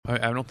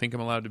I don't think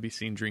I'm allowed to be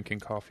seen drinking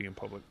coffee in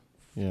public.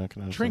 Yeah, I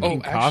can have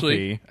Drinking Oh,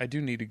 actually, coffee. I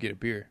do need to get a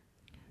beer.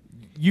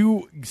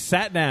 You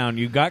sat down,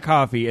 you got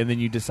coffee, and then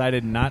you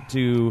decided not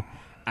to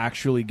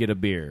actually get a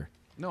beer.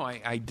 No,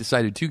 I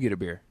decided to get a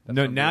beer. That's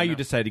No, what I'm now doing you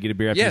decided to get a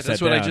beer after Yeah, you sat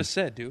that's what down. I just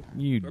said, dude.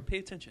 You- Or pay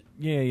attention.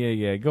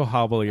 Yeah. Go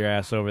hobble your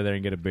ass over there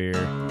and get a beer.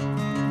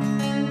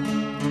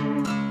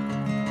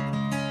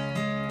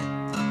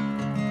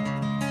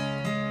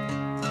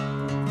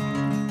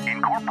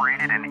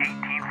 Incorporated in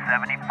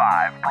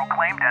 1875,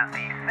 proclaimed as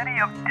the City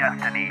of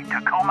Destiny,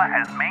 Tacoma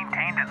has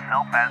maintained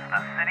itself as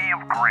the City of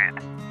Grit.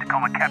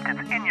 Tacoma kept its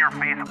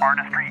in-your-face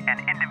artistry and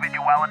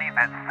individuality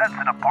that sets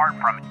it apart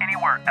from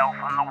anywhere else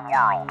in the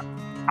world.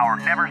 Our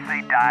never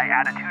say die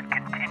attitude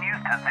continues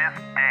to this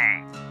day.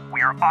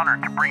 We are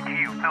honored to bring to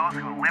you those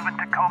who live in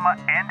Tacoma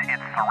and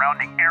its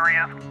surrounding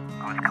areas,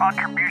 whose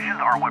contributions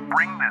are what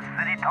bring this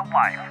city to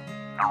life.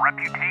 The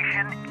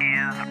reputation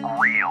is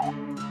real.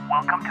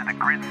 Welcome to the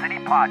Grid City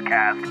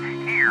Podcast.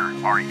 Here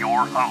are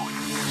your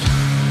hosts.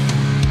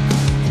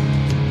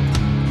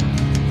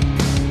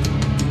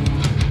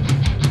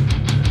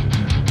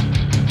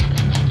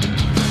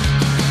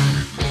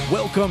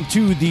 Welcome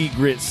to the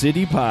Grit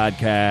City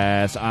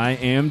Podcast. I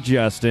am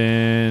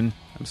Justin.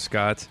 I'm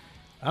Scott.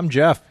 I'm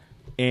Jeff.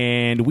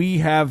 And we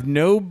have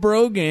no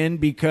Brogan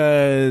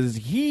because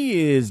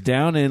he is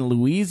down in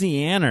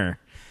Louisiana.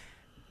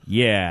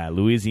 Yeah,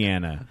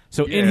 Louisiana.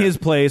 So in Yeah. his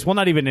place, well,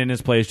 not even in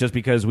his place, just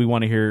because we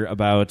want to hear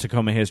about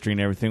Tacoma history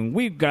and everything,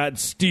 we've got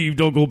Steve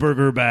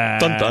Dunkelberger back.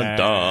 Dun, dun,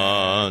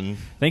 dun.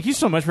 Thank you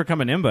so much for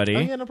coming in, buddy. Oh,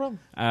 yeah, no problem.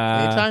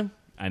 Anytime.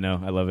 I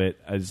know, I love it.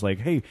 I was like,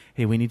 hey,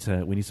 we need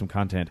some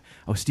content.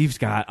 Oh, Steve's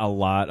got a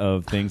lot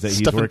of things that he's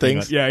Stuff and working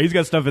things. on. Yeah, he's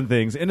got stuff and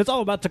things, and it's all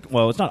about.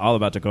 Well, it's not all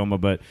about Tacoma,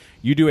 but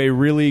you do a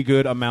really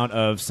good amount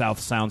of South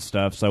Sound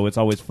stuff, so it's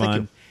always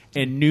fun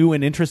and new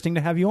and interesting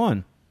to have you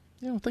on.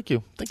 Yeah, well, thank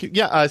you.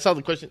 Yeah, I saw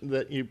the question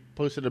that you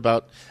posted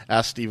about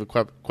Ask Steve a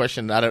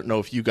question. I don't know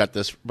if you got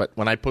this, but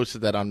when I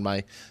posted that on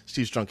my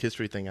Steve's Drunk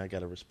History thing, I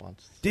got a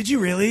response. Did you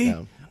really?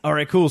 Yeah. All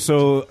right, cool.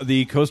 So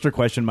the coaster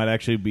question might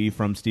actually be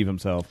from Steve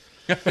himself.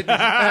 Did you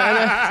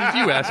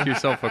ask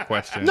yourself a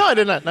question? No, I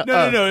did not.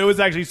 No. It was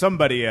actually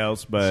somebody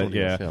else, but Somebody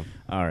yeah. else, yeah.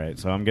 All right,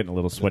 so I'm getting a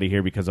little sweaty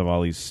here because of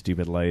all these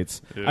stupid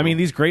lights. Ew. I mean,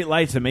 these great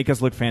lights that make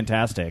us look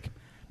fantastic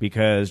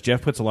because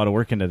Jeff puts a lot of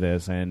work into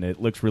this, and it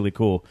looks really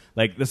cool.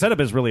 Like, the setup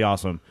is really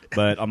awesome,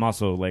 but I'm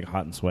also, like,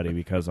 hot and sweaty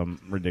because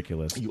I'm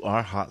ridiculous. You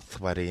are hot,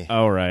 sweaty.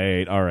 All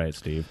right,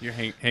 Steve. You're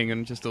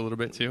hanging just a little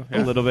bit, too? A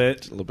little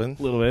bit. A little bit.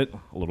 A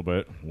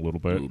little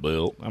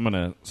bit. I'm going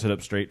to sit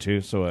up straight,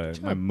 too, so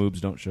my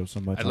moobs don't show so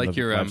much I on like the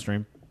your live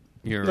stream.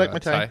 Your You like my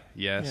tie?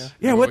 Yes.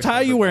 Yeah, what tie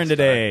are you wearing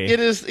today? It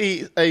is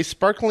a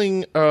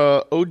sparkling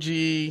OG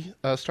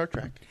Star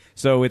Trek.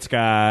 So it's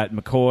got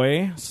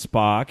McCoy,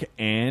 Spock,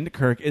 and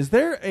Kirk. Is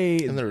there a...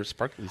 And there are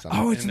sparklies on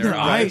Oh, it. it's And their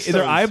they're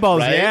their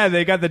eyeballs. right? Yeah,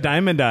 they got the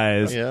diamond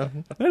eyes. Yeah.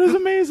 That is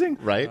amazing.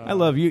 Right. I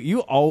love you.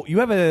 You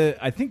have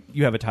I think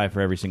you have a tie for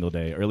every single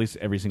day, or at least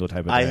every single type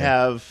of day. I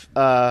have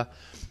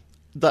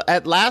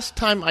at last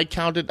time I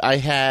counted, I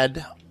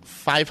had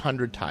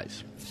 500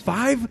 ties.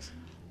 500.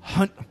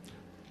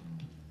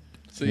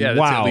 So, yeah, that's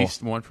Wow. at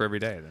least one for every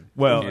day, then.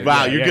 Well, Yeah.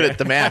 Wow, yeah, you're yeah. good at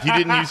the math. You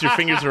didn't use your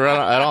fingers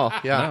at all.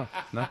 Yeah.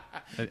 No.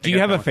 Do you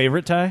have a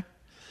favorite tie?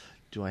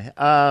 Do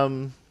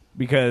I?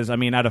 Because I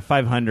mean, out of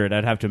 500,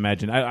 I'd have to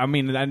imagine. I'm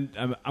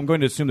going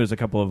to assume there's a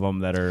couple of them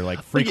that are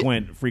like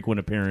frequent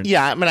appearance.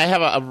 Yeah, I mean, I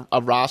have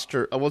a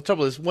roster. Well, the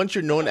trouble is, once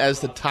you're known as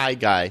the tie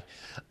guy,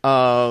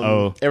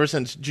 ever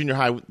since junior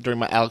high during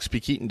my Alex P.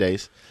 Keaton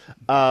days.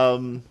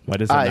 Why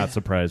does it not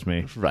surprise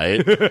me?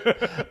 Right.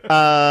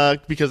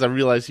 Because I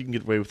realize you can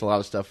get away with a lot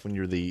of stuff when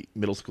you're the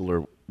middle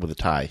schooler with a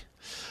tie.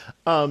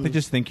 They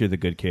just think you're the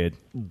good kid.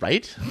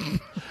 Right.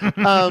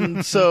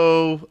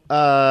 So,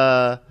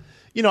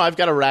 I've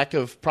got a rack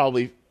of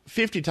probably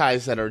 50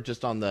 ties that are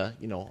just on the,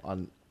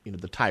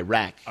 the tie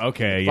rack.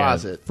 Okay,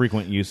 closet. yeah.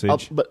 Frequent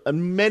usage. But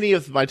many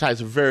of my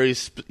ties are very,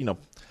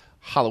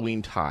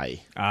 Halloween tie.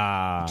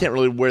 Ah. You can't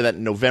really wear that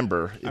in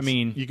November.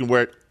 You can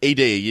wear it a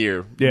day a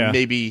year. Yeah.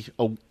 Maybe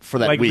for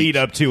that like week. lead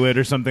up to it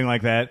or something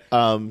like that.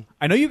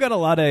 I know you got a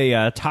lot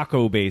of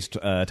taco-based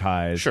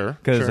ties. Sure,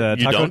 Because sure.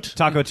 You don't?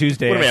 Taco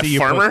Tuesday, What am I, a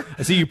farmer?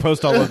 I see you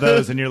post all of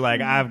those, and you're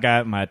like, I've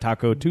got my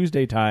Taco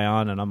Tuesday tie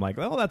on, and I'm like,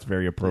 well, that's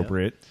very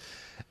appropriate.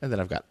 And then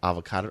I've got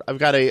avocado. I've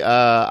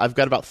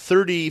got about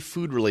 30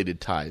 food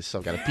related ties. So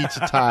I've got a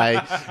pizza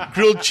tie,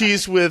 grilled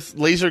cheese with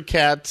laser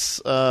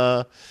cats.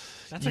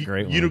 That's a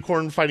great one.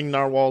 Unicorn fighting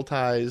narwhal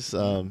ties.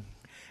 And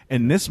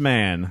this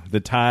man, the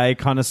tie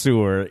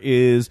connoisseur,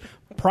 is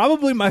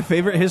probably my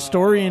favorite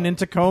historian in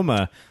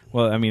Tacoma.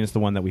 Well, I mean, it's the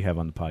one that we have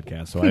on the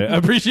podcast, so I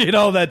appreciate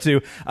all that too.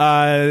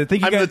 Thank you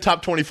I'm guys. the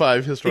top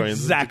 25 historians.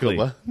 Exactly.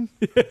 In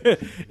Tacoma.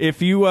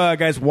 If you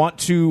guys want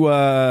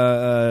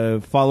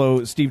to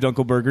follow Steve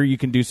Dunkelberger, you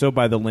can do so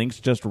by the links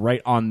just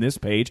right on this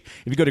page.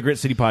 If you go to Grit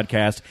City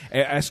Podcast,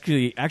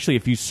 actually,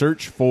 if you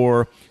search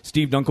for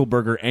Steve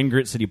Dunkelberger and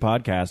Grit City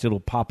Podcast, it'll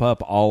pop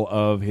up all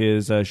of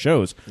his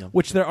shows,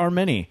 which there are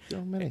many. There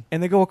are many.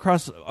 And they go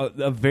across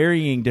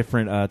varying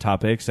different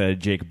topics.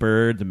 Jake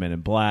Bird, the Men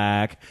in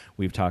Black.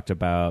 We've talked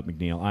about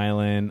McNeil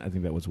Island. I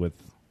think that was with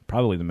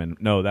probably the Men.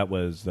 No, that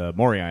was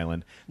Maury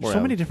Island. There's so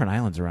many different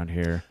islands around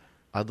here.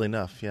 Oddly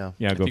enough, yeah.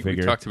 Yeah, I go think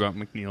figure. We talked about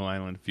McNeil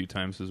Island a few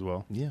times as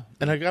well. Yeah.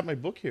 And I got my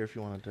book here if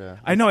you wanted to.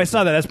 I know, I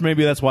saw that.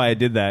 That's why I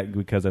did that,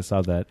 because I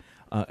saw that.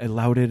 A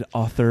lauded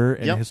author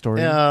and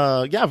historian.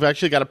 Yeah, I've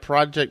actually got a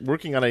project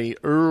working on a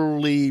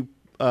early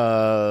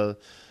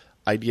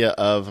idea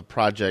of a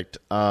project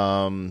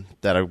that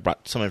I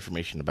brought some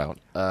information about.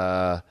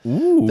 That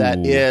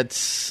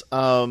it's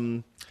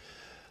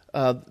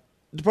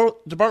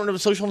Department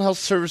of Social and Health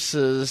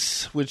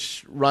Services,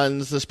 which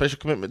runs the Special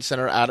Commitment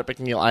Center out at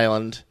McNeil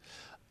Island,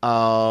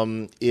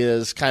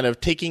 is kind of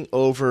taking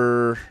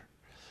over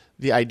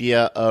the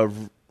idea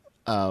of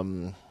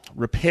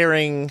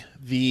repairing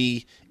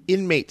the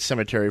inmate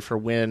cemetery for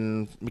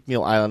when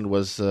McNeil Island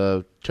was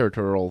a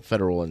territorial,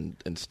 federal,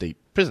 and state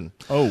prison.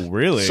 Oh,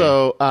 really?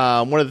 So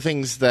one of the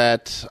things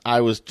that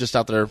I was just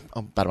out there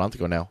about a month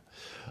ago now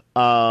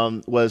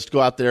was to go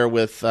out there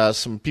with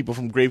some people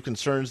from Grave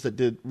Concerns that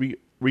did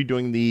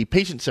redoing the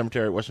patient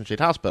cemetery at Western State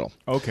Hospital.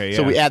 Okay, yeah.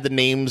 So we add the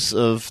names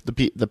of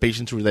the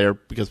patients who were there,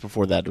 because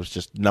before that it was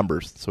just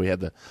numbers. So we had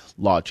the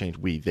law change.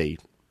 They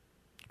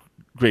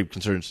Grave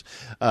Concerns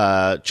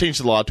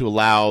changed the law to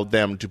allow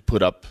them to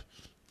put up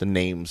the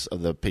names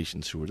of the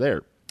patients who were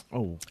there.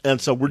 Oh,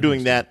 and so we're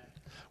doing that,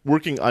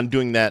 working on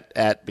doing that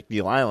at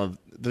McNeil Island.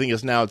 The thing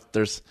is now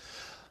there's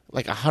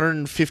like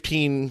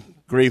 115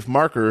 grave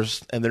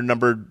markers, and they're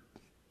numbered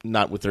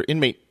not with their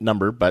inmate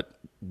number, but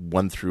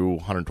 1 through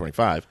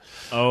 125.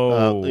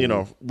 Oh,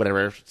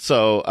 whatever.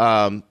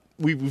 So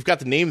we've got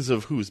the names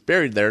of who's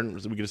buried there, and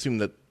we can assume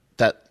that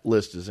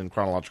list is in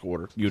chronological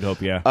order. you'd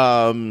hope, yeah.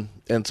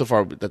 And so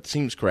far that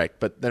seems correct.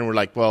 But then we're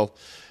like, well,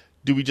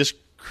 do we just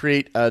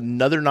create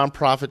another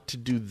nonprofit to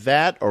do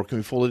that, or can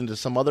we fold it into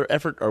some other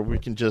effort, or we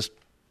can just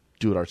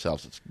do it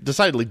ourselves? It's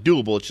decidedly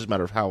doable. It's just a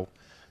matter of how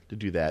to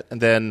do that.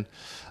 And then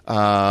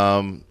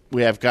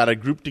we have got a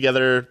group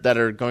together that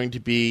are going to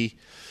be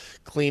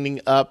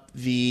cleaning up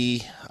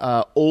the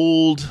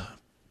old,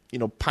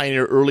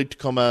 Pioneer early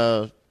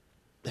Tacoma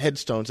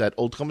headstones at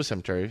Old Tacoma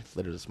Cemetery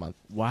later this month.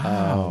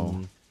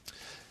 Wow.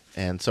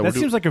 And so that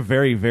seems like a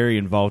very, very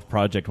involved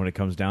project when it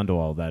comes down to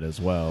all that as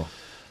well.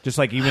 Just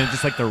like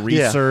the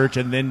research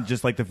and then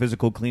just like the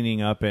physical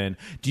cleaning up. And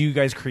do you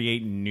guys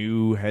create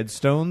new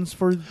headstones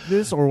for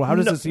this, or how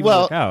does this even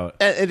work out?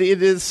 It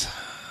is.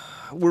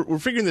 We're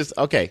figuring this.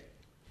 Okay,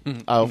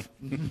 I'll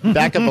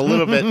back up a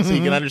little bit so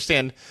you can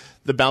understand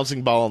the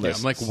bouncing ball on this.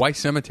 I'm like, why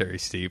cemetery,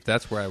 Steve?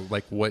 That's where I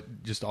like.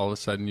 What? Just all of a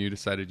sudden you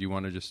decided you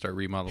want to just start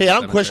remodeling? Hey,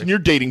 I don't question your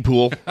dating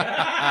pool.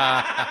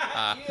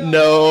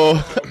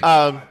 No.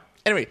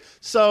 Anyway,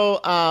 so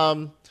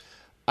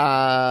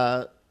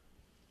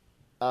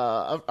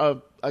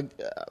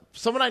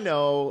someone I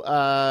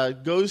know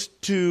goes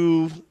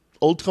to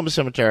Old Tacoma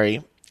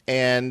Cemetery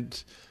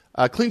and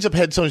cleans up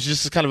headstones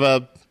just as kind of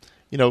a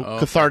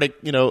cathartic,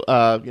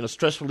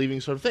 stress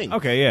relieving sort of thing.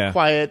 Okay, yeah.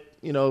 Quiet,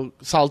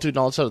 solitude and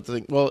all that sort of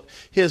thing. Well,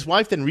 his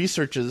wife then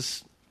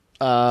researches,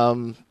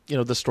 the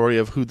story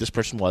of who this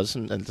person was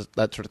and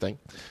that sort of thing.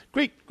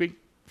 Great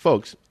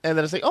folks. And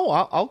then it's like, oh,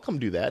 I'll come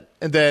do that.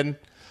 And then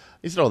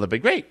he said, oh, that'd be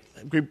great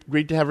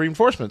to have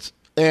reinforcements.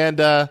 And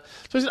so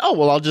I said, oh,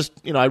 well, I'll just,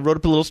 I wrote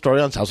up a little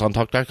story on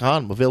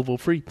SouthSoundTalk.com, available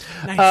free.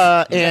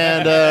 Nice.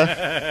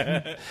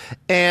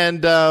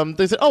 And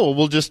they said, oh, well,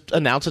 we'll just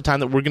announce a time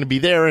that we're going to be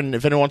there. And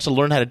if anyone wants to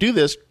learn how to do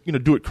this,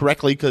 do it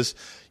correctly. Because,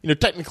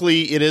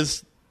 technically it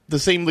is the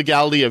same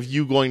legality of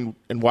you going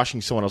and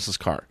washing someone else's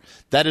car.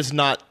 That is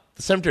not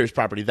the cemetery's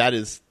property. That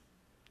is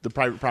the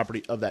private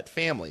property of that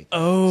family.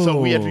 Oh. So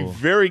we have to be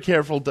very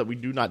careful that we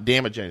do not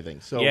damage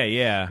anything. So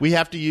yeah. we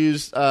have to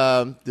use it's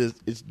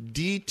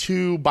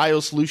D2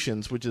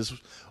 Biosolutions, which is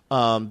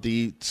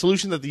the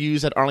solution that they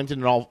use at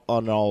Arlington and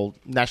on all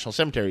national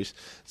cemeteries.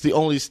 It's the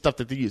only stuff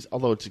that they use,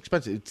 although it's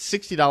expensive. It's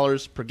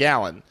 $60 per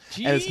gallon.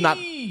 Jeez. And it's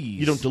not,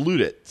 you don't dilute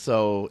it,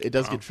 so it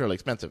does get fairly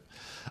expensive.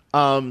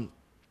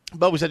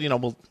 But we said,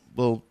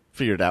 we'll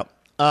figure it out.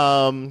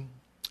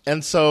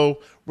 And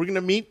so we're going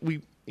to meet.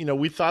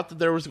 We thought that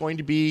there was going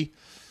to be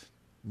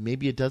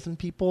maybe a dozen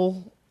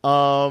people,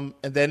 and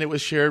then it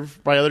was shared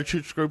by other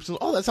church groups. And,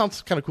 that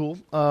sounds kind of cool.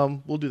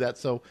 We'll do that.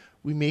 So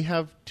we may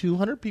have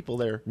 200 people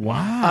there.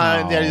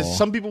 Wow. That is,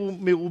 some people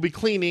will be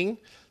cleaning.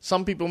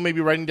 Some people may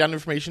be writing down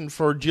information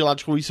for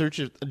genealogical research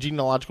if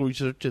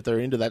they're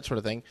into that sort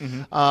of thing.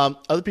 Mm-hmm.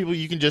 Other people,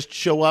 you can just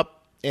show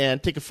up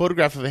and take a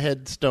photograph of a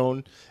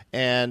headstone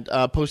and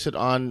post it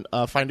on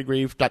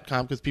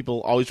findagrave.com because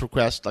people always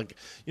request, like,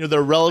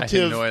 their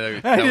relative. I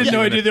had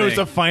no idea there was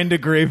a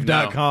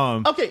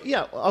findagrave.com. Okay,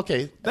 yeah,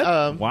 okay.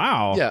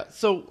 Wow. Yeah,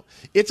 so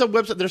it's a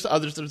website. There's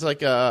others. There's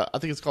like I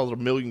think it's called A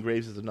Million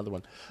Graves is another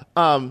one.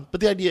 But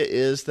the idea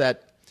is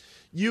that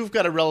you've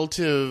got a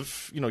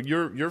relative,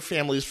 your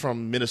family's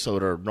from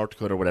Minnesota or North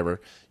Dakota or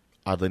whatever.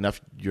 Oddly enough,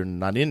 you're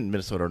not in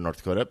Minnesota or North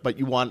Dakota, but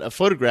you want a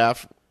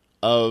photograph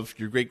of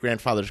your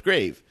great-grandfather's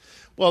grave.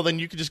 Well, then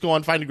you could just go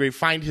on Find a Grave,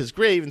 find his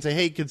grave, and say,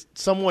 hey, could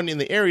someone in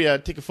the area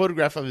take a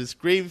photograph of his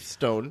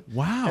gravestone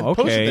and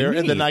post it there, neat.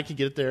 and then I can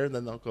get it there, and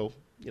then they'll go,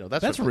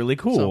 that's really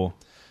cool. So,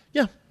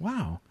 yeah.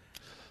 Wow.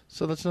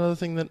 So that's another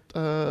thing that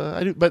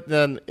I do. But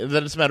then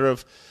it's a matter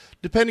of,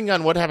 depending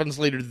on what happens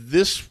later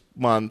this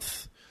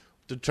month,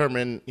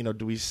 determine,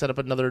 do we set up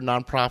another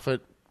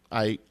nonprofit?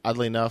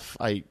 Oddly enough,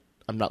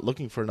 I'm not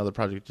looking for another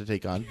project to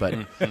take on, but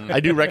I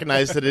do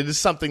recognize that it is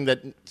something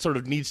that sort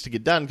of needs to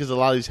get done because a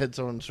lot of these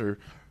headstones are,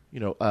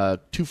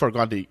 too far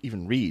gone to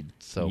even read.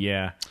 So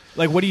yeah,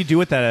 like what do you do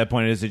with that at that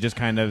point? Is it just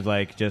kind of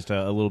like just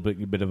a little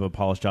bit of a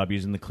polished job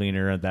using the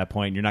cleaner at that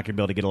point? You're not going to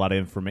be able to get a lot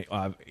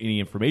of any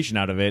information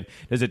out of it.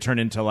 Does it turn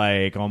into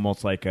like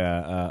almost like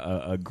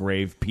a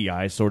grave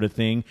PI sort of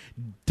thing?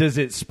 Does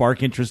it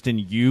spark interest in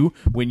you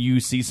when you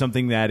see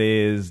something that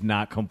is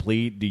not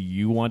complete? Do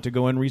you want to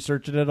go and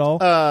research it at all?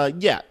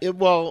 Yeah.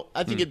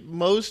 I think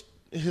most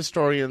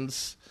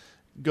historians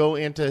go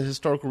into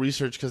historical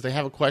research because they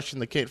have a question,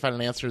 they can't find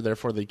an answer,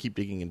 therefore they keep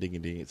digging and digging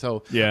and digging.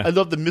 So yeah. I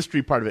love the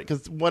mystery part of it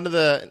because one of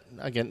the,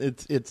 again,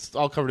 it's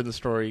all covered in the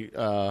story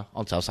on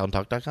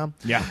SouthSoundTalk.com.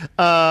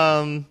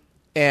 Yeah.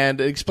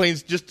 And it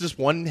explains just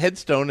one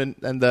headstone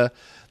and the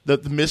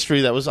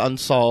mystery that was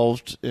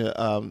unsolved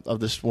of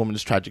this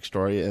woman's tragic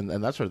story and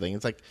that sort of thing.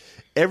 It's like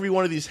every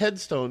one of these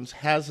headstones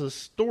has a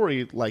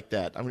story like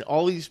that. I mean,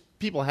 all these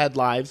people had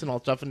lives and all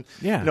stuff, and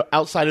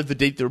outside of the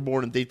date they were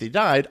born and the date they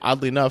died,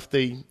 oddly enough,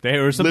 they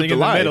were something in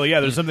the middle. Yeah,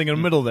 there's something in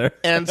the middle there.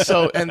 And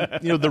so,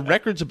 the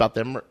records about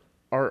them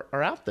are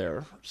out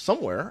there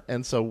somewhere,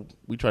 and so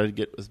we try to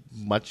get as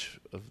much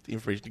of the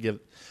information to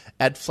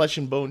add flesh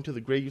and bone to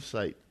the grave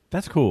site.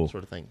 That's cool,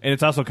 sort of thing. And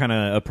it's also kind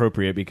of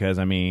appropriate because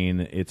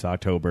it's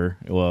October.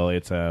 Well,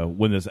 it's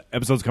when this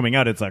episode's coming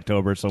out, it's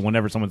October. So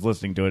whenever someone's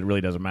listening to it, it really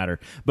doesn't matter.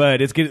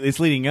 But it's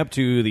leading up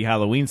to the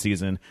Halloween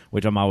season,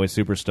 which I'm always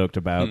super stoked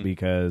about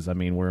because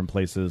we're in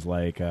places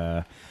like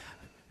the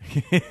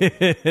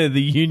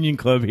Union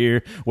Club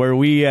here, where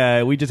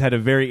we just had a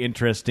very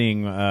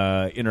interesting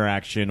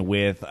interaction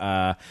with.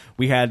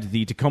 We had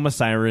the Tacoma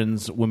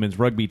Sirens women's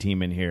rugby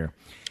team in here.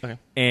 Okay.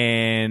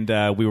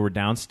 And we were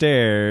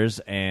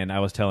downstairs, and I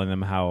was telling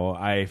them how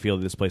I feel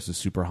this place is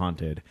super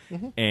haunted.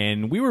 Mm-hmm.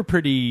 And we were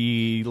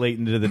pretty late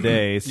into the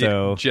day,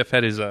 so... Yeah, Jeff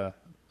had his...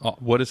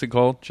 what is it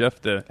called, Jeff?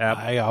 The app?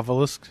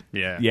 iOvelisk?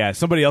 Yeah. Yeah,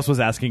 somebody else was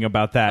asking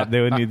about that.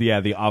 They would need the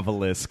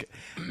Ovelisk.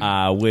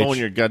 Which, on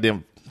your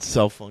goddamn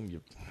cell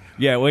phone,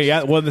 Yeah,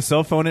 well, the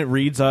cell phone, it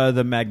reads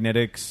the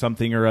magnetic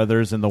something or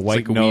others and the white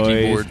it's like a noise.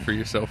 Ouija board for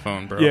your cell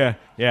phone, bro.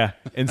 Yeah.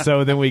 And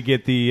so then we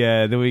get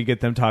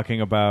them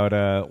talking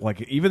about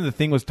like even the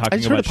thing was talking I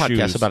just about heard a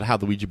podcast shoes. about how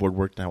the Ouija board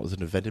worked and how it was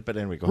invented. But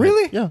anyway, go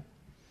Really? ahead. Yeah.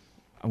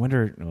 I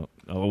wonder.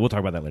 We'll talk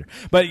about that later.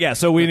 But yeah,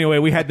 so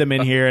we had them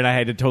in here, and I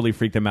had to totally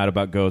freak them out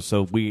about ghosts.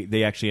 So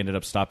they actually ended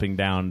up stopping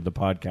down the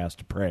podcast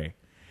to pray,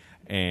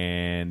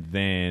 and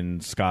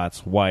then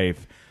Scott's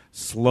wife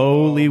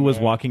slowly was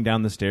walking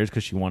down the stairs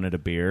because she wanted a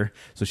beer.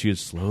 So she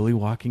was slowly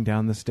walking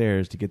down the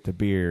stairs to get the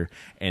beer,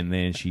 and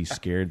then she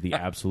scared the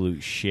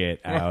absolute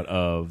shit out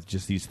of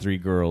just these three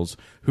girls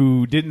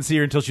who didn't see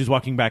her until she was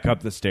walking back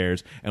up the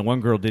stairs, and one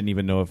girl didn't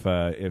even know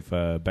if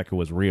Becca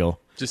was real.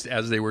 Just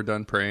as they were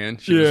done praying,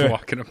 she was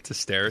walking up the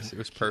stairs. It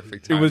was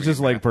perfect timing. It was just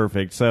like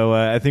perfect. So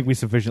I think we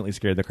sufficiently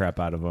scared the crap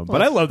out of them.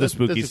 But I love the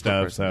spooky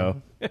stuff.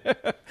 So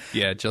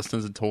yeah,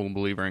 Justin's a total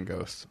believer in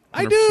ghosts. 100%.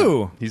 I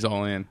do. He's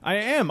all in. I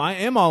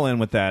am all in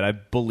with that. I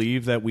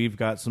believe that we've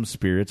got some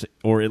spirits,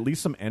 or at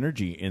least some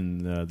energy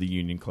in the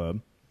Union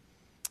Club.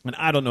 And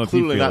I don't know if you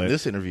Clearly feel not it. in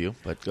this interview,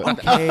 but go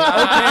Okay.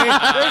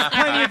 There's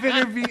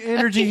plenty of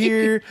energy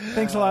here.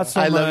 Thanks a lot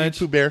so much. I love you,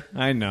 Pooh Bear.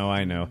 I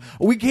know.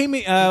 We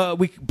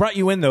brought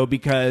you in though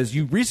because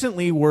you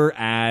recently were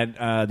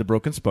at the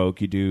Broken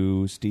Spoke. You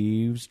do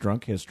Steve's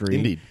Drunk History.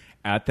 Indeed.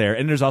 Out there,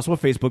 and there's also a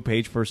Facebook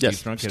page for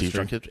Steve's Drunk Steve's History.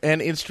 Drunk History.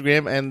 And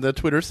Instagram and the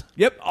Twitters.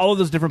 Yep, all of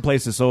those different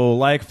places. So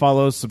like,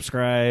 follow,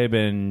 subscribe,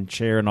 and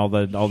share, and all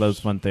those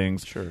fun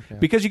things. Sure. Yeah.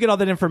 Because you get all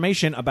that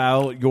information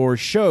about your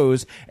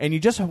shows, and you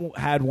just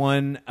had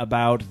one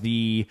about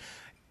the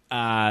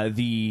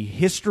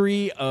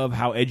history of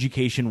how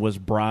education was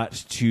brought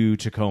to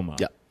Tacoma.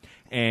 Yeah.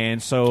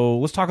 And so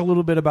let's talk a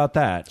little bit about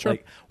that. Sure.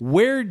 Like,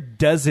 where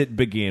does it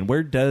begin?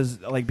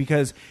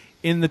 Because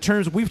in the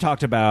terms we've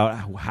talked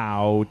about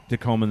how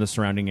Tacoma and the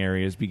surrounding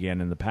areas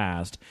began in the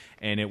past,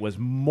 and it was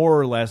more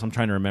or less, I'm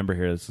trying to remember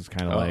here, this is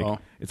kind of like,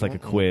 it's like a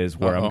quiz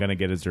where I'm going to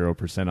get a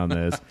 0% on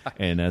this,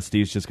 and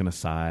Steve's just going to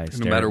sigh.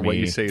 No matter what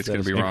you say, it's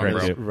going to be wrong,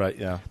 bro. Right,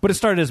 yeah. But it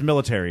started as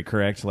military,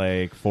 correct?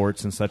 Like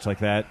forts and such like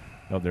that?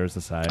 Oh, there's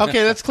the side.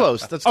 Okay, that's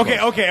close. That's Okay.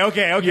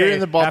 close. You're in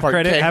the ballpark. Half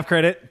credit. okay? Half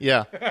credit.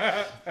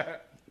 Yeah,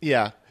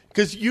 yeah.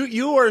 Because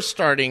you are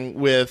starting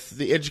with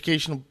the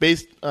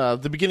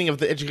the beginning of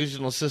the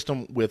educational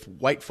system with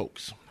white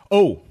folks.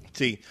 Oh.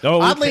 See, Oh,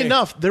 oddly okay.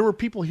 enough, there were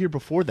people here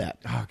before that.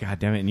 Oh, God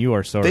damn it! And you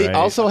are so They right.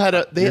 also had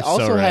a You're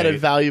so had a right.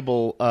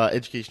 valuable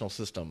educational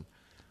system.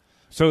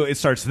 So it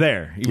starts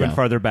there, even Yeah.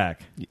 farther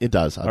back. It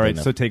does. All right.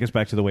 So take us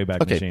back to the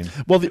Wayback okay. Machine.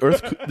 Well, the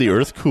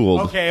Earth cooled.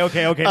 Okay. Not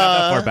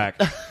that far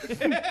back.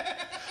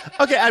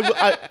 Okay,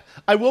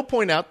 I will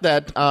point out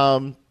that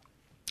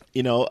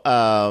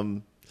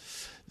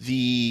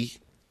the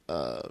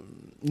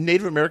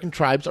Native American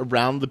tribes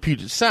around the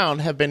Puget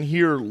Sound have been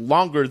here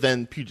longer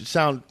than Puget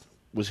Sound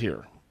was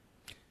here.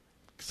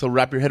 So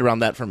wrap your head around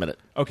that for a minute.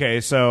 Okay,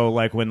 so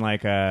like when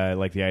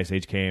the Ice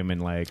Age came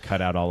and like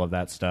cut out all of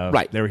that stuff,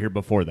 Right. They were here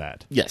before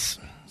that. Yes.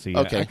 See,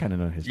 Okay. I kind of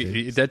know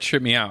history. That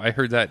tripped me out. I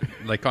heard that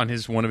like on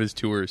one of his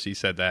tours. He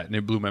said that, and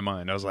it blew my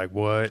mind. I was like,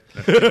 "What?"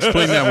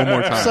 Explain that one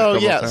more time. So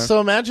Couple yeah, times. so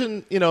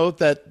imagine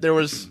that there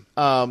was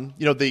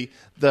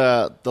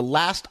the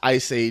last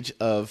ice age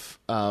of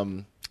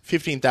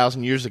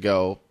 15,000 years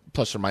ago,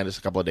 plus or minus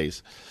a couple of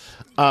days,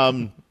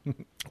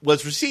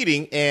 was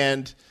receding,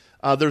 and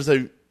there's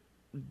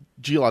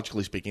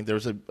geologically speaking,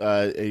 there's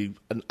an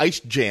ice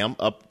jam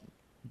up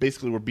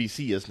basically where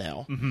BC is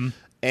now,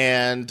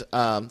 and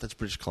that's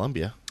British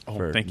Columbia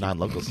for thank you.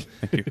 non-locals.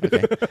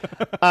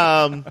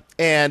 Okay.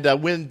 And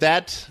when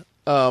that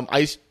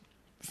ice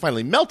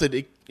finally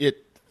melted,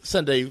 it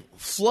sent a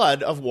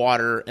flood of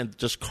water and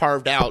just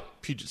carved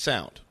out Puget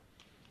Sound.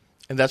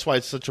 And that's why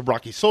it's such a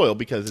rocky soil,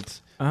 because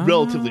it's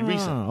relatively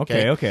recent.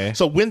 okay.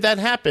 So when that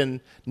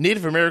happened,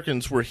 Native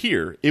Americans were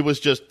here. It was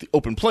just the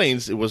open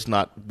plains. It was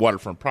not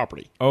waterfront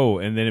property. Oh,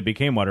 and then it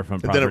became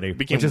waterfront And then it property,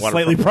 became which is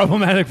waterfront slightly property.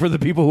 problematic for the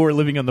people who are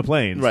living on the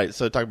plains. Right.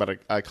 So talk about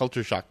a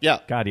culture shock. Yeah.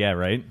 God, yeah,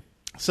 right.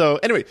 So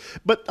anyway,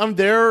 but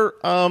their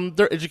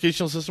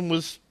educational system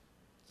was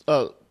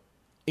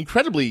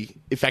incredibly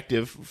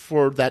effective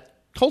for that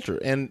culture.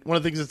 And one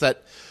of the things is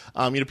that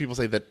people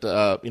say that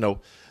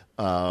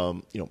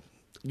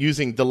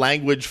using the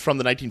language from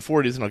the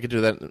 1940s, and I'll get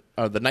to that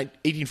the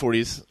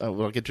 1840s.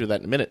 I'll get to that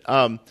in a minute.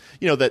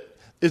 That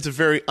it's a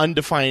very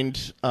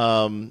undefined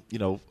a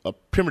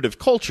primitive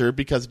culture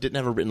because it didn't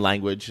have a written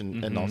language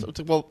and also it's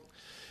like, well,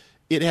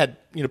 it had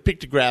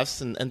pictographs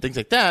and things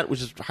like that,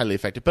 which is highly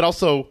effective, but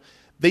also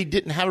they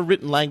didn't have a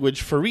written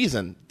language for a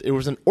reason. It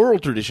was an oral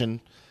tradition,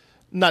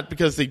 not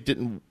because they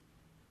didn't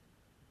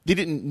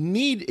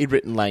need a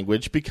written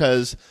language,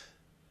 because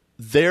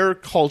their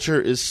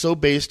culture is so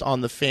based on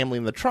the family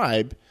and the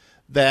tribe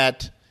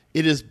that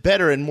it is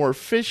better and more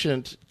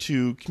efficient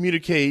to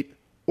communicate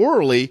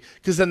orally,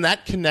 because then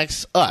that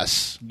connects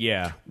us.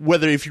 Yeah.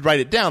 Whether if you write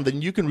it down,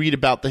 then you can read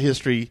about the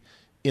history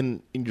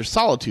in your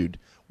solitude.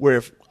 Where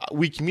if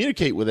we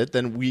communicate with it,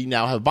 then we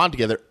now have a bond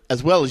together,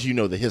 as well as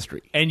the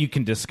history. And you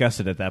can discuss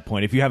it at that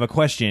point. If you have a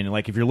question,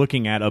 like if you're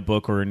looking at a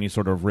book or any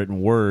sort of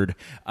written word,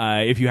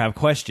 if you have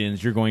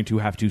questions, you're going to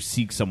have to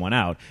seek someone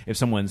out. If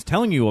someone's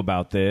telling you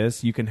about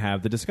this, you can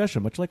have the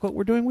discussion, much like what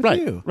we're doing with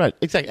you. Right,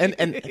 exactly.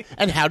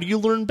 And how do you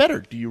learn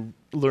better? Do you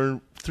learn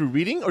through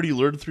reading, or do you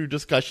learn through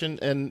discussion?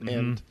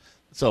 And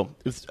so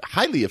it's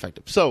highly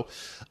effective. So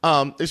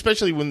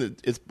especially when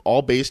it's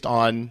all based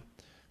on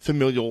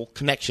familial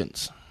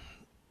connections.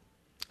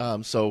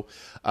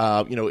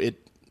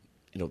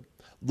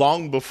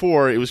 Long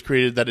before it was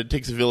created that it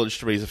takes a village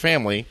to raise a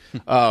family,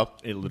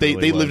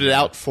 they lived it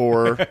out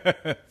for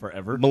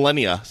Forever.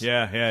 millennia.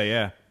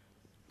 Yeah.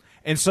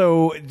 And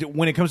so,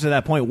 when it comes to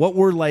that point, what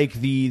were like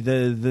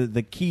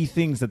the key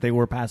things that they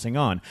were passing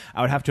on?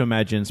 I would have to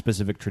imagine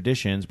specific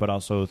traditions, but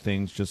also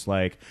things just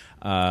like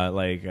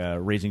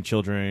raising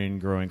children,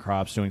 growing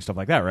crops, doing stuff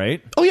like that,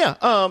 right? Oh yeah.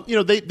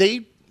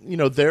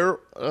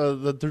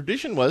 The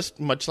tradition was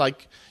much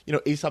like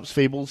Aesop's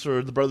fables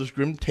or the Brothers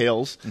Grimm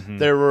tales.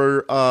 There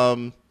were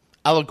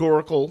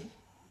allegorical,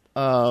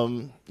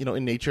 in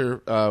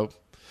nature.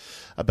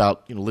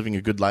 About living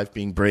a good life,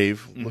 being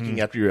brave,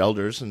 looking after your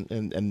elders,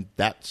 and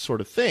that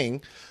sort of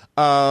thing.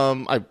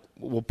 I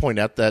will point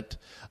out that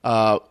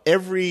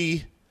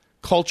every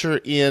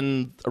culture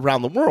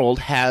around the world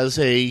has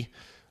a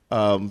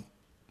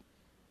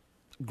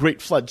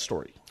Great Flood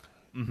story.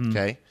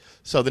 Okay,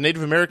 so the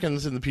Native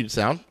Americans in the Puget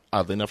Sound,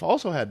 oddly enough,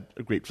 also had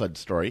a Great Flood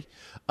story.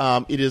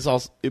 It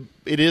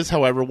is,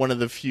 however, one of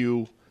the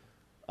few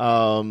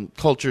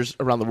cultures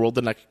around the world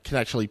that can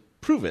actually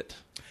prove it.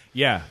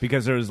 Yeah,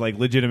 because there was like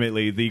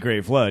legitimately the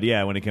Great Flood.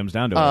 Yeah, when it comes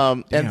down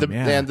to it.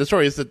 And the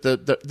story is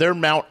that their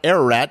Mount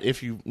Ararat,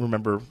 if you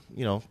remember,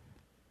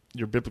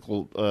 your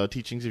biblical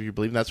teachings, if you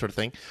believe in that sort of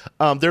thing,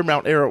 their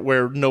Mount Ararat,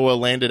 where Noah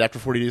landed after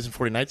 40 days and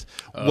 40 nights,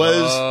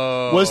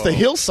 was the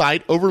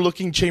hillside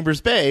overlooking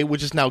Chambers Bay,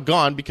 which is now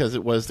gone because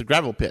it was the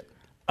gravel pit.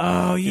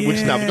 Oh yeah, which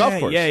is now the golf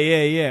course.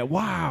 Yeah.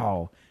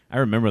 Wow, I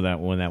remember that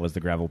when that was the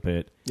gravel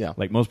pit. Yeah,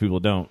 like most people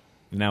don't.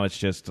 Now it's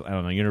just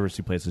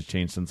University Place has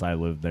changed since I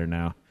lived there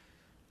now.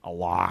 A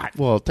lot.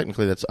 Well,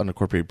 technically that's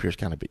unincorporated Pierce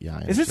County, but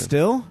yeah. Is it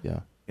still? Yeah.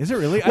 Is it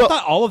really? I Well-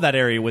 thought all of that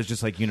area was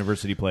just like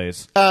University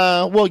Place.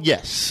 Well,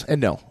 yes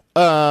and no.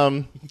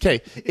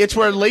 Okay, it's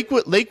where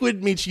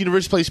Lakewood meets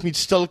University Place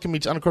meets Stilica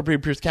meets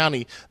unincorporated Pierce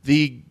County.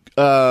 The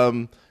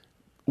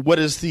what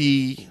is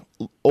the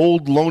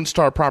old Lone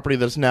Star property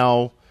that's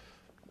now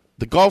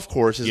the golf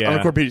course is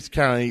unincorporated Pierce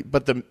County,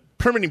 but the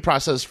permitting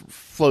process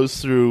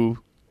flows through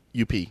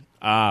UP.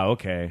 Ah,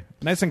 okay.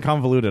 Nice and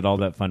convoluted, all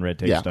that fun red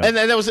tape stuff. And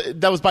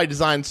that was by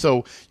design.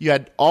 So you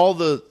had all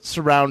the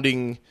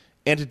surrounding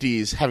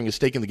entities having a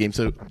stake in the game.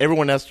 So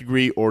everyone has to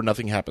agree, or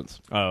nothing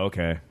happens. Oh,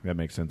 okay. That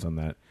makes sense on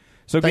that.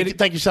 So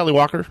Thank you, Sally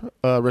Walker.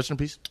 Rest in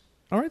peace.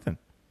 All right, then.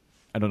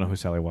 I don't know who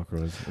Sally Walker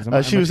was.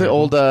 She was the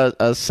old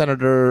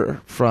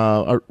senator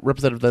from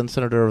representative, then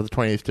senator of the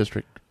 28th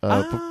district,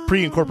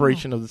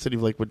 pre-incorporation of the city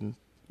of Lakewood and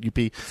UP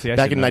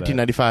back in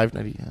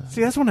 1995.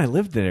 See, that's when I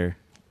lived there.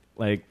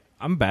 Like,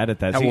 I'm bad at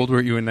that. How old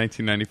were you in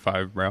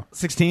 1995, bro?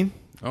 16.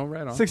 Oh,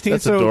 right on. 16.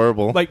 That's so,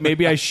 adorable. Like,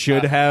 maybe I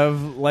should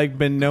have like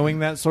been knowing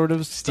that sort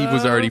of Steve stuff.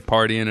 was already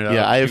partying it up.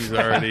 Yeah, He was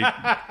already.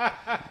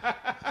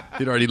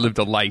 He'd already lived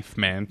a life,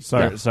 man.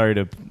 Sorry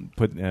to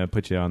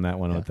put you on that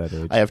one with that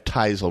age. I have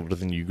ties older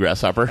than you,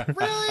 grasshopper. Really?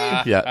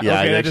 Yeah, Okay,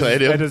 I do.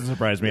 that doesn't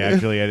surprise me,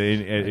 actually, at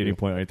any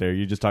point right there.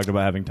 You just talked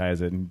about having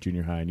ties in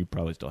junior high, and you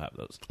probably still have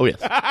those. Oh, yes.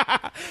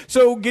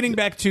 So getting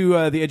back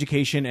to the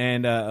education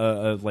and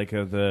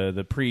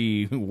the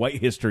pre-white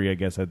history, I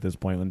guess, at this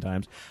point in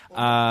times,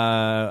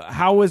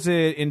 how was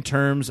it in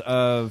terms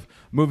of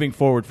moving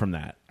forward from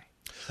that?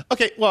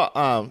 Okay, well,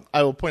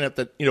 I will point out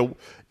that,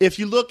 if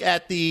you look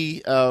at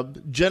the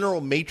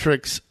general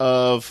matrix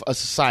of a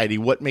society,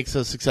 what makes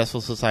a successful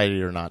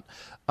society or not,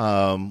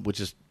 which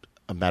is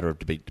a matter of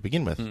debate to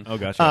begin with. Oh,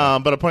 gotcha.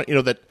 But a point,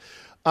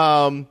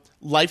 that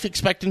life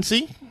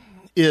expectancy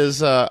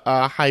is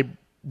a high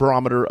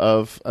barometer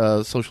of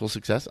social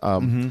success.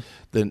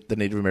 The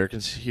Native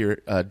Americans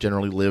here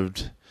generally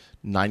lived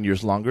 9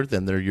 years longer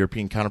than their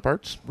European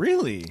counterparts.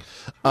 Really?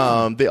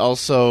 They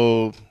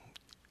also,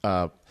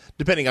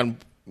 depending on,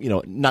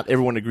 not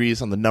everyone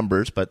agrees on the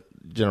numbers, but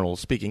general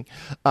speaking,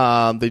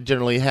 they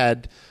generally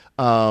had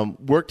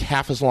worked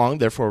half as long.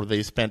 Therefore,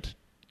 they spent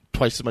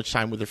twice as much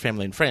time with their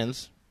family and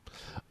friends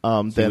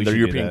than their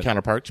European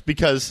counterparts.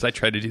 Because I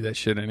tried to do that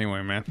shit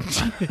anyway, man.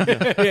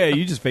 Yeah,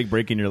 you just fake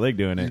breaking your leg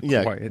doing it.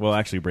 Yeah. Quiet. Well,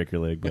 actually break your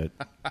leg, but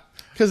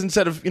because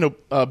instead of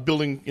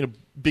building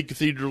big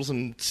cathedrals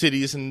and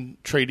cities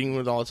and trading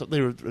with all that stuff, they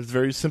were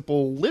very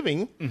simple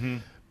living. Mm-hmm.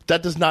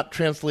 That does not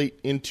translate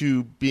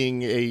into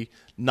being a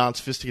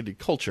non-sophisticated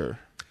culture.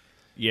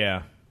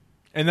 yeah.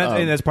 And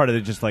that's part of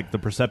it, just like the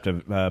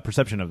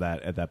perception of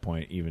that at that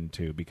point, even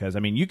too, because I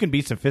mean, you can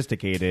be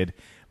sophisticated,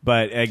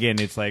 but again,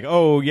 it's like,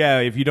 oh yeah,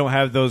 if you don't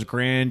have those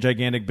grand,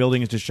 gigantic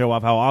buildings to show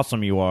off how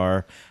awesome you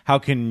are, how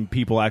can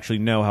people actually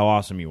know how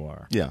awesome you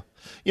are? Yeah,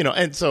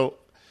 and so,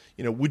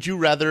 would you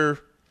rather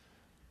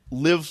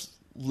live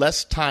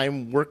less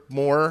time, work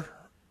more,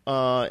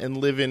 and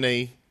live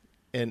in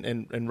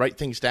and write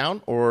things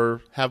down,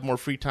 or have more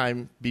free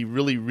time, be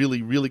really,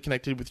 really, really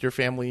connected with your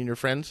family and your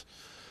friends?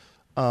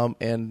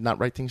 And not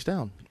write things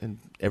down, and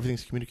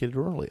everything's communicated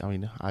orally. I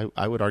mean,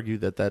 I would argue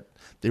that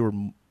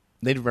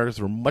Native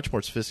Americans were much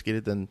more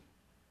sophisticated than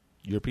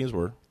Europeans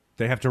were.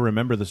 They have to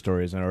remember the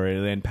stories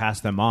and pass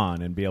them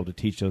on and be able to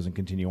teach those and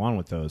continue on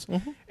with those.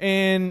 Mm-hmm.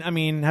 And I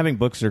mean, having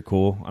books are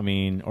cool. I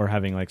mean, or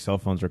having like cell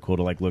phones are cool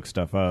to like look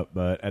stuff up.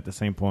 But at the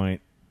same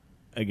point,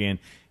 again,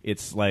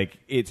 it's like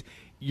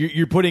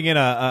you're putting in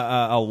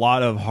a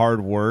lot of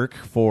hard work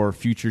for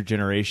future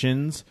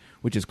generations,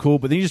 which is cool.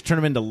 But then you just turn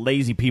them into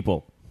lazy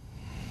people.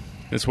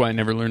 That's why I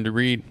never learned to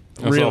read.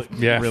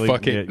 Really?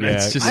 Fuck it. Yeah.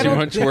 It's just too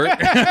much work.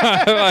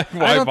 Why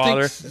I don't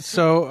bother? think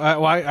so.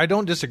 I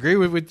don't disagree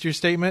with your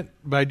statement,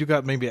 but I do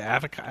got maybe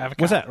avocado.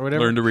 What's that? Or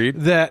whatever. Learn to read?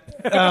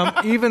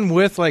 That even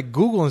with like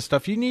Google and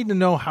stuff, you need to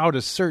know how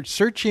to search.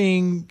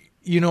 Searching,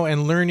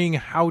 and learning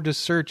how to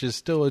search is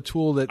still a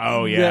tool that.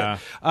 Oh yeah.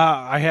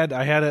 I had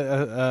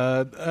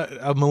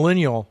a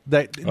millennial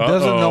that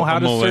doesn't know how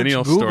to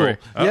search Google. Story.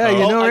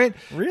 Yeah, right?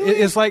 Really?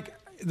 It's like.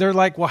 They're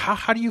like, well,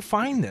 how do you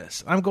find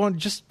this? I'm going,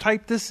 just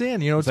type this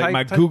in. It's like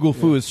my Google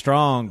foo is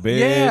strong, bitch.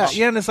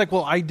 Yeah, and it's like,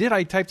 well, I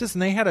typed this,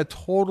 and they had a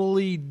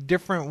totally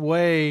different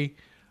way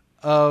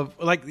of,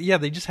 like,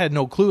 they just had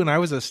no clue, and I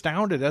was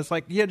astounded. I was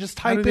like, just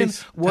type in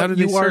what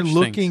you are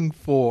looking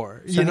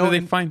for. So how do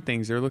they find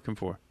things they're looking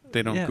for?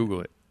 They don't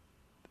Google it.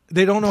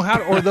 They don't know how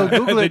to, or they'll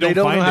Google it. They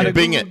don't know how to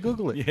Bing it.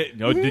 Google it. Yeah,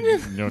 no,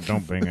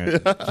 don't bing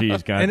it.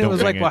 Jeez, God, And it don't was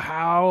bing like, it. well,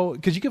 how?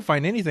 Because you can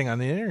find anything on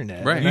the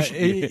internet, Right.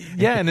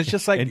 And it's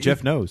just like, And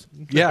Jeff knows.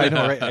 Yeah, I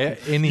know, right?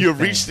 Anything. You have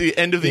reached the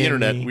end of the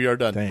internet. We are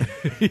done.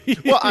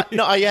 Well,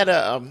 I had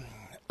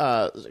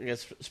I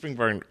guess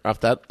springboarding off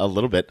that a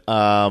little bit.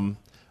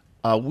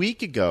 A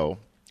week ago,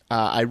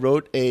 I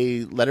wrote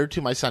a letter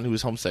to my son who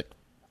was homesick.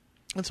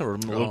 And so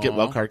I'm a little get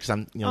well card because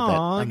I'm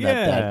that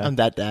dad. I'm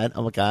that dad.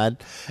 Oh my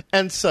God!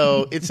 And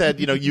so it said,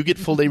 you get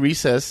full day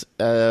recess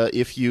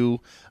if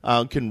you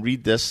can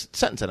read this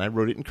sentence. And I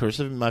wrote it in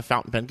cursive in my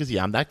fountain pen because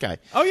I'm that guy.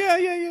 Oh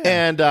yeah.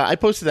 And I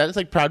posted that. It's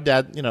like, proud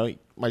dad.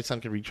 my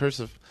son can read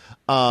cursive.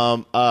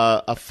 A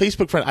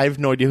Facebook friend, I have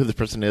no idea who this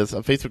person is.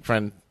 A Facebook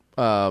friend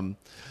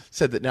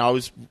said that now I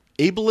was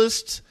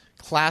ableist,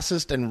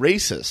 classist, and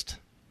racist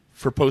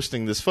for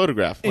posting this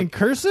photograph. In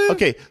cursive?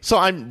 Okay, so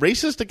I'm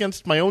racist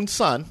against my own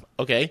son,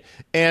 okay,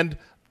 and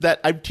that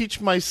I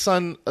teach my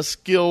son a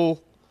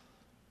skill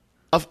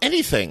of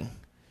anything.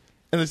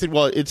 And they said,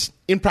 well, it's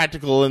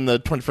impractical in the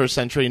 21st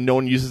century and no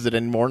one uses it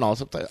anymore and all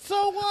that stuff.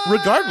 So what?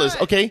 Regardless,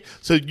 okay,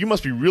 so you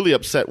must be really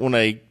upset when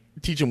I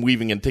teach him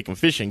weaving and take him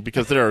fishing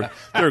because there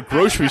are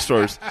grocery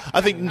stores.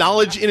 I think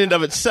knowledge in and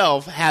of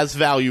itself has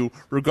value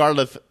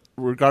regardless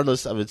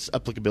of its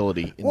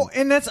applicability. Well,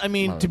 and that's, I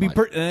mean, to be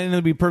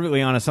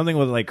perfectly honest, something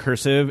with like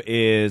cursive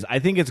is, I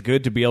think it's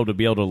good to be able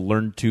to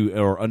learn to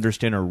or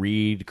understand or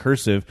read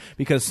cursive,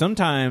 because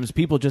sometimes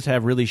people just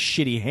have really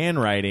shitty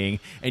handwriting,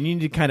 and you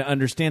need to kind of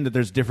understand that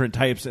there's different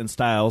types and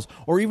styles,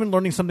 or even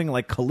learning something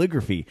like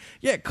calligraphy.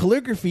 Yeah,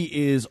 calligraphy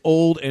is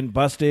old and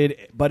busted,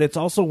 but it's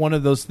also one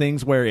of those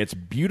things where it's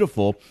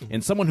beautiful,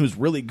 and someone who's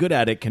really good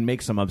at it can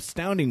make some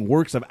astounding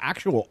works of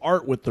actual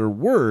art with their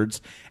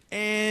words.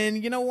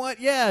 And you know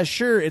what? Yeah,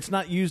 sure, it's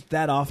not used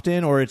that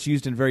often, or it's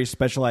used in very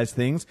specialized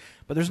things,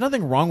 but there's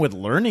nothing wrong with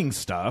learning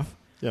stuff.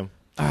 Yeah.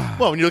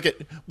 Well, when you look at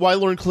why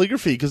learn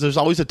calligraphy, because there's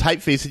always a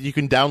typeface that you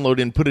can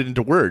download and put it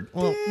into Word.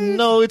 Well,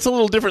 no, it's a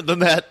little different than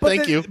that.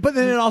 Thank you. But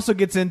then it also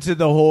gets into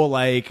the whole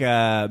like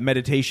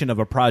meditation of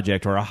a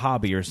project or a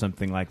hobby or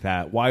something like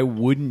that. Why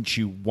wouldn't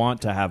you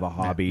want to have a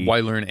hobby?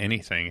 Why learn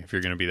anything if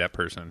you're going to be that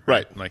person?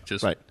 Right. Like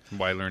just right.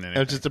 Why learn anything?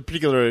 And it's just a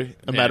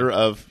matter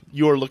of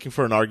you're looking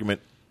for an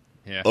argument.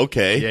 Yeah.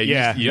 Okay.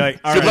 Yeah.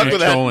 Like, good luck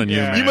with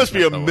that. You must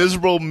be a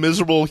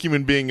miserable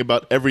human being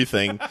about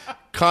everything,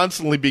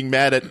 constantly being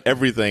mad at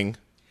everything.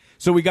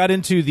 So we got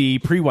into the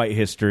pre-white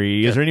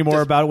history. Is there any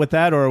more about it with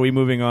that, or are we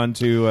moving on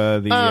to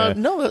the?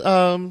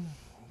 No.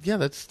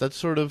 That's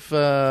sort of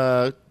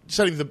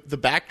setting the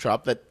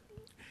backdrop that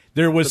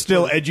there was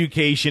still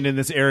education in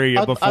this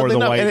area before the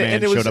white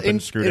man showed up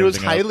and screwed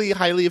everything up. It was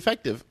highly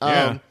effective.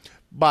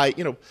 By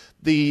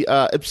the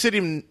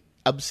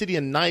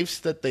obsidian knives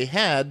that they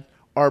had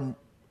are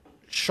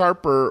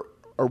sharper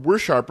or were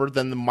sharper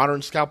than the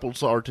modern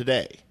scalpels are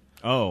today.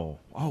 Oh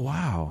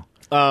wow.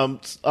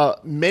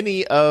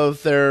 Many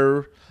of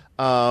their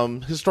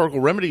historical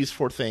remedies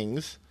for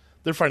things,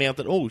 they're finding out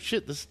that, oh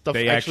shit, this stuff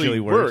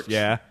actually works.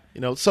 Yeah.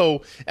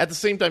 So at the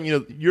same time,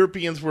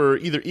 Europeans were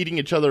either eating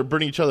each other or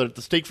burning each other at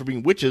the stake for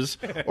being witches,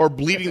 or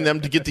bleeding them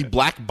to get the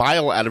black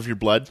bile out of your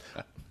blood.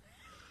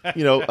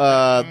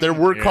 There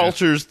were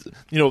cultures.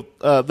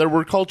 There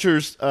were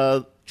cultures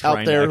out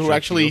there who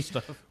actually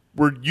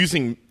were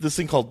using this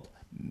thing called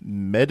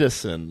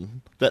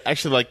medicine that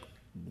actually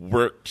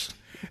worked.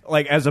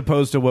 Like, as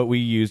opposed to what we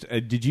used.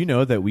 Did you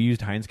know that we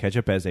used Heinz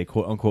ketchup as a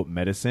quote-unquote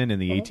medicine in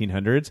the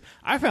 1800s?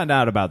 I found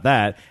out about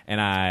that, and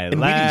I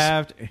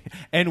laughed.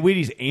 And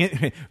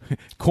Wheaties.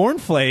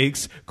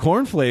 Cornflakes.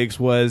 Cornflakes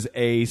was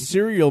a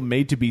cereal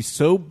made to be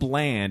so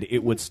bland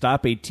it would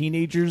stop a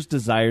teenager's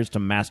desires to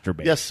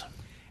masturbate. Yes.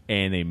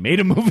 And they made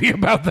a movie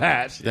about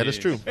that. That is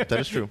true. I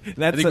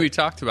think we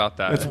talked about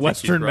that. That's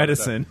Western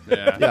medicine.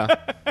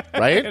 Yeah.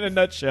 Right? In a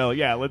nutshell.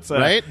 Yeah,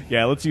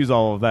 let's use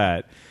all of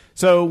that.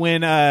 So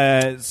when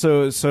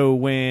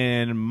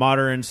when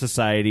modern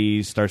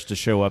society starts to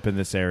show up in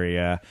this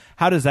area,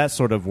 how does that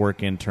sort of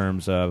work in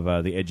terms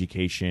of the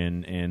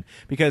education? And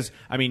because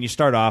you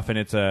start off and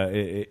it's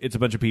a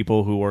bunch of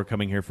people who are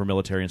coming here for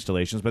military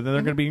installations, but then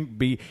they're going to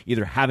be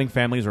either having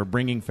families or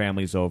bringing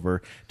families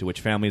over, to which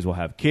families will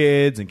have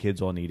kids, and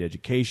kids will need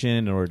education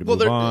in order to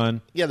move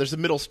on. Yeah, there's a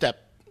middle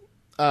step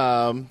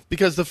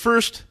because the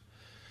first,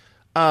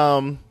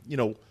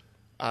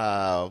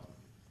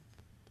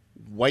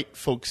 white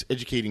folks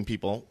educating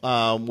people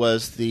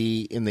was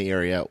the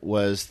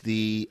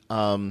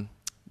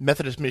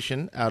Methodist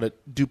mission out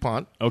at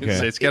DuPont.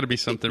 Okay, it's got to be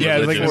something. Yeah,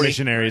 religious. like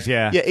missionaries.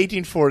 Yeah,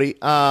 1840.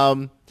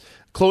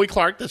 Chloe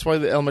Clark. That's why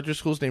the elementary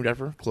school is named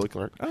after her. Chloe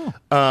Clark.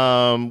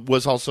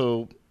 Was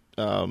also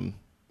one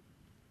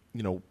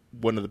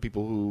of the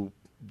people who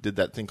did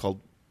that thing called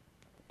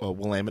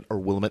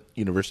Willamette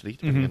University,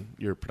 depending on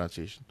your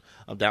pronunciation,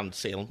 down in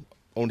Salem.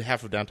 Owned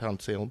half of downtown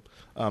Salem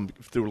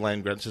through a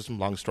land grant system.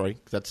 Long story.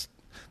 That's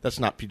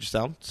not Puget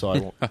Sound, so I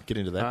won't get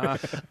into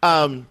that.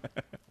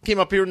 Came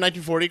up here in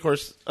 1940, of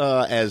course,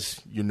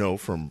 as you know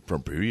from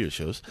previous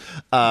shows.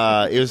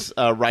 It was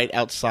right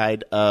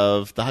outside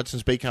of the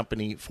Hudson's Bay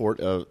Company fort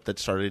that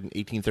started in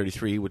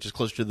 1833, which is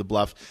closer to the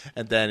bluff,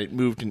 and then it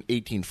moved in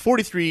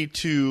 1843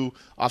 to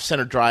Off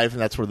Center Drive,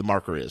 and that's where the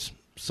marker is.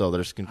 So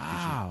there's confusion.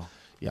 Wow.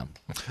 Yeah,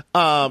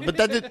 but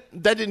that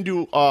didn't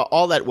do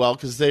all that well,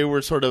 because they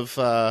were sort of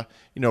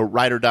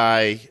ride or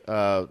die,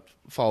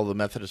 follow the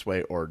Methodist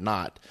way or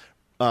not.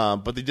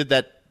 But they did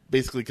that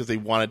basically because they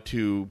wanted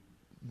to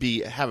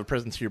have a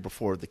presence here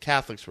before the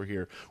Catholics were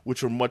here,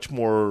 which were much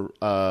more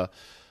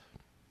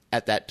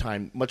at that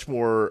time much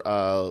more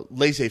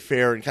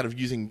laissez-faire and kind of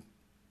using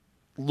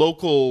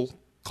local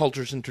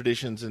cultures and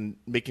traditions and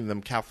making them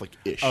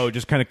Catholic-ish. Oh,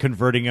 just kind of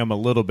converting them a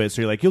little bit.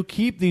 So you're like, you'll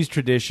keep these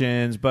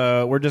traditions,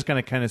 but we're just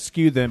going to kind of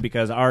skew them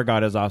because our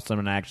God is awesome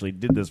and actually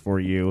did this for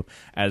you,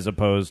 as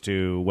opposed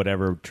to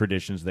whatever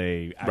traditions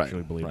they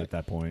actually believed at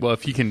that point. Well,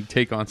 if you can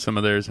take on some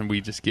of theirs and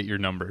we just get your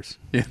numbers.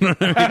 You know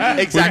what I mean?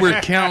 Exactly. When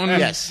we're counting,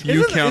 Yes.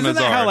 you count isn't as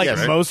that how ours. like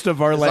right? most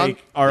of our As long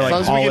as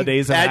we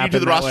holidays can have add you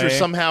to the happened that roster way?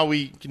 somehow,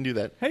 we can do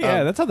that. Hey,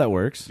 yeah, that's how that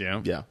works.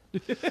 Yeah. Yeah.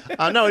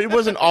 No, it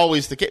wasn't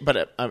always the case,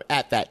 but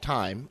at that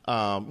time,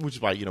 which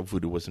is why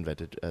voodoo was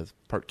invented as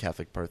part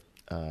Catholic, part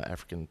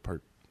African,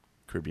 part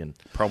Caribbean.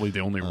 Probably the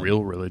only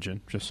real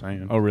religion. Just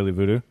saying. Oh, really,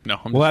 voodoo? No,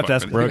 I'm we'll just have to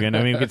ask fucking- Brogan.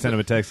 I mean, we could send him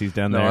a text. He's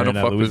down No, there I don't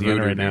in fuck with Louisiana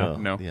voodoo. right now.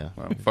 No, Yeah.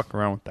 I don't fuck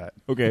around with that.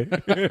 Okay.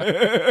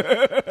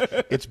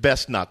 It's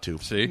best not to.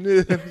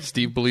 See,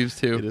 Steve believes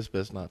too. It is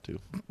best not to.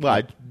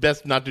 Well,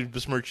 best not to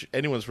besmirch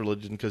anyone's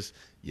religion because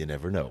you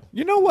never know.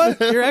 You know what?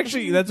 You're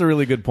actually that's a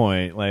really good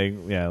point. Like,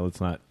 yeah,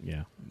 let's not.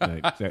 Yeah,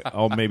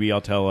 maybe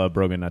I'll tell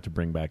Brogan not to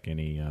bring back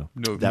any. No,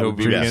 That no would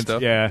be voodoo best.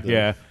 stuff.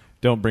 Yeah.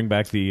 Don't bring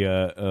back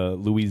the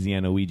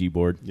Louisiana Ouija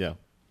board Yeah,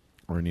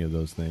 or any of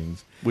those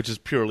things. which is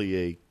purely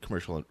a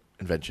commercial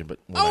invention, but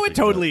Oh, it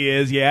totally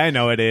is. Yeah, I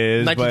know it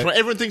is. But 1920.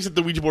 Everyone thinks that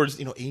the Ouija board is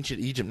ancient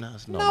Egypt. No,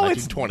 it's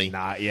 1920. It's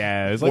not.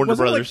 Yeah, it's Warner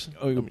wasn't it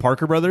Brothers.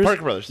 Parker Brothers.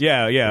 Parker Brothers.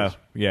 Yeah.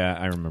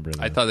 I remember that.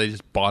 I thought they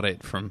just bought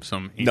it from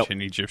some Nope.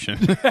 ancient Egyptian.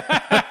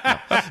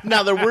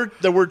 Now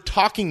there were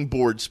talking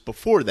boards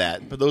before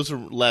that, but those are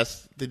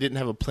less. They didn't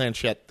have a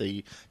planchette.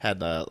 They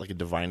had like a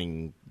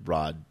divining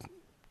rod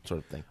sort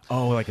of thing.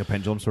 Oh, like a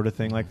pendulum sort of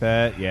thing like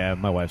that? Yeah,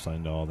 my wife's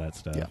into all that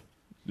stuff. Yeah.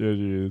 It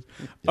is.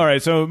 All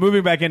right, so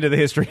moving back into the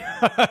history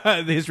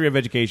of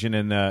education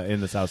in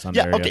the South Sound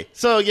Yeah. area. Okay.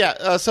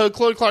 So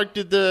Chloe Clark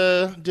did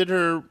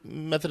her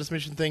Methodist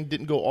mission thing.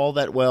 Didn't go all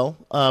that well,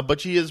 but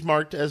she is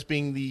marked as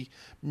being the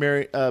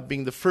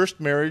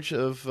first marriage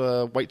of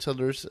white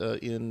settlers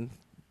in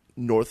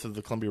north of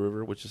the Columbia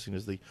River, which is seen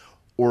as the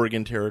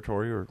Oregon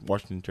Territory or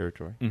Washington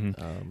Territory.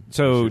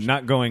 So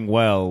not going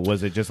well,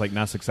 was it just like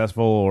not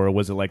successful, or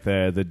was it like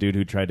the dude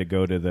who tried to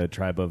go to the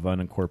tribe of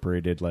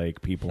unincorporated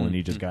like people and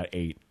he just got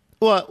ate?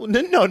 Well,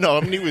 no.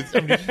 I mean,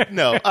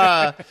 no.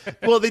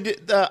 Well, they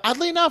did.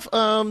 Oddly enough,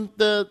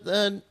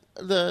 the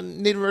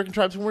Native American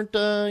tribes weren't.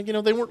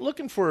 They weren't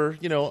looking for.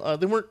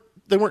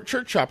 They weren't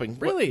church shopping.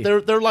 Really?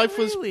 Their life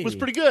Really? was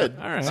pretty good.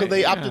 All right, so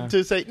they yeah. opted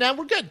to say, "Nah,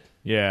 we're good.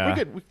 Yeah. we're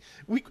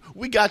good.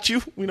 We got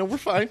you. We're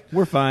fine.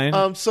 We're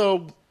fine.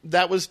 So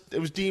it was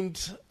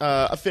deemed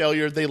a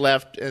failure. They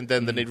left, and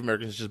then the Native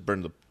Americans just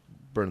burned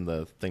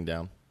the thing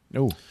down.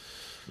 Oh.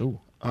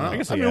 I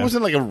guess I mean, it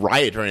wasn't like a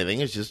riot or anything.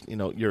 It's just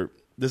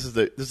this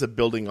is a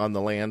building on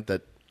the land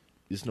that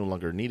is no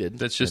longer needed.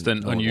 That's just and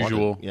an no one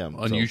unusual, wanted. Yeah,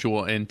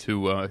 unusual end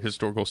to a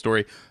historical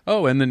story.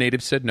 Oh, and the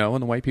natives said no,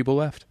 and the white people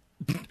left.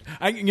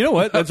 You know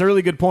what? That's a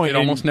really good point. It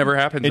almost never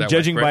happens And that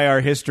judging way, by right?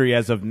 our history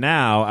as of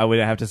now, I would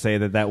have to say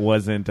that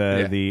wasn't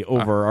the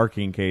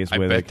overarching case. I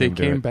where bet they to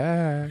came it.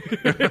 back.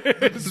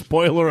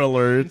 Spoiler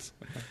alerts.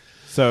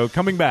 So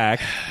coming back,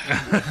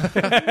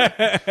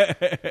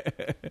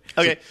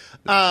 Okay.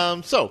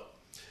 So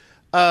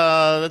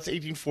that's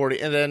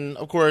 1840, and then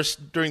of course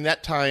during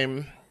that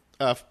time,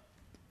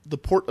 the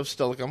port of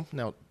Steilacoom,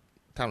 now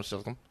town of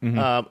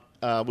Steilacoom,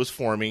 was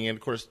forming, and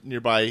of course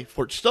nearby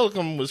Fort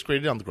Steilacoom was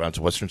created on the grounds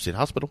of Western State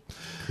Hospital,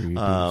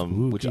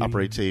 which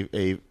operates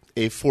a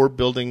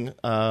 4-building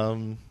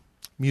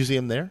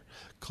museum there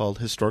called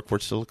Historic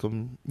Fort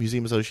Steilacoom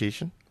Museum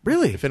Association.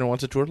 Really? If anyone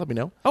wants a tour, let me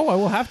know. oh, I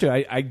will have to.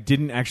 I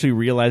didn't actually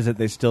realize that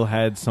they still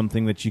had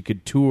something that you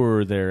could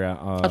tour there.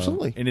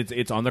 Absolutely. And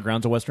it's on the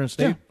grounds of Western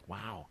State. Yeah.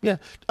 Wow. Yeah.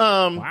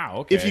 Wow,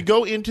 okay. If you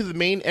go into the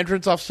main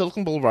entrance off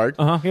Silicon Boulevard,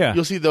 yeah.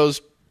 you'll see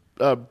those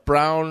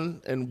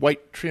brown and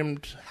white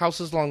trimmed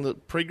houses along the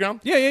parade ground.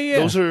 Yeah.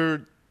 Those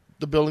are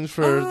the buildings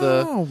for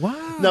the. Oh,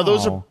 wow. Now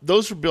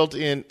those were built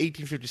in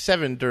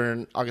 1857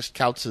 during August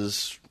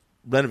Kautz's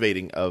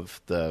renovating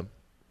of the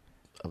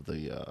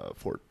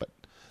fort, but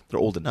they're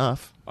old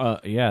enough.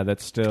 Yeah,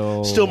 that's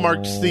still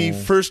Marks the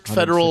first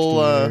federal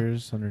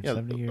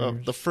 170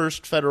 years. the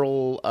first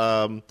federal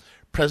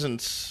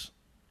presence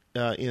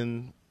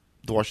in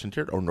the Washington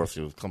Territory or north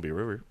of the Columbia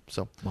River.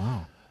 So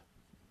Wow.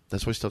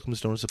 that's why Steilacoom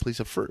is known as the place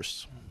of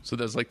firsts. So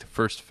that's like the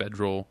first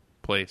federal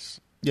place.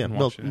 Yeah, in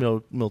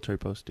Washington. military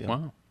post. Yeah.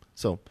 Wow,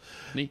 So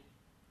neat.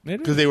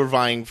 because they were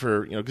vying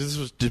for because this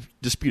was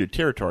disputed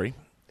territory,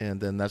 and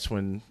then that's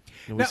when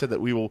we said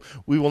that we will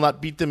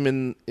not beat them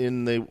on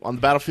the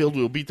battlefield.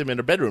 We will beat them in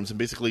their bedrooms, and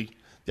basically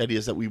the idea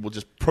is that we will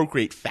just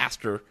procreate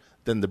faster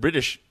than the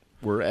British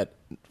were at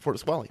Fort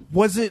Nisqually.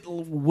 Was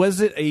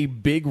it a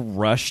big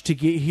rush to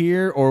get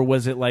here, or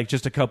was it like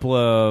just a couple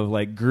of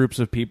like groups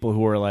of people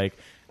who were like,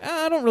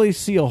 I don't really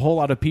see a whole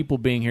lot of people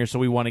being here, so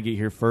we want to get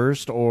here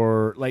first?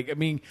 Or like, I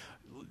mean,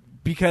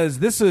 because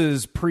this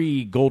is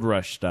pre-Gold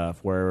Rush stuff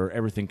where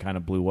everything kind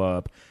of blew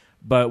up.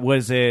 But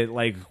was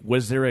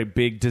there a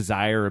big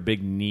desire, a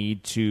big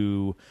need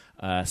to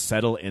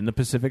settle in the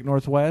Pacific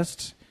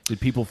Northwest? Did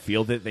people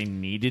feel that they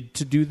needed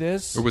to do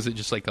this? Or was it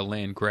just like a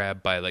land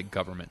grab by like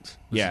governments?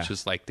 Was Yeah. it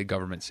just like the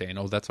government saying,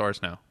 "Oh, that's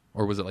ours now"?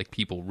 or was it like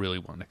people really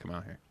wanting to come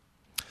out here?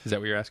 Is that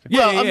what you're asking?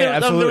 Yeah, Well,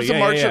 absolutely. there was a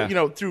march,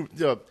 Yeah. through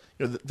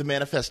the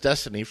Manifest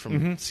Destiny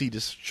from sea to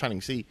shining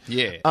sea.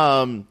 Yeah.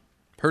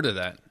 Heard of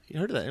that? You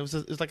heard of that? It was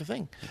like a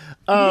thing.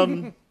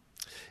 Well,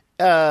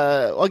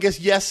 I guess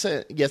yes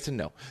and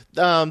no.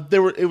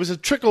 It was a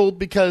trickle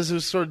because it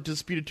was sort of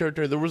disputed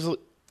territory.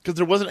 Because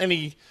there wasn't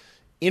any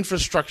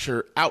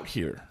infrastructure out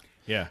here.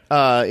 Yeah.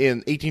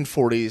 In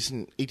 1840s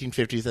and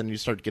 1850s, then you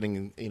start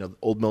getting the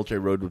old military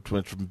road, which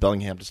went from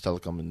Bellingham to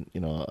Stelcombe, and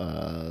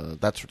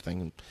that sort of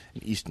thing, in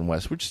east and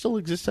west, which still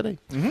exists today.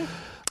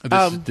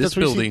 Mm-hmm. This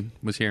building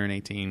was here in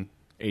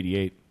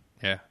 88.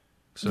 Yeah.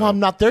 So, Well, I'm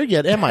not there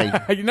yet, am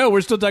I?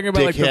 We're still talking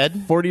about like the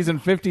Dickhead. 40s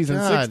and 50s and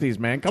God. 60s,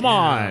 man. Come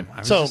on. I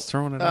was just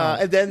throwing it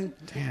out. and then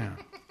Damn.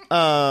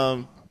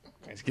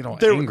 Guys get all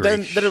then angry.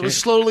 then it was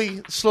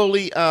Shit.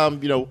 slowly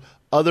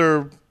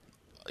other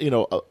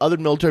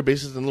military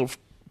bases and little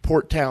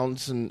port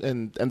towns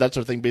and that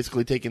sort of thing,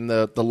 basically taking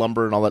the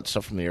lumber and all that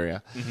stuff from the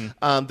area.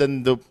 Mm-hmm.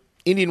 Then the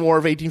Indian War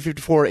of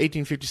 1854,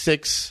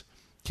 1856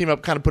 came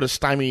up, kind of put a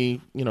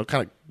stymie, kind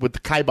of with the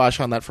kibosh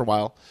on that for a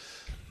while.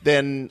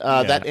 Then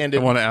that I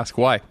ended. want to ask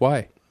why.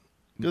 Why?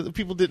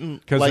 People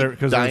didn't 'Cause like there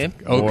was dying.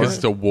 Oh, War. because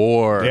it's a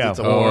war. Yeah, It's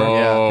a war,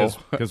 yeah. Oh.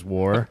 Because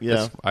war.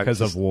 Yeah.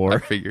 Because of I war.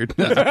 figured.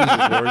 War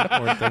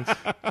things.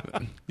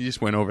 You just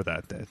went over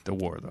that, the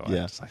war, though. Yeah.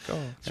 I was like, oh.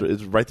 So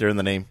it's right there in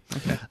the name.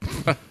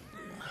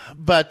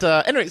 But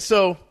anyway,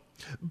 the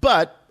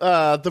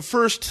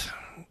first,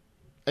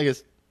 I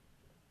guess,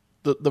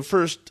 the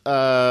first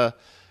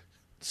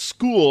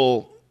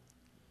school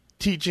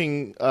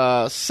teaching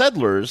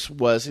settlers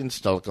was in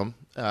Stelcombe.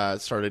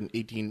 It started in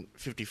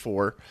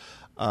 1854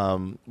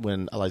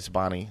 when Lycinda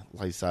Bonney,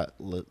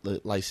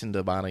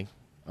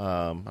 I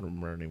don't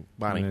remember her name.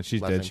 Bonnie. Yeah,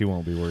 she's last dead. name. She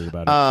won't be worried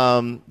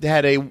about it. They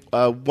had a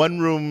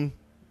one-room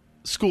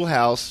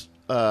schoolhouse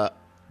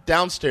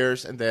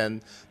downstairs, and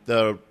then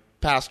the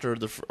pastor,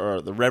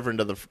 the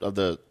reverend of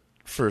the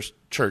first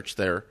church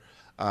there,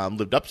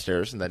 lived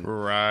upstairs, and then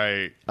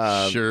Right.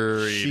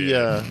 Sure he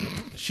did.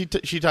 she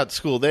taught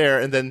school there,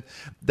 and then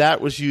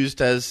that was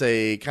used as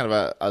a kind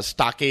of a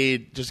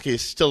stockade just in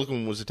case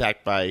Stilcombe was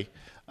attacked by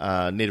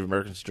Native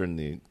Americans during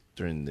the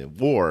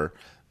war.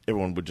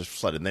 Everyone would just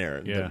flood in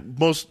there. Yeah.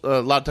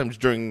 A lot of times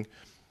during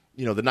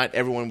the night,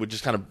 everyone would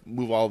just kind of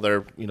move all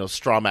their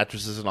straw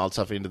mattresses and all that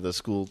stuff into the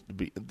school.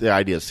 The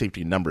idea of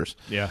safety in numbers.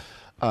 Yeah.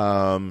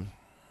 And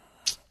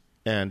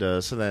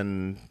so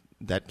then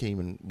that came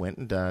and went,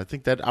 and I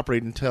think that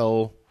operated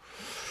until,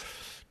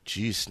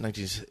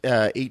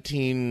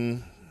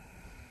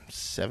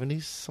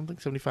 1870s, something,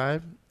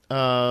 75.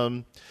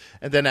 And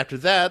then after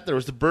that, there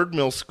was the Bird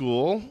Mill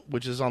School,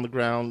 which is on the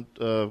ground,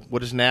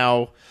 what is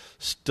now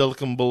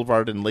Stilcombe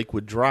Boulevard and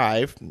Lakewood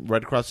Drive,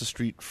 right across the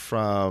street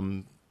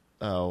from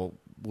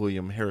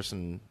William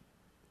Harrison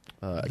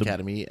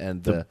Academy.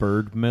 And The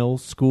Bird Mill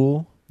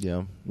School?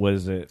 yeah,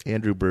 Was it?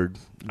 Andrew Bird,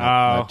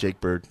 not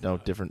Jake Bird. No,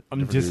 different. I'm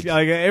different just dudes.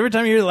 like every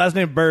time you hear the last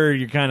name Bird,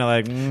 you're kind of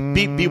like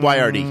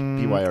BYRD.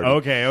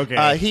 BYRD.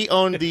 Okay. He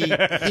owned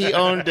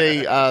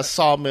a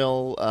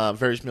sawmill,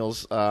 various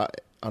mills,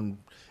 and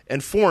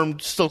formed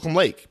Stilcombe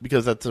Lake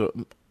because that's a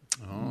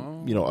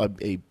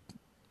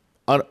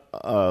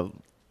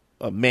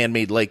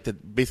man-made lake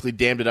that basically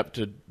dammed it up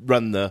to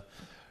run the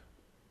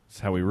That's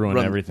how we ruin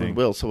everything.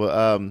 Will.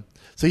 So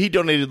he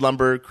donated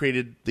lumber,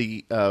 created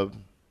the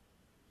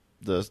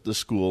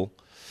school,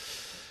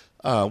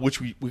 which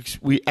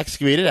we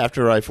excavated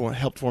after I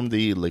helped form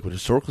the Lakewood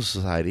Historical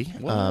Society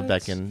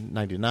back in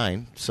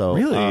 '99. So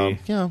Really?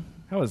 yeah.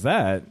 How was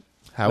that?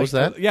 How was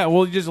that? Yeah,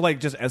 well, just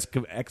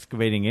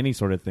excavating any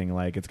sort of thing,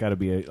 like it's got to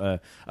be a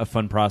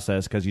fun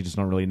process because you just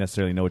don't really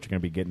necessarily know what you're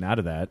going to be getting out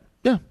of that.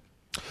 Yeah.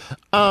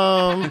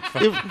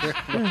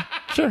 Yeah,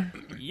 sure.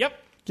 Yep.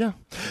 Yeah.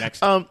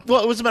 Next. Well,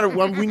 it was a matter of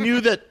we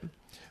knew that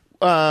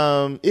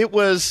it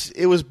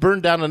was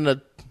burned down in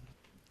a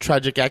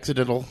tragic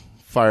accidental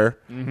fire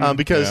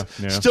because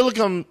Yeah.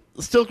 Stilcombe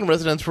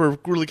residents were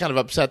really kind of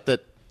upset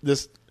that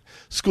this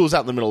school is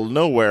out in the middle of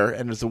nowhere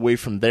and is away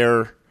from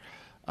their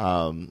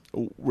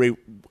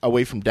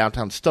away from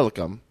downtown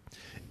Stilcombe,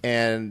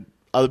 and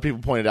other people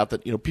pointed out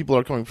that people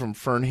are coming from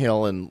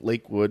Fernhill and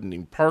Lakewood and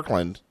even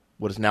Parkland,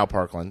 what is now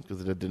Parkland because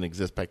it didn't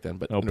exist back then.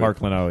 But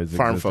Parkland always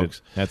farm existed.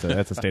 folks.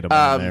 That's a state of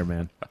mind there,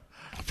 man.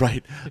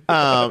 Right.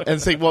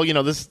 And say, well,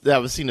 that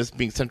was seen as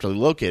being centrally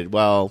located.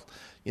 Well,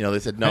 they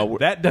said no.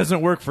 That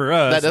doesn't work for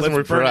us. That doesn't Let's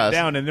work for burn it us.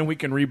 down, and then we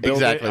can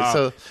rebuild Exactly. it.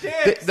 So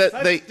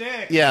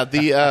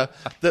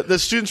the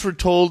students were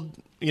told,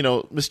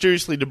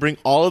 mysteriously to bring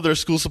all of their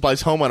school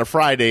supplies home on a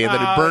Friday, and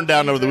then it burned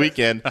down over the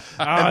weekend.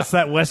 It's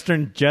that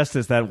Western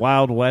justice, that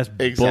Wild West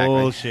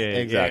bullshit.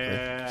 Exactly.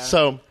 Yeah.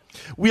 So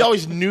we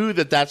always knew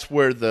that that's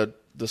where the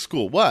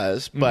school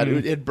was, but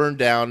it had burned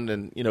down,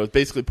 and it was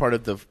basically part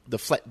of the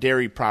Flett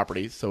Dairy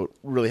property, so it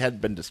really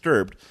hadn't been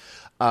disturbed.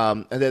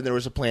 And then there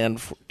was a plan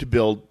to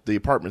build the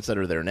apartments that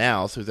are there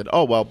now. So we said,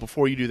 oh well,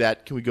 before you do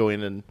that, can we go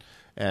in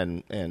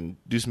and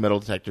do some metal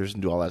detectors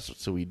and do all that?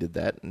 So we did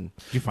that. And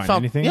did you find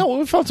anything? Yeah, well,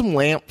 we found some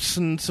lamps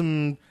and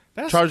some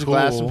charge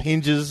glass, some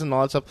hinges, and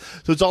all that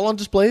stuff. So it's all on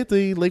display at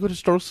the Lakewood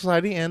Historical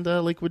Society and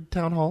Lakewood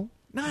Town Hall.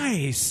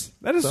 Nice.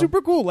 That is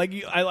super cool. Like,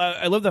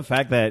 I love the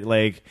fact that,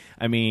 like,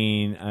 I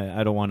mean,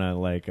 I don't want to,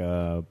 like,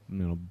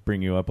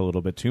 bring you up a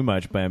little bit too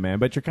much,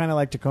 but you're kind of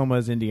like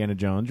Tacoma's Indiana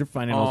Jones. You're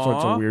finding all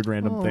sorts of weird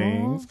random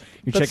things.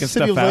 You're checking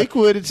stuff out. The city of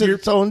Lakewood, it's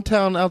its own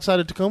town outside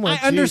of Tacoma.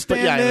 I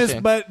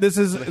understand but this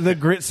is the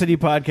Grit City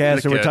podcast,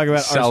 like and we're talking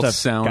about South our stuff.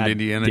 Sound God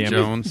Indiana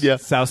Jones. Yeah.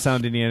 South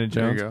Sound Indiana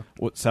Jones. There you go.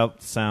 What,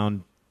 South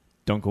Sound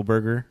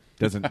Dunkelberger?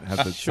 Doesn't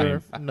have the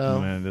Sure. same. No.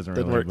 It doesn't Doesn't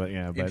really, work. but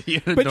yeah, but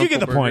Indiana you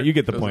get the Dunkelberger point. You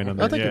get the point on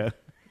doesn't that. work.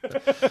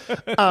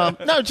 Yeah.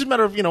 No, it's just a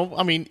matter of,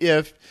 I mean,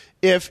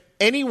 if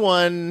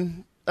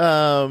anyone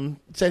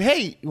said,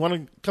 hey, you want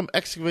to come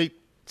excavate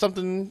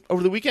something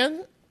over the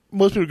weekend?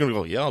 Most people are going to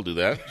go, yeah, I'll do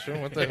that. Sure,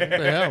 what the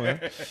hell,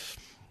 man?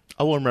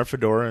 I wore my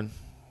fedora and,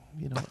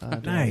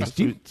 Nice.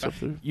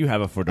 You have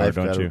a fedora, I've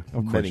don't got you?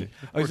 Of course. many.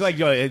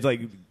 It's like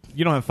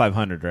you don't have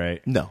 500,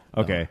 right? No.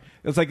 Okay.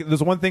 It's like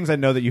there's one things I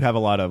know that you have a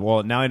lot of.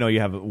 Well, now I know you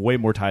have way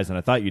more ties than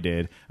I thought you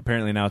did.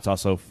 Apparently now it's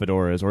also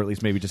fedoras, or at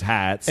least maybe just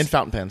hats And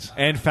fountain pens.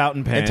 and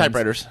fountain pens And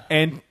typewriters.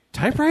 and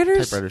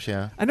typewriters. Typewriters,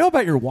 yeah. I know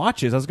about your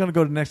watches. I was going to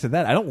go next to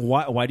that. I don't.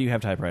 Why do you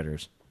have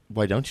typewriters?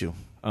 Why don't you?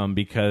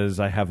 Because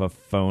I have a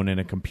phone and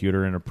a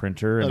computer and a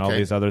printer and all Okay.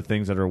 these other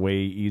things that are way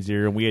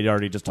easier. And we had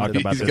already just talked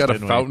about He's this. got a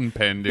didn't we? fountain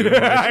pen, dude.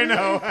 I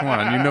know. Come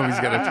on, he's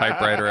got a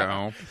typewriter at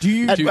home. Do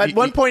you At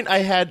one point, I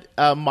had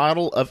a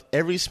model of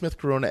every Smith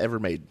Corona ever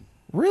made.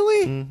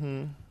 really?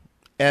 Mm-hmm.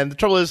 And the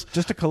trouble is,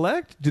 Just to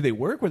collect? Do they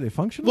work? Were they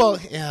functional? well,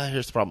 yeah,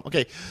 here's the problem.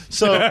 Okay,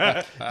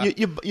 so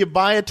you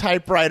buy a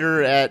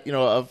typewriter at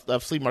a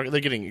flea market.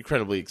 They're getting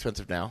incredibly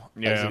expensive now.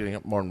 Yeah. As they're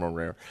getting more and more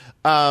rare.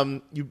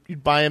 You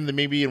buy them, they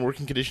may be in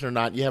working condition or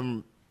not. You have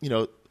them,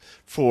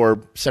 for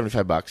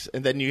 $75,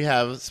 and then you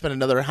have spend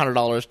another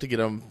 $100 to get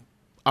them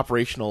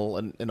operational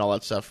and all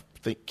that stuff.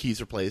 Keys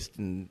replaced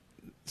and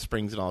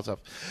springs and all that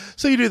stuff.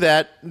 So you do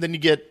that, and then you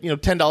get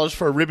 $10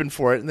 for a ribbon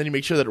for it, and then you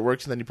make sure that it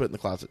works, and then you put it in the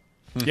closet.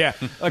 yeah.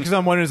 Because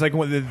I'm wondering,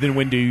 then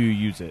when do you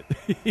use it?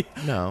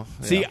 No,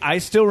 See, yeah. I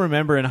still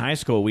remember in high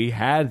school we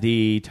had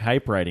the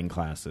typewriting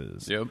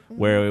classes. Yep.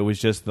 Where it was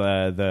just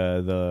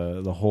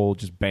the whole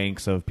just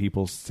banks of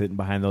people sitting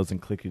behind those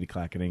and clickety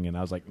clacking, and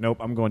I was like, nope,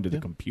 I'm going to the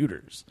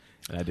computers.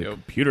 And I did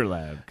computer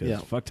lab because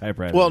fuck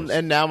typewriters. Well,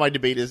 and now my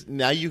debate is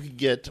now you can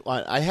get.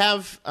 I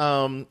have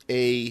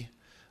a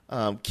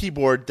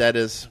keyboard that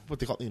is what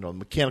they call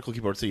mechanical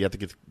keyboard, so you have to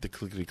get the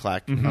clickety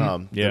clack,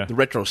 the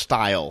retro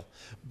style.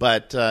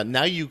 But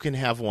now you can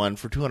have one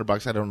for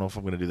 $200. I don't know if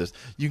I'm going to do this.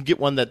 You can get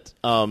one that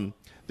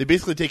they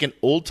basically take an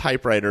old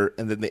typewriter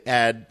and then they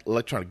add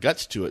electronic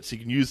guts to it, so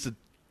you can use the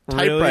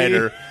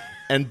typewriter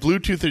and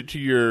Bluetooth it to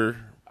your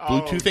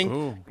Bluetooth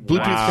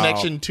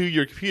connection to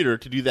your computer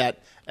to do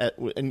that.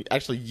 And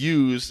actually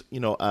use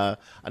a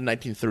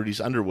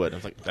 1930s Underwood. I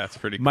was like, That's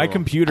pretty cool. my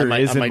computer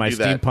is in might my do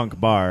that. steampunk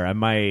bar. I'm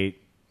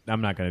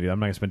not going to do that. I'm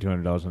not going to spend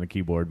 $200 on the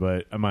keyboard,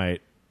 but I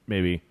might,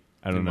 maybe.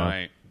 I don't know.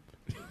 Might.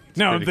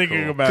 Now I'm pretty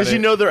thinking cool. about it.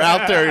 because they're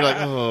out there. You're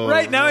like, oh,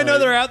 right now I know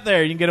they're out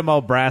there. You can get them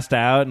all brassed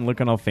out and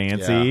looking all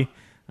fancy.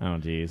 Yeah. Oh,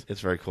 jeez. It's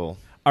very cool.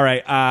 All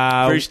right.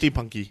 Very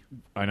steampunky.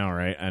 I know,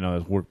 right? I know.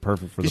 It's worked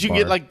perfect for the Because you bar.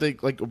 can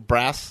get like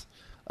brass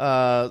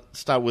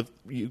style with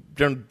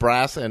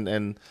brass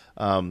and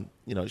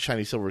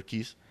shiny silver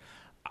keys.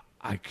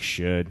 I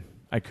could.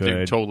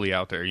 They're totally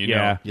out there.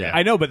 Yeah. Yeah.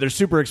 I know, but they're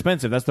super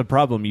expensive. That's the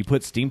problem. You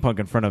put steampunk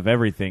in front of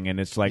everything, and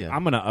it's like, Yeah.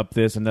 I'm going to up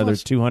this another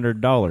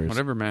 $200.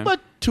 Whatever, man. But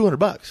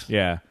 $200.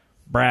 Yeah.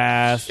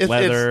 Brass, It's-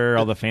 leather, it's-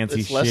 all the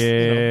fancy it's less,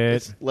 shit.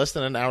 it's less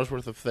than an hour's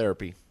worth of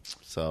therapy.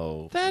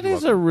 So That you're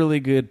is a welcome. really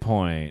good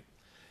point.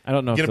 I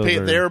don't know You're if gonna those pay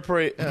are... it there,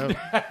 pay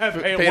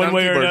pay it it one on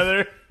way or keyboard.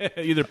 another.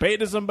 Either pay it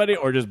to somebody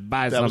or just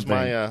buy That was something.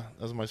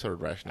 my sort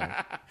of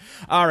rationale.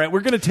 All right,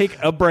 we're going to take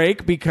a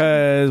break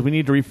because we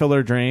need to refill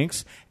our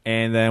drinks,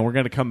 and then we're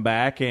going to come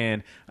back.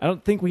 And I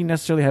don't think we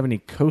necessarily have any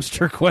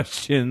coaster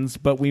questions,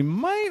 but we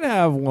might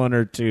have one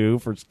or two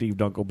for Steve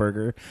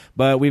Dunkelberger.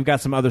 But we've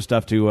got some other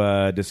stuff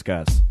to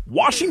discuss.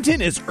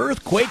 Washington is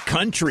earthquake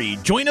country.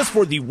 Join us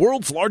for the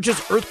world's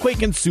largest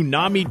earthquake and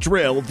tsunami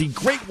drill, the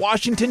Great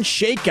Washington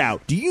Shakeout.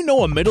 Do you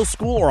know a middle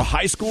school or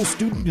high school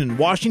student in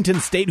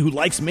Washington State who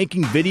likes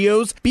making videos?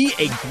 Be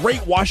a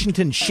Great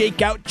Washington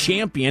Shakeout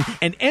champion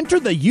and enter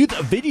the youth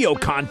video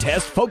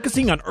contest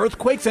focusing on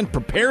earthquakes and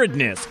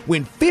preparedness.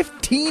 Win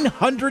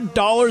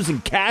 $1,500 in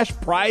cash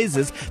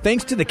prizes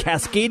thanks to the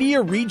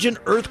Cascadia Region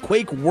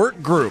Earthquake Work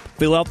Group.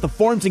 Fill out the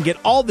forms and get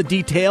all the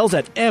details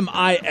at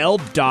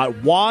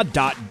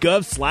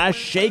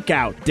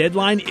mil.wa.gov/shakeout.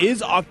 Deadline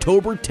is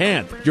October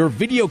 10th. Your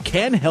video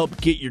can help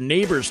get your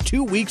neighbors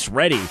 2 weeks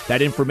ready.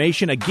 That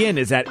information again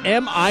is at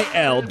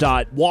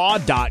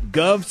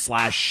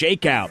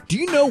mil.wa.gov/shakeout. Do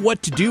you know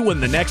what to do when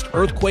the next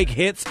earthquake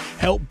hits?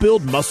 Help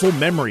build muscle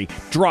memory.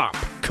 Drop,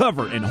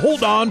 cover, and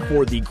hold on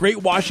for the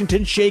Great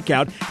Washington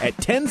Shakeout at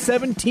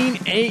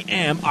 10:17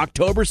 a.m.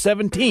 October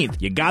 17th.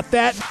 You got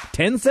that?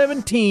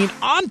 10:17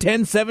 on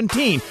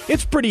 10/17.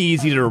 It's pretty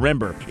easy to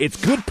remember.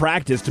 It's good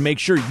practice to make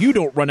sure you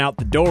don't run out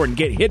the door and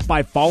get hit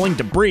by falling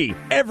debris.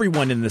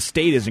 Everyone in the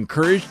state is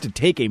encouraged to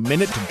take a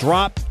minute to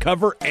drop,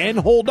 cover, and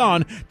hold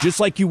on, just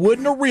like you would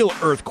in a real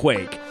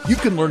earthquake. You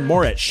can learn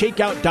more at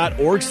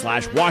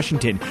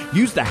shakeout.org/Washington.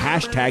 Use the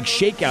hashtag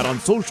Shakeout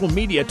on social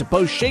media to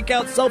post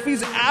Shakeout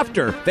selfies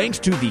after. Thanks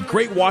to the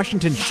Great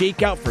Washington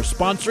Shakeout for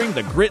sponsoring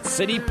the Grit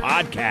City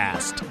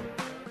podcast.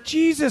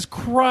 Jesus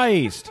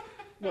Christ.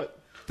 What?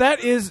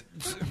 That is...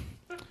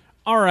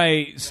 All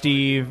right,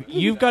 Steve.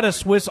 You've got a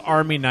Swiss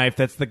Army knife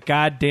that's the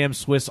goddamn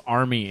Swiss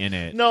Army in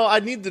it. No,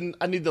 I need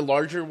the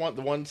larger one,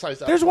 the one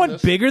size up. There's one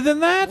bigger than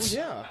that?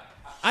 Oh,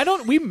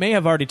 yeah. We may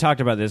have already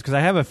talked about this because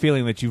I have a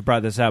feeling that you've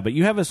brought this out, but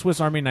you have a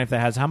Swiss Army knife that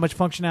has how much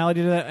functionality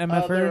to that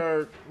MFR? There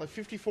are like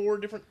 54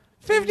 different...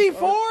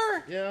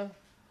 54? Yeah.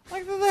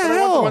 Like the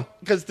hell?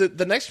 Because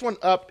the next one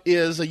up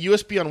is a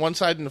USB on one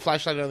side and a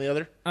flashlight on the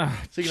other.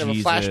 So you can have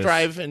a flash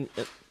drive and...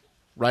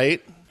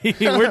 right?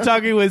 We're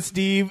talking with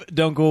Steve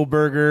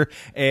Dunkelberger.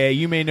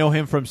 You may know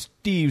him from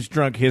Steve's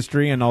Drunk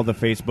History and all the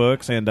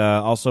Facebooks, and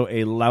also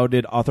a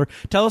lauded author.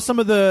 Tell us some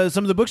of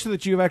the books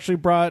that you've actually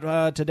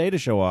brought today to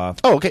show off.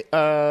 Oh, okay.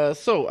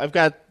 So I've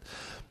got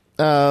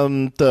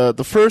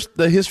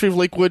the History of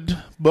Lakewood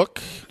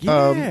book.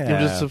 Yeah.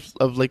 Images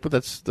of Lakewood.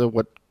 That's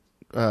what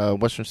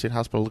Western State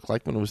Hospital looked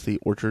like when it was the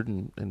orchard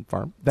and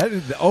farm. That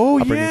is,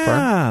 operating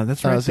farm.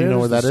 That's right. So you know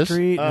where that is.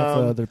 Street,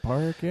 their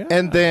park. Yeah.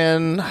 And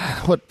then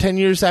 10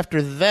 years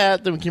after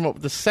that, then we came up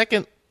with the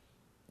second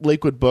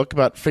Lakewood book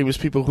about famous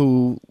people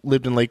who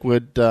lived in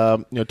Lakewood. Tell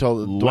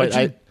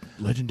the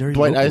legendary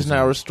Dwight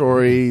Eisenhower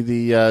story,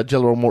 the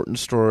Jello Morton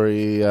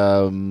story.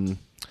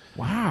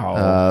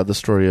 Wow. The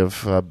story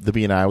of the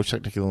BNI, which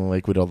technically in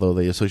Lakewood, although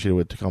they associated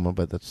with Tacoma,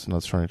 but that's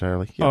another story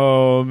entirely. Yeah.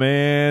 Oh,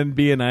 man.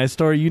 BNI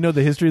story. You know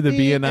the history of the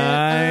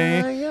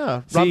BNI?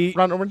 Yeah. See,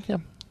 Ron Orman, yeah.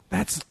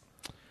 That's...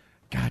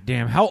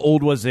 Goddamn. How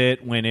old was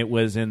it when it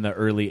was in the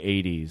early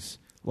 80s?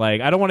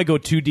 Like, I don't want to go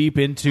too deep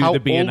into the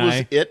BNI. How old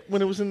was it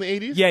when it was in the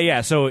 80s? Yeah.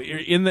 So,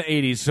 in the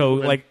 80s. So,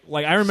 like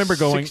I remember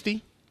going...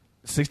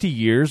 60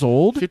 years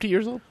old? 50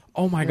 years old?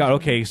 Oh, my God.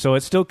 Okay, so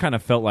it still kind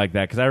of felt like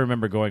that because I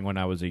remember going when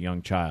I was a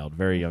young child,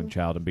 very young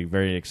child, and being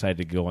very excited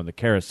to go on the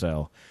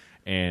carousel.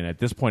 And at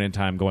this point in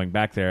time, going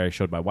back there, I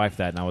showed my wife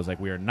that, and I was like,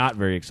 we are not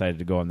very excited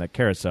to go on that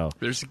carousel.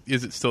 Is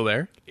it still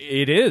there?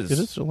 It is. It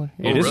is still there.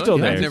 It is still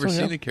there. I've never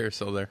seen the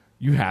carousel there.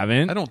 You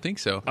haven't? I don't think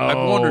so. Oh. I've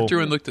wandered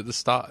through and looked at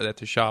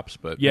the shops,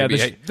 but yeah,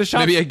 maybe the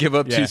shops, maybe I give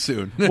up too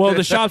soon. Well,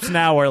 the shops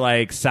now are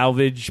like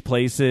salvage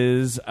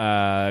places,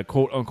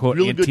 quote unquote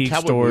really antique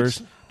stores.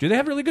 Boots. Do they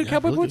have really good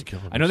cowboy really boots? good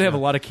cowboy I know they have a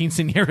lot of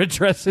quinceanera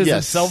dresses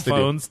and cell they do.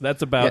 phones.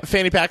 That's about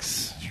fanny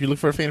packs. If you look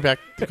for a fanny pack,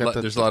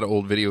 there's a lot of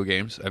old video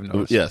games. I've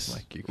noticed. Yes.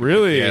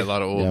 Really? Yeah, a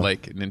lot of old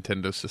like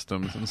Nintendo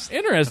systems and stuff.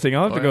 interesting.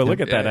 I'll have to go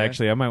look at that.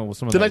 Actually, I might with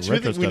some of the that next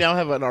week retro we stuff. now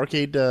have an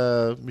arcade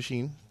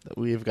machine that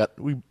we've got.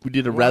 We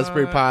did a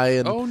Raspberry Pi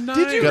and nice.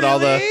 Did you got all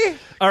the.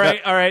 All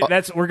right.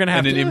 We're gonna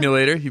have and to. an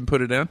emulator. You can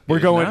put it down. We're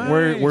going.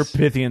 Nice. We're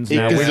Pythians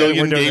now. 8 We're gazillion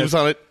doing games this.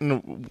 on it,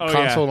 and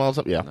console and all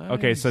that stuff. Yeah. Nice.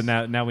 Okay, so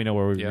now we know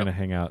where we're gonna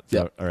hang out.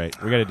 So, all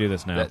right, we got to do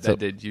this now. That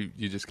did you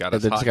just got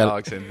us hot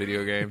dogs and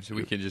video games.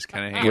 We can just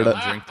kind of hang out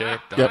and drink there.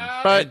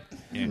 Yep. Right.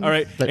 Yeah. All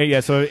right. Yeah.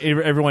 So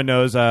everyone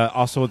knows.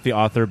 Also with the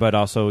author, but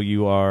also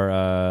you are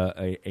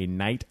a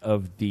knight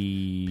of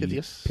the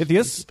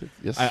Pythias.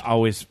 Yes. I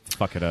always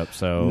fuck it up.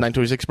 So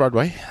 926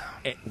 Broadway.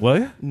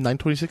 What?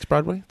 926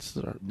 Broadway.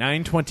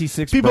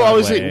 926. People Broadway.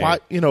 always say, "Why?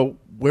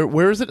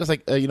 Where is it?" It's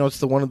like it's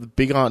the one of the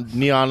big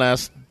neon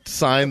ass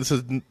sign that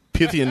says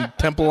Pythian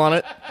Temple on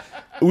it.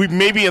 We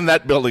may be in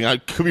that building. I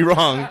could be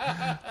wrong.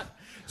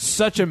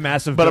 Such a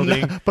massive But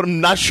building.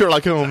 I'm not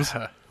Sherlock Holmes.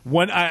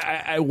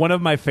 One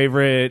of my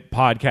favorite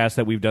podcasts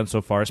that we've done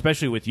so far,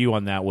 especially with you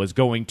on that, was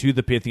going to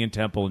the Pythian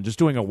Temple and just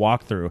doing a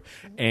walkthrough.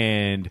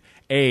 And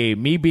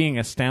me being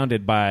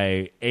astounded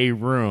by a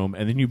room,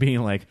 and then you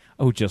being like,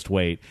 "Oh, just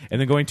wait," and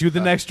then going to the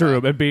next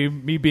room and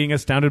me being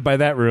astounded by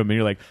that room, and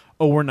you're like,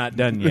 "Oh, we're not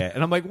done yet."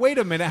 And I'm like, "Wait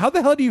a minute, how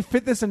the hell do you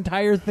fit this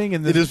entire thing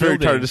in this?" It is building?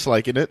 very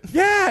TARDIS-like, isn't it?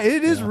 Yeah,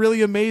 it is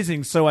really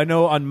amazing. So I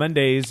know on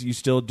Mondays you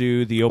still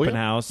do the open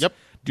house. Yep.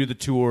 Do the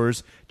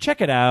tours, check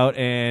it out,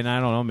 and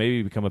I don't know,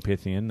 maybe become a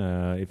Pythian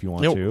if you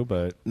want to.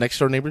 But next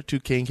door neighbor to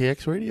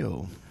KNKX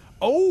Radio.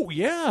 oh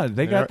yeah,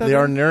 they got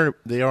that.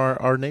 They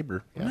are our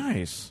neighbor. Yeah.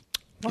 Nice,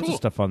 lots of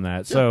stuff on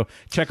that. So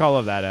check all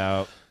of that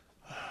out.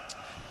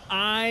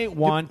 I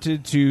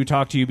wanted to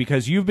talk to you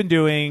because you've been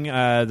doing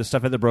the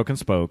stuff at the Broken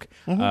Spoke,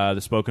 the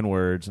spoken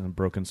words and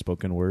broken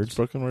spoken words.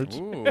 Spoken words.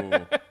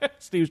 Ooh.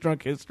 Steve's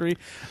Drunk History.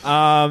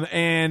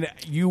 And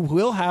you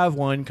will have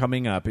one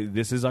coming up.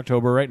 This is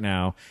October right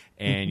now,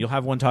 and you'll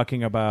have one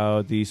talking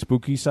about the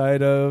spooky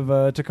side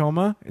of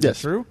Tacoma. Is that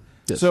true?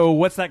 Yes. So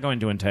what's that going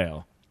to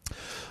entail?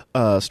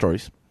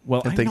 Stories.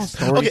 Well, and I things. know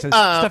stories Okay, and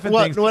stuff and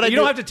things. what I You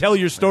don't have to tell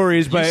your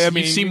stories, but I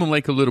mean... you seem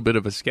like a little bit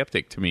of a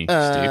skeptic to me, Steve.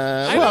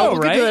 I know,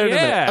 we'll right? get to that in a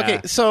minute. Yeah. Okay,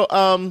 so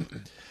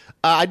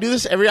I do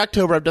this every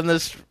October. I've done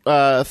this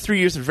 3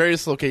 years in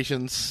various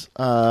locations,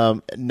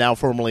 now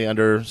formerly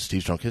under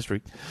Steve's Drunk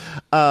History,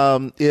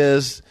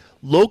 is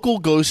local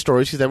ghost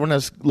stories, because everyone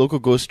has local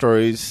ghost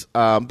stories,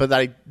 but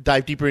I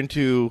dive deeper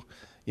into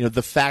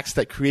the facts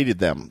that created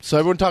them. So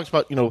everyone talks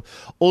about,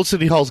 Old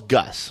City Hall's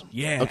Gus.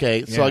 Yeah.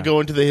 Okay, so Yeah. I go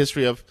into the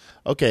history of,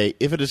 okay,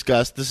 if it is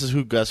Gus, this is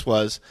who Gus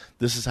was,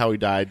 this is how he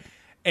died.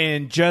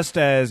 And just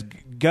as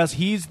Gus,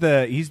 he's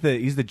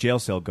the jail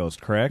cell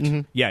ghost, correct?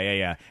 Mm-hmm.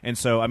 Yeah. And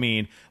so, I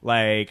mean,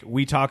 like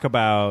we talk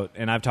about,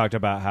 and I've talked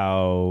about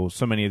how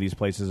so many of these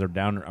places are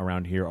down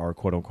around here are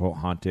quote unquote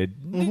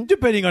haunted,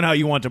 depending on how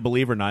you want to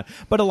believe or not.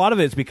 But a lot of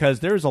it's because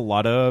there's a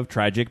lot of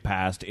tragic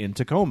past in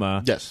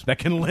Tacoma, Yes. that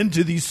can lend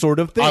to these sort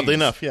of things. Oddly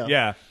enough, yeah.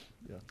 Yeah.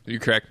 You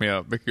crack me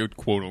up,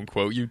 quote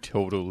unquote. You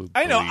totally.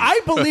 I know, believe. I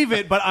believe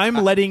it, but I'm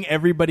letting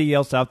everybody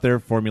else out there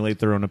formulate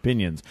their own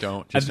opinions.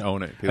 Don't just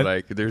own it. Be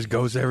like, there's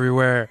ghosts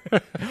everywhere.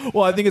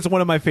 Well, I think it's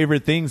one of my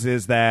favorite things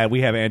is that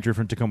we have Andrew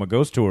from Tacoma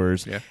Ghost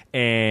Tours, Yeah.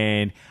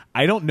 and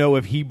I don't know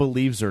if he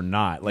believes or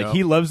not. Like, No.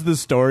 he loves the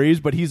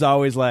stories, but he's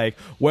always like,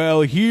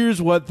 well,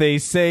 here's what they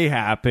say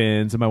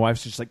happens. And my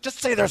wife's just like, just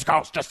say there's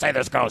ghosts. Just say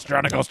there's ghosts. You're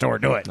on a ghost tour.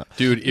 Do it.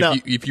 Dude, if No.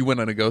 if you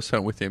went on a ghost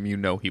hunt with him,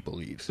 he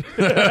believes.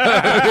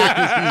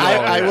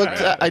 I would.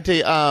 I tell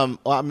you.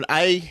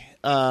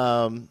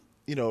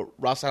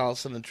 Ross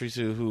Allison and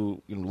Teresa,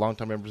 who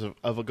longtime members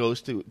of a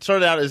ghost, who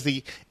started out as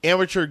the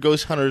amateur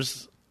ghost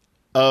hunters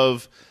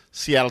of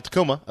Seattle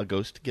Tacoma. A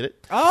ghost, get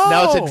it? Oh!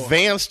 Now it's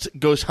advanced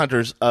ghost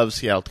hunters of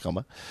Seattle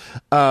Tacoma.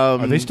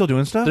 Are they still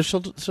doing stuff? They're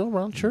still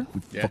around, sure.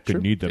 Yeah, fucking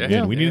true. need them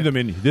Yeah. in. We need them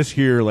in this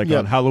year, like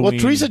on Halloween. Well,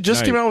 Teresa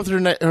just night. came out with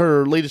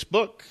her latest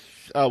book.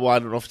 Well, I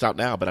don't know if it's out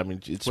now, but I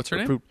mean, it's What's her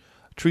name? approved.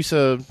 Teresa.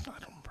 I don't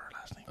remember her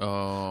last name.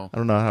 Oh, I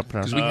don't know how to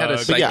pronounce because it. we had a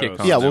but psychic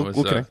yeah, on that we'll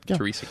was connect, yeah.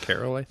 Teresa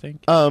Carroll, I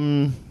think. Uh,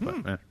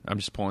 But, I'm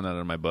just pulling that out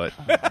of my butt.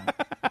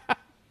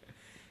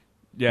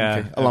 Yeah.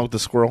 Okay, along with the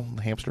squirrel, and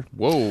the hamster.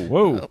 Whoa,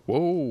 Whoa.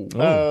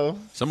 whoa!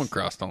 Someone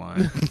crossed the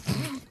line.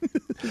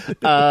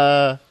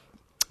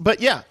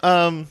 But yeah,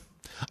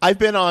 I've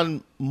been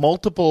on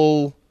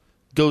multiple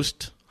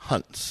ghost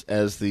hunts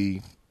as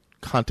the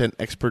content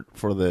expert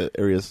for the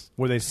areas.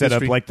 Where they set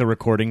history. up like the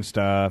recording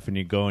stuff, and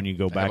you go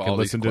back all and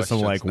these listen to some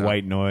like questions now.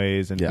 white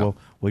noise, and Yeah.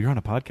 well, you're on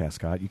a podcast,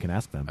 Scott. You can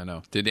ask them. I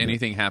know. Did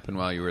anything happen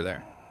while you were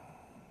there?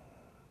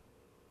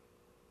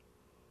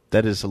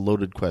 That is a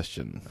loaded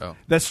question. Oh,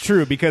 That's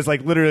true because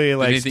like literally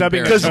like Anything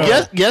stubbing. Because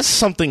Oh. yes,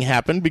 something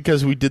happened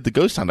because we did the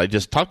ghost hunt. I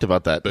just talked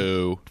about that,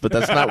 boo! but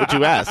that's not what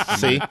you asked.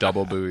 See,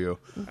 Double boo you.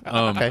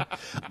 okay.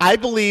 I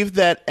believe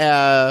that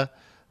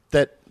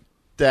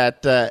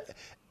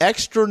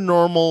extra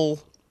normal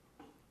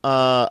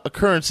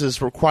occurrences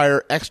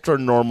require extra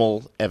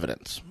normal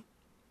evidence.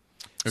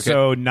 Okay.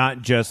 So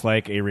not just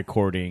like a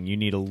recording. You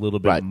need a little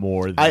bit Right.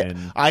 more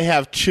than. I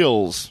have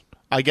chills.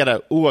 I get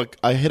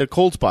I hit a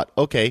cold spot.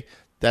 Okay,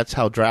 that's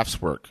how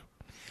drafts work.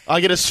 I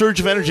get a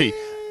surge of energy.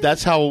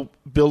 That's how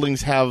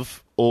buildings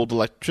have old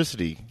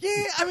electricity.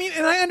 Yeah, I mean,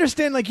 and I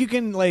understand like you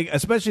can like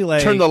especially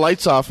like Turn the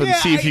lights off and Yeah,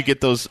 see if I- you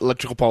get those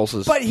electrical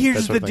pulses. But here's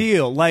that sort the of thing.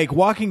 deal: like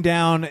walking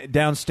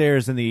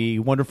downstairs in the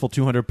wonderful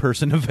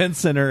 200-person event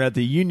center at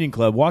the Union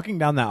Club, walking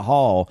down that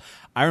hall.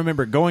 I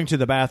remember going to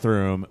the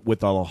bathroom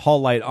with the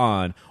hall light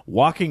on,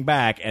 walking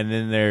back, and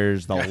then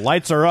there's the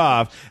lights are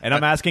off, and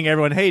I'm asking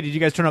everyone, "Hey, did you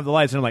guys turn off the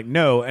lights?" And I'm like,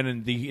 "No." And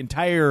in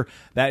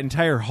that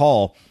entire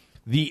hall,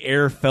 the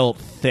air felt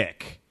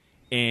thick.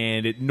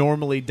 And it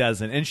normally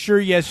doesn't. And sure,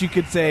 yes, you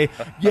could say,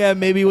 yeah,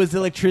 maybe it was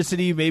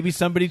electricity. Maybe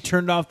somebody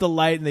turned off the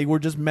light and they were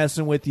just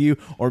messing with you.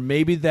 Or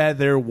maybe that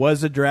there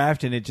was a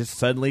draft and it just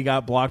suddenly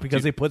got blocked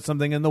because they put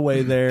something in the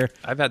way there.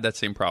 I've had that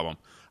same problem.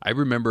 I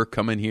remember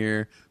coming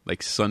here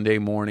like Sunday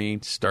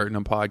morning, starting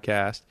a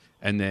podcast,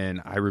 and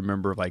then I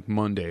remember like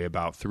Monday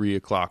about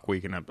 3:00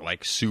 waking up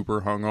like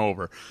super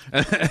hungover.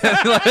 And,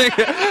 like,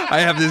 I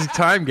have this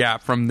time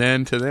gap from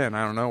then to then.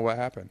 I don't know what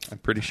happened. I'm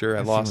pretty sure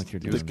I lost like you're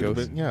this doing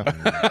ghost.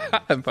 Yeah.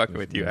 I'm fucking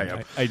with you. I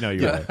am. I know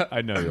you are.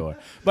 I know you are.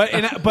 But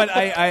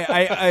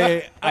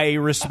I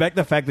respect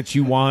the fact that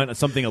you want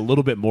something a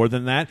little bit more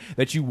than that.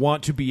 That you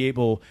want to be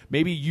able.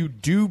 Maybe you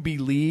do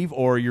believe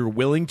or you're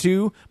willing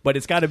to, but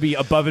it's got to be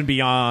above and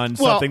beyond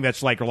Well- something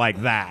that's like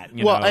that.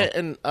 You Well,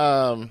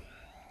 know?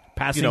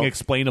 Passing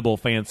explainable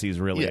fancies,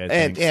 really. yeah, I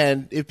think.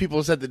 and if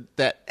people said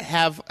that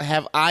have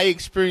I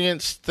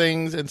experienced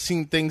things and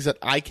seen things that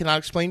I cannot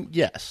explain?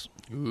 Yes.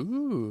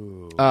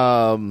 Ooh.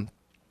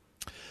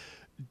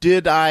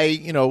 Did I,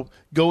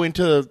 go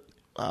into?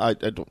 I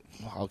don't.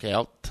 Okay,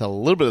 I'll tell a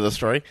little bit of the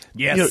story.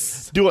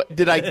 Yes.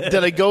 Did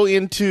I go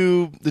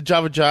into the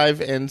Java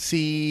Jive and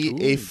see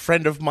a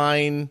friend of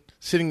mine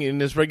sitting in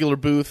his regular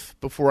booth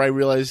before I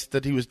realized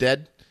that he was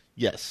dead?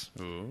 Yes.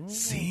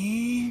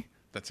 See?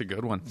 That's a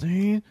good one.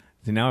 See,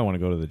 now I want to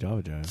go to the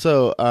Java Jive.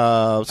 So,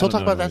 I'll talk know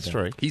about that everything.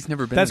 story. He's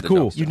never been. That's to the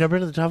cool. dumpster. You've never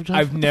been to the Java Jive?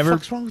 I've What never. the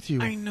fuck's wrong with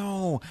you? I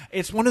know.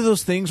 It's one of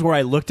those things where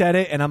I looked at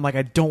it and I'm like,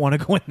 I don't want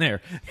to go in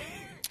there.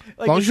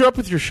 As long as you're up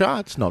with your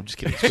shots. No, I'm just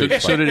kidding.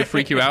 So did it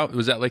freak you out?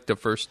 Was that like the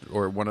first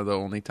or one of the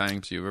only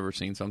times you've ever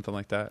seen something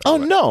like that? Oh Or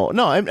what?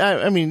 no.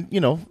 I mean,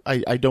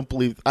 I don't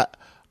believe.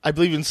 I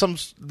believe in some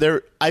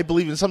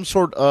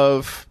sort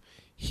of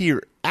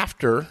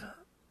hereafter,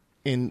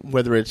 in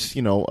whether it's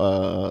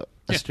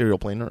astral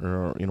plane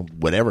or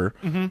whatever.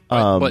 Mm-hmm.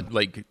 But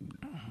like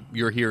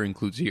your here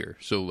includes here,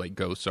 so like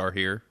ghosts are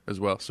here as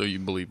well. So you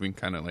believe in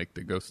kind of like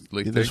the ghost.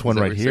 Like, there's one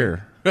right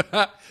here.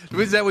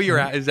 Is that what you're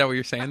at? Is that what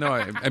you're saying? No,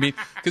 I mean,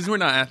 because we're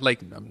not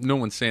like no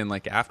one's saying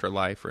like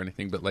afterlife or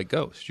anything, but like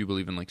ghosts. You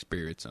believe in like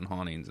spirits and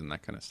hauntings and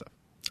that kind of stuff.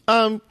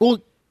 Well,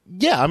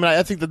 yeah. I mean,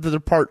 I think that they're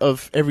part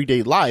of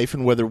everyday life,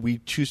 and whether we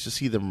choose to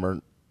see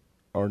them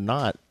or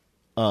not,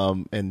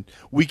 and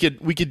we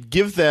could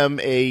give them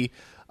a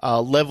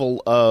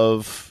level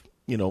of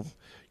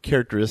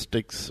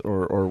characteristics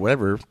or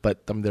whatever,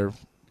 but they're.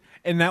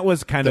 And that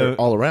was kind of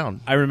all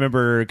around. I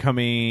remember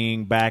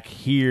coming back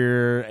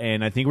here,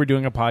 and I think we're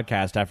doing a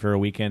podcast after a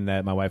weekend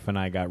that my wife and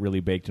I got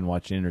really baked and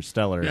watching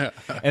Interstellar. Yeah.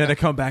 And then I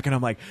come back, and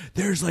I'm like,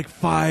 there's like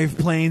 5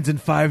 planes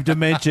and 5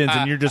 dimensions.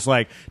 And you're just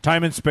like,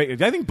 time and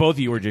space. I think both of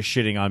you were just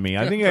shitting on me.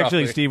 I think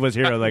actually Steve was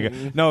here.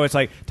 Like, no, it's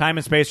like time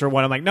and space are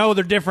one. I'm like, no,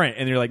 they're different.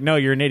 And you're like, no,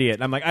 you're an idiot.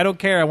 And I'm like, I don't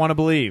care. I want to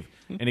believe.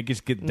 And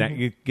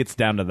it gets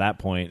down to that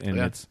point, and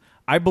it's.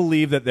 I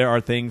believe that there are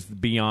things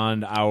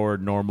beyond our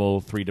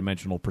normal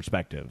 3-dimensional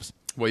perspectives.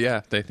 Well,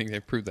 yeah, they think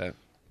they've proved that.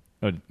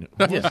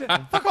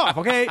 Fuck off,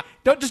 okay?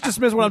 Don't just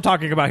dismiss what I'm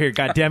talking about here,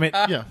 God damn it.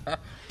 Yeah.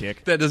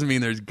 Dick. That doesn't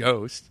mean there's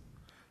ghosts.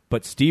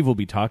 But Steve will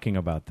be talking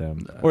about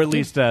them. Or at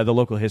least the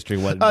local history,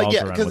 what involves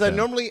around because with I them.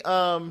 Normally,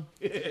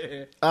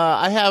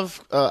 I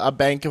have a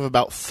bank of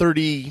about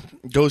 30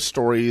 ghost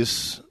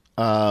stories,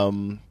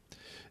 and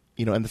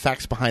the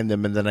facts behind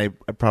them, and then I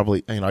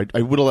probably,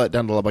 I whittle that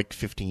down to like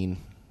 15.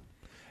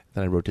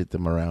 Then I rotate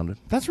them around.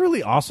 That's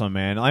really awesome,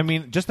 man. I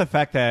mean, just the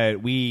fact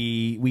that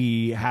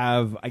we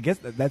have, I guess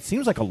that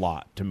seems like a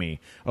lot to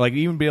me. Or like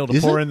even be able to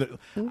pour in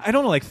I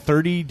don't know, like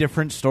 30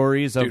 different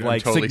stories of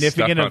like totally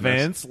significant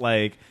events.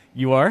 Like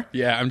you are?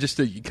 Yeah, I'm just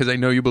because I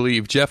know you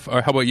believe. Jeff,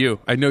 or how about you?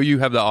 I know you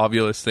have the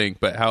obvious thing,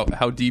 but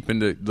how deep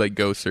into like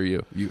ghosts are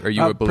you? Are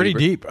you a believer? Pretty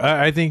deep.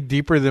 I think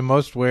deeper than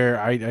most. Where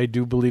I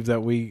do believe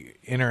that we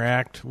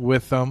interact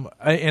with them.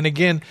 And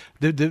again,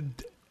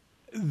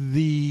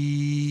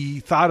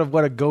 the thought of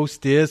what a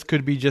ghost is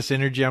could be just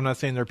energy. I'm not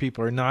saying there are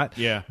people or not.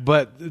 Yeah.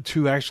 But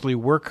to actually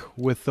work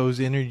with those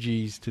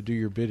energies to do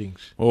your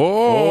biddings. So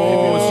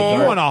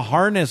you want to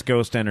harness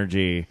ghost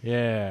energy.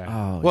 Yeah.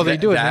 Oh, well, they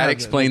do it. That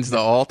explains the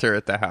altar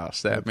at the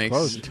house. That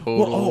makes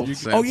total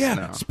sense. Oh, yeah.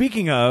 Now.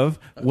 Speaking of,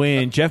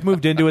 when Jeff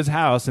moved into his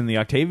house, in the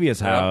Octavius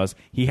house,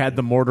 he had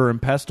the mortar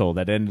and pestle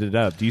that ended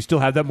up. Do you still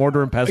have that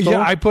mortar and pestle? Yeah,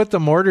 I put the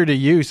mortar to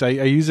use. I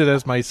use it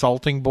as my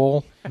salting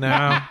bowl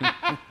now.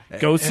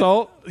 Ghost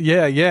salt?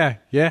 Yeah.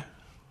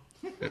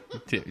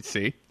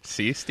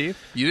 See, Steve?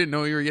 You didn't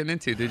know what you were getting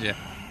into, did you?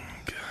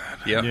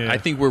 Yeah. I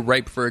think we're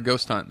ripe for a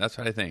ghost hunt. That's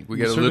what I think. We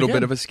got a little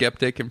bit of a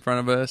skeptic in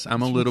front of us.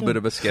 I'm a little bit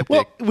of a skeptic.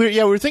 Well,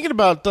 we're thinking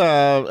about,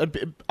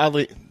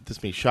 oddly,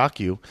 this may shock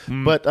you,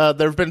 but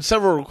there have been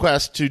several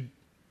requests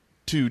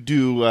to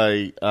do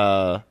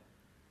a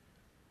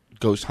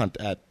ghost hunt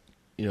at,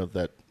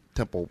 that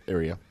temple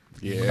area.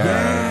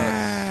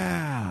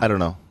 Yeah. I don't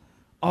know.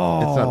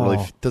 Oh, it's not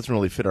really doesn't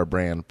really fit our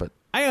brand, but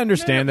I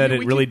understand that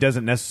it really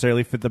doesn't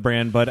necessarily fit the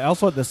brand, but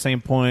also at the same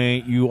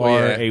point, you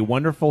are a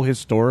wonderful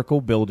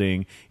historical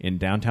building in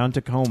downtown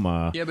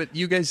Tacoma. Yeah, but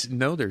you guys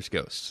know there's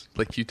ghosts.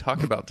 Like, you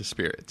talk about the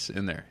spirits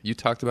in there. You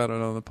talked about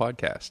it on the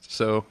podcast.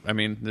 So, I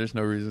mean, there's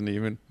no reason to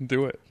even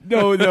do it.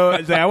 No,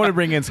 I want to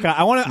bring in Scott.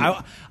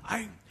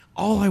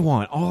 All I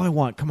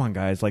want. Come on,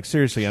 guys. Like,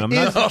 seriously. And I'm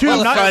not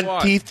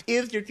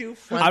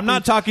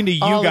talking to you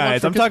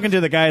guys. I'm talking to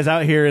the guys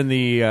out here in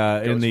the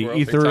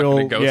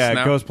ethereal,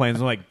 ghost planes.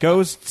 I'm like,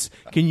 ghosts.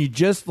 Can you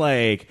just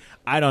like,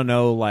 I don't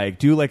know, like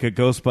do like a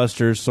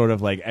Ghostbusters sort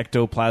of like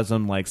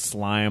ectoplasm, like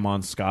slime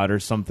on Scott or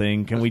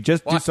something? Can we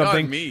just do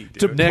something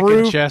to neck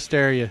prove and chest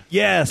area?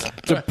 Yes,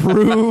 to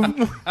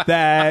prove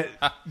that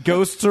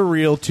ghosts are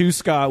real to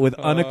Scott with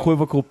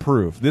unequivocal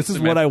proof. This is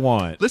what I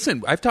want.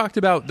 Listen, I've talked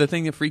about the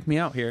thing that freaked me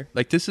out here.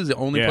 Like, this is the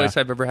only place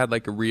I've ever had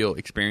like a real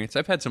experience.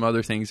 I've had some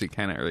other things that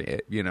kind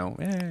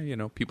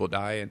of, people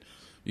die and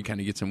you kind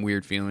of get some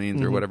weird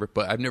feelings or whatever.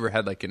 But I've never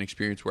had like an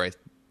experience where I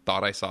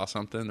thought I saw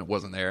something that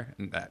wasn't there,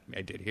 and that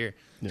I did here.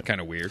 It's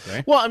kind of weird,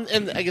 right? Well,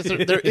 and I guess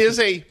there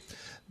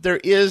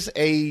is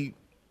a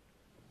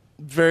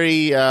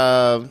very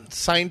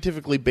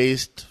scientifically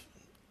based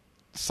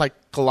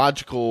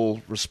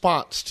psychological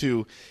response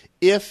to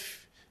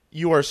if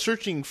you are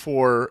searching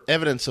for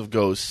evidence of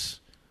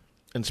ghosts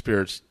and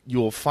spirits, you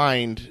will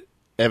find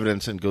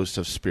evidence and ghosts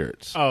of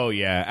spirits. Oh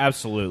yeah,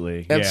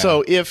 absolutely. And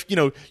so if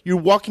you're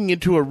walking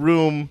into a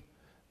room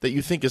that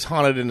you think is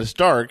haunted and it's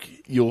dark,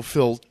 you'll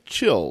feel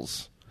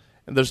chills.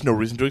 And there's no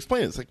reason to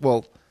explain it. It's like,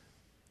 well,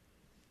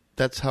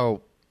 that's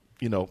how,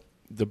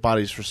 the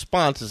body's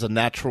response is a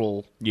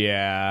natural.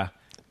 Yeah.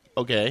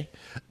 Okay.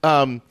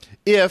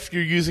 If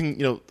you're using,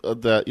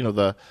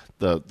 the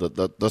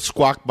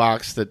squawk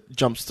box that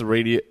jumps the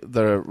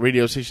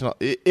radio station,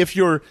 if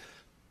you're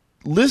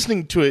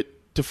listening to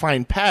it to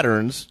find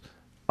patterns,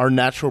 our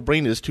natural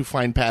brain is to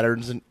find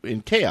patterns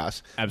in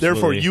chaos. Absolutely.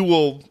 Therefore, you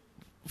will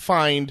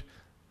find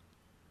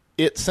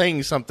it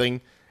saying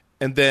something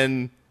and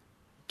then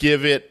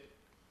give it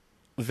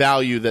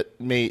value that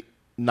may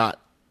not.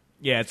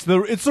 Yeah, it's the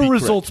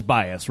results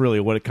bias, really,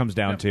 what it comes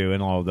down to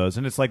in all of those.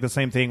 And it's like the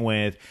same thing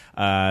with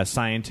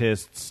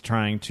scientists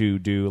trying to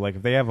do, like,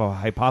 if they have a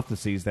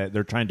hypothesis that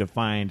they're trying to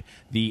find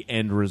the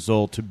end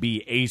result to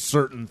be a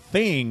certain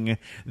thing,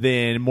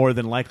 then more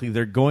than likely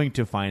they're going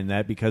to find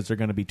that because they're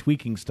going to be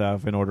tweaking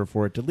stuff in order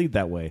for it to lead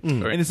that way.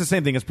 Right. And it's the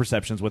same thing as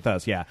perceptions with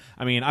us, yeah.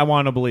 I mean, I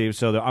want to believe,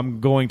 so that I'm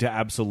going to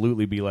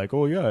absolutely be like,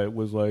 oh, yeah, it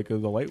was like the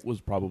light was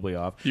probably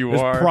off.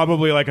 It's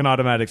probably like an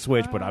automatic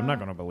switch, but I'm not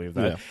going to believe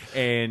that. Yeah.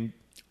 And...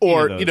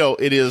 Or,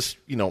 it is,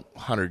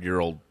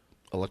 100-year-old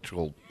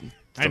electrical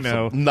stuff, I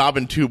know. So knob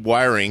and tube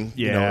wiring.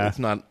 Yeah. It's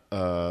not,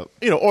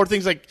 or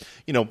things like,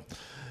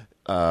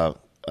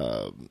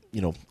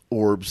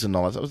 orbs and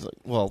all that. I was like,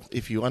 well,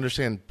 if you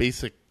understand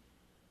basic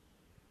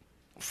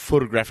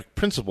photographic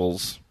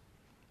principles,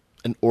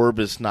 an orb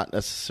is not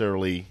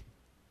necessarily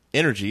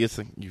energy. It's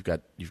like you've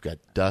got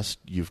dust,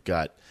 you've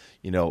got,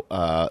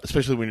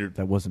 especially when you're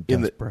that wasn't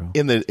in dust, the bro.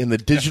 in the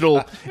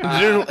digital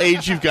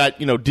age, you've got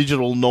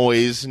digital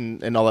noise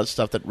and all that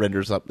stuff that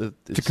renders up.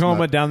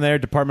 Tacoma down there,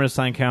 Department of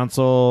Sign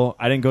Council.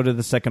 I didn't go to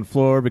the second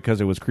floor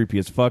because it was creepy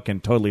as fuck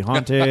and totally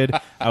haunted.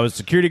 I was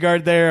security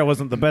guard there. I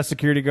wasn't the best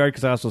security guard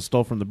because I also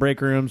stole from the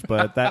break rooms,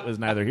 but that was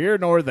neither here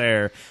nor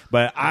there.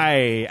 But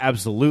I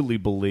absolutely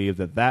believe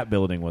that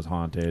building was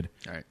haunted.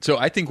 All right, so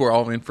I think we're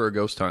all in for a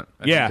ghost hunt.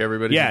 I think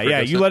everybody's in for a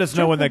ghost You hunt. let us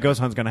know when that ghost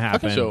hunt's going to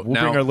happen. Okay, so we'll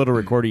now- bring our little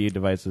recording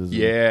devices.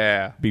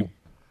 Yeah,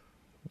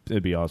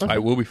 It'd be awesome.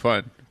 it will be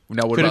fun.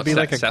 Now, what Could about it be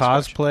like a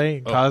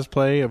Sasquatch?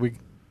 cosplay? We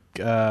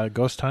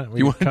ghost hunt.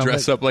 You want to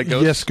dress up like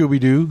ghosts? Yes,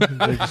 Scooby Doo.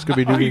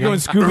 Scooby Doo. Are you going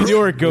Scooby-Doo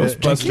or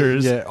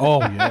Ghostbusters? Yeah.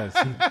 Oh yes.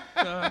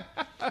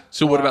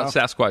 So what about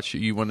Sasquatch?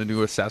 You want to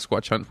do a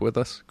Sasquatch hunt with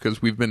us?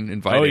 Because we've been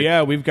invited. Oh,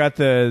 yeah, we've got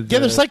the... Yeah,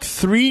 there's like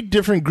 3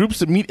 different groups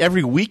that meet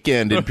every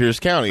weekend in Pierce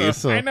County.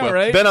 So I know,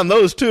 right? been on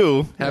those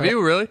too. Have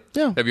you really?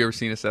 Yeah. Have you ever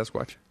seen a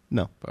Sasquatch?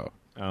 No,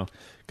 Oh.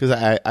 because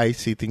I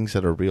see things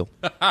that are real.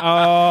 Oh.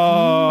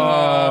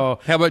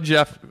 How about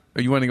Jeff?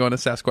 You want to go on a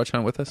Sasquatch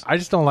hunt with us? I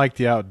just don't like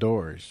the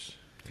outdoors.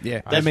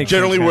 Yeah. That's makes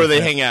generally sense. where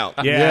they hang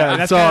out. Yeah,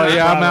 that's so kind of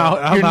the I'm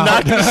problem. out. You're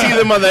not going to see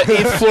them on the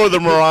 8th floor of the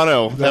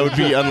Murano. That would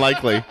be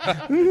unlikely.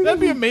 That'd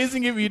be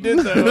amazing if you did,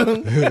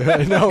 though.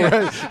 I know,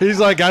 right?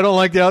 He's like, I don't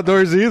like the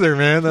outdoors either,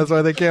 man. That's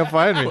why they can't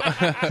find me.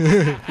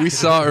 We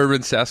saw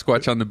Urban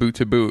Sasquatch on the Boot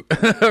to Boot.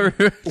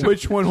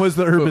 Which one was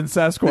the urban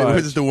Sasquatch?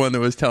 It was the one that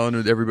was telling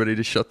everybody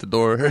to shut the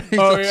door. He's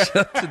Oh, like, yeah.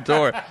 shut the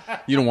door.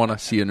 You don't want to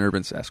see an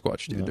urban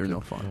Sasquatch, dude. They're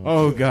no fun.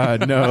 Oh,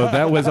 God, no.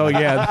 That was... Oh,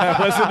 yeah, that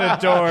wasn't a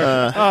door.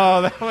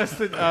 that was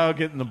the... Oh,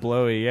 getting the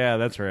blowy. Yeah,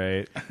 that's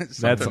right.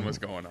 Something was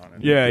going on.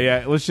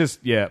 Yeah. Let's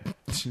just... Yeah.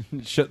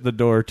 Shut the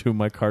door to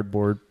my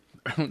cardboard.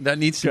 That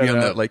needs to Shut be on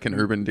up. that, like an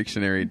Urban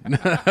Dictionary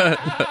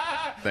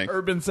thing.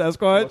 Urban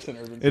Sasquatch? What's an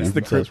urban It's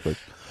the crypt.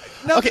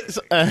 Okay,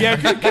 so, Yeah,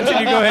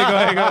 continue. Go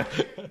ahead.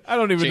 I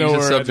don't even know Change the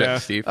where subject, right now.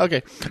 Steve.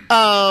 okay.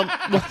 Well,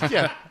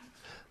 yeah.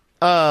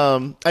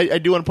 I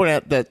do want to point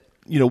out that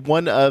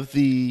one of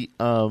the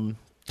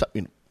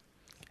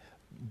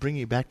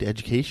bringing it back to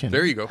education.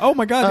 There you go. Oh,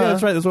 my God. Yeah,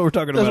 that's right. That's what we're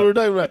talking That's about.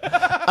 what we're talking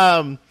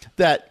about.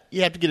 That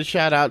you have to get a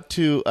shout out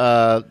to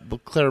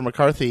Claire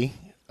McCarthy,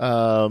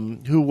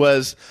 who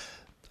was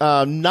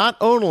not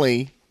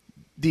only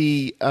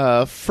the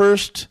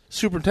first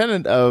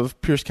superintendent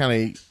of Pierce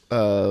County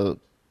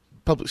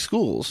Public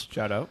Schools.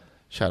 Shout out.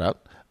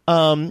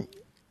 In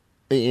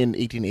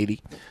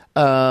 1880.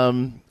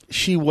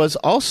 She was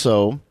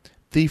also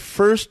the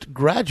first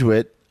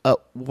graduate of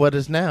what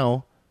is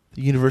now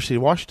the University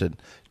of Washington.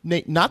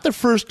 Not the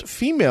first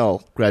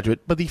female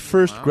graduate, but the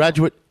first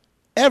graduate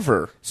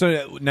ever.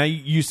 So now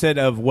you said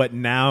of what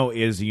now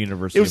is the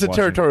University It was of a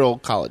Washington. territorial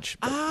college.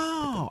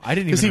 Oh, I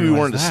didn't even Because we realize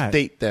weren't a that.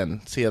 state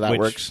then. See how that Which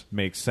works?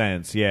 makes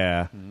sense,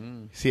 yeah.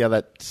 See how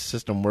that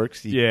system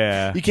works?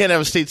 Yeah. You can't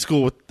have a state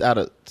school without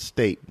a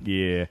state.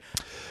 Yeah.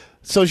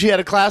 So she had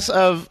a class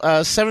of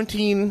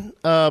 17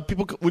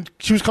 people. When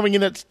she was coming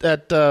in at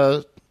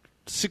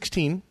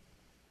 16,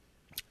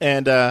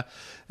 and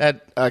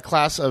had a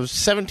class of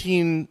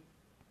 17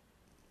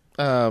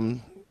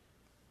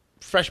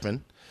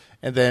 freshmen,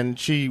 and then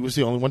she was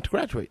the only one to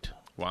graduate.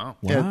 Wow.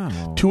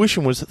 And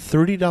tuition was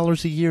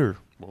 $30 a year.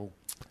 Whoa.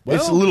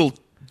 It's a little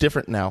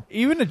different now.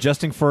 Even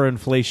adjusting for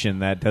inflation,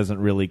 that doesn't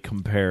really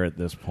compare at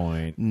this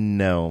point.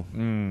 No.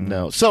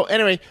 So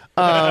anyway,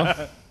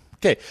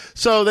 okay.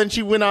 So then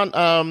she went on,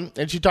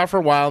 and she taught for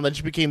a while, and then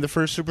she became the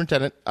first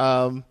superintendent.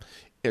 So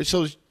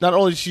not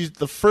only is she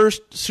the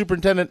first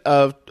superintendent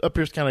of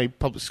Pierce County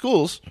Public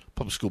Schools,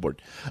 Public School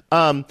Board,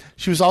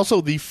 she was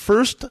also the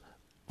first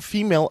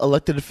female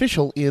elected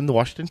official in the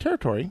Washington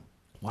Territory.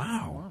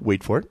 Wow.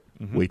 Wait for it.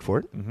 Wait for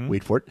it.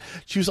 Wait for it.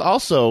 She was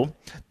also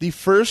the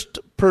first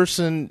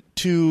person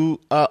to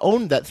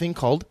own that thing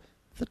called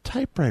the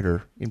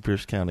typewriter in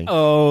Pierce County.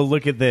 Oh,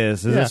 look at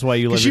this. Is this why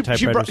you love your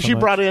typewriter so much?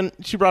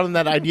 She brought in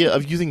that idea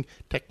of using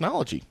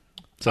technology.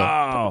 So,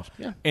 Oh.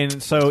 yeah.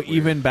 And so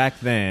even back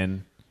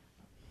then,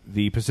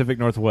 the Pacific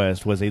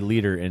Northwest was a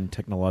leader in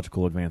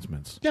technological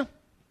advancements. Yeah.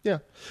 Yeah.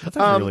 That's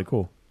actually really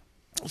cool.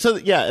 So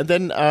yeah, and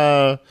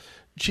then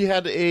she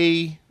had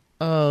a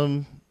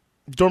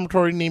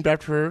dormitory named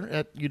after her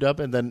at UW,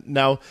 and then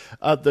now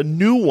the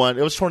new one,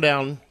 it was torn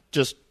down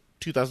just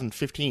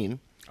 2015.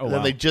 Oh, and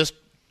then they just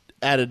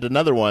added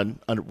another one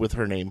with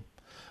her name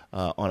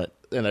on it,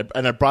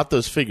 and I brought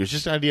those figures.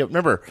 Just an idea.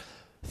 Remember,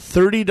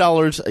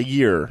 $30 a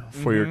year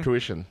for your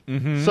tuition.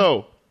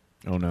 So,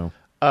 oh no,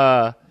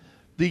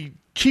 the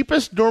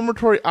cheapest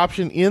dormitory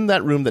option in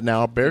that room that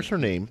now bears her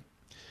name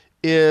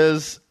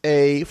is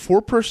a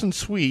 4-person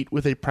suite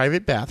with a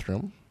private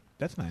bathroom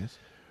that's nice.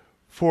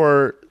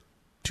 for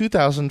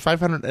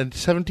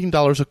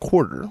 $2,517 a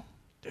quarter,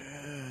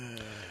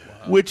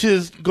 which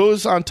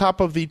goes on top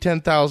of the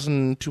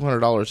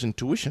 $10,200 in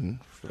tuition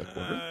for the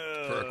quarter,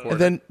 and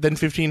then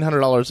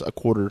 $1,500 a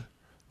quarter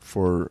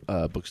for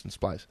books and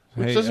supplies,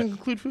 which doesn't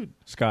include food.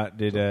 Scott,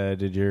 did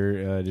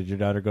your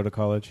daughter go to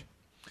college?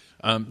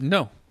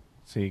 No.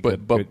 See,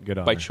 but good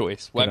on by her.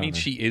 choice. Well, Good I mean, on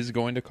her. she is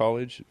going to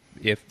college,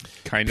 if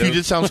kind of.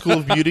 Puget Sound School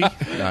of Beauty.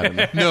 I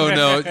don't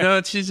know.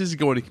 No. She's just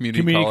going to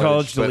community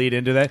college to but- lead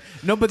into that.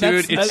 No, but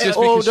Dude, that's it's just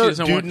Oh because she no,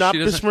 doesn't do want- not she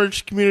doesn't-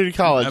 besmirch community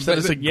college. That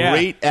is a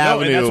great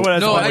avenue. No, and that's what I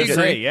was No, about I to agree.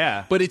 say.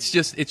 Yeah, But it's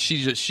just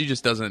she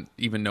just doesn't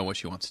even know what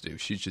she wants to do.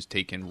 She's just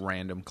taking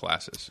random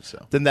classes.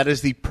 So Then that is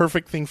the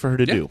perfect thing for her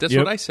to yeah, do. that's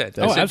Yep. what I said.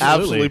 I Oh, said,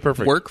 absolutely.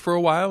 perfect. work for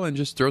a while and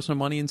just throw some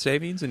money in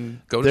savings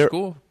and go to There,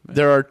 school.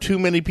 there are too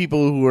many people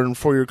who are in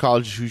 4-year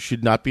colleges who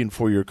should not be in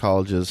 4-year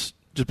colleges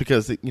just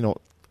because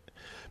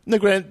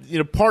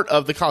part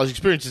of the college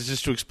experience is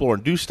just to explore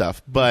and do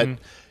stuff, but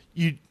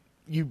you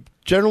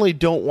generally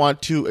don't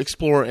want to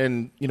explore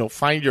and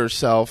find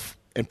yourself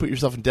and put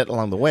yourself in debt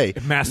along the way.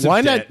 Massive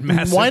why debt, not?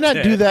 massive Why not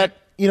debt. do that?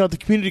 At the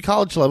community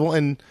college level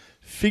and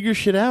figure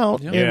shit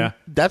out. Yeah. and Yeah.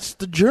 that's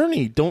the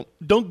journey.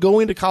 Don't go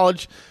into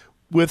college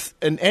with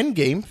an end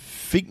game.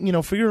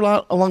 Figure it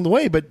out along the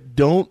way, but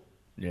don't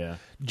yeah.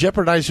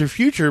 jeopardize your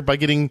future by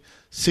getting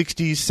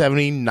 $60,000,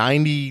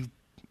 $70,000,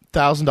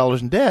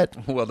 $90,000 in debt.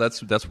 Well,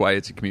 that's why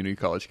it's a community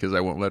college, because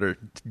I won't let her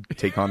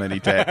take on any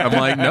debt. I'm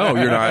like, no,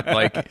 you're not.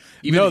 Like,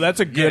 even, No, that's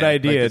a good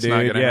idea, it's dude.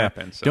 Not gonna yeah,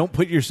 happen, so. don't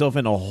put yourself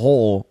in a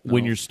hole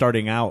when you're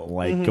starting out,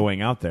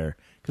 going out there,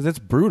 because that's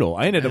brutal.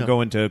 I ended up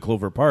going to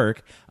Clover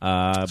Park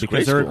because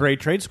great they're a school. great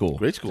trade school.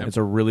 Great school. It's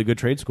a really good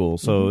trade school.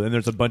 So, and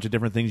there's a bunch of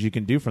different things you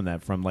can do from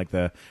that, from like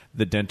the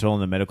dental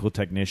and the medical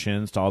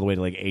technicians to all the way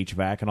to like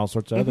HVAC and all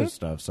sorts of other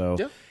stuff. So.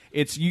 Yeah.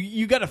 It's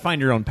you got to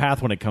find your own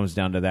path when it comes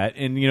down to that.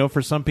 And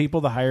for some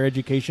people, the higher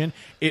education,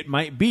 it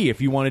might be,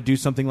 if you want to do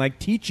something like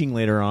teaching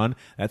later on,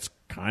 that's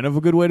kind of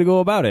a good way to go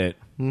about it.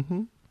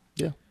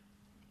 Yeah.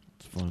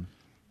 It's fun.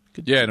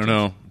 Yeah, I don't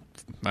know.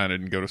 I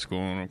didn't go to school.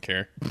 I don't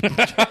care.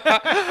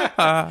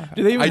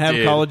 Do they even I have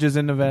did. colleges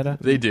in Nevada?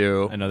 They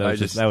do. I know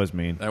that was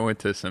mean. I went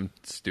to some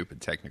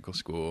stupid technical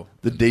school.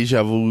 The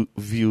deja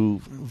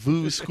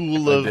vu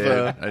school of.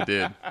 I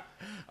did.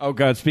 Oh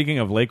God! Speaking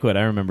of Lakewood,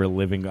 I remember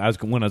when I was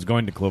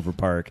going to Clover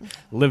Park,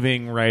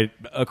 living right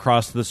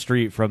across the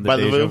street from the By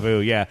the Deja Vu? Vu.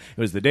 Yeah,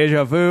 it was the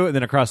Deja Vu, and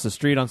then across the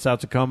street on South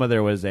Tacoma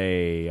there was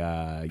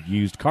a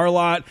used car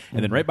lot,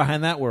 and then right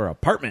behind that were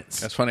apartments.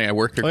 That's funny. I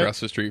worked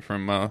across the street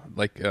from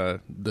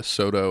the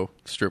Soto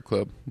strip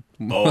club.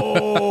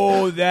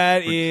 Oh,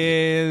 that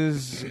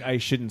is. I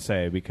shouldn't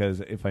say,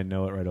 because if I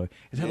know it right away,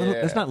 is that little?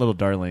 That's not Little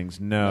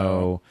Darlings.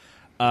 No.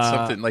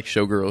 Something like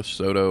Showgirls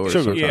Soto or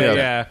Showgirls, something.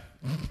 Yeah.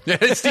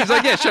 Steve's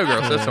like, yeah,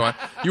 Showgirls. That's the one.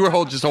 You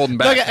were just holding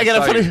back. I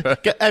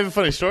have a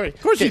funny story. Of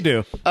course you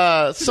do.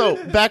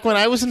 So back when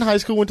I was in high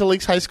school, went to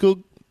Lakes High School.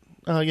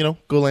 Go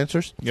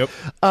Lancers. Yep.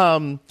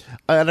 And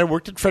I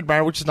worked at Fred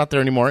Meyer, which is not there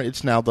anymore.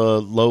 It's now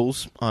the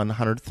Lowe's on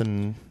 100th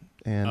and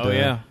Oh,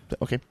 yeah.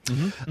 Okay.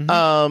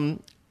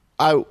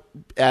 I,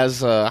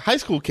 as a high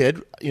school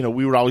kid,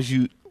 we would always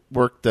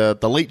work the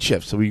late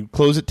shift. So we'd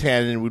close at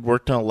 10 and we'd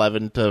work till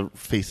 11 to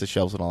face the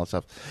shelves and all that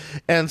stuff.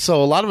 And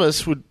so a lot of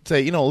us would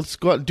say, let's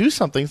go out and do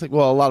something. It's like,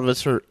 well, a lot of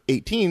us are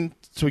 18,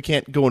 so we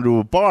can't go into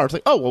a bar. It's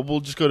like, oh, well, we'll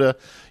just go to,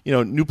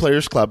 New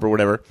Players Club or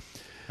whatever.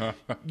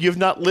 You've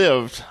not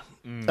lived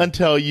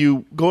until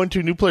you go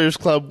into New Players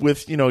Club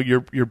with,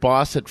 your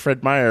boss at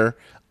Fred Meyer,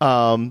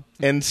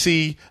 and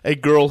see a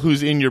girl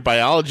who's in your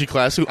biology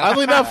class who,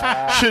 oddly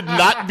enough, should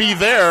not be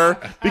there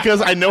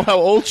because I know how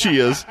old she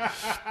is.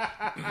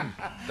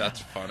 That's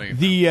funny.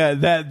 The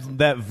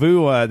that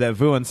VU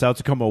on South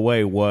Tacoma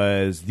Way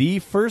was the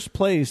first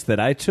place that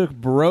I took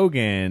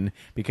Brogan,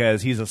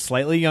 because he's a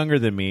slightly younger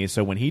than me.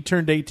 So when he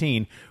turned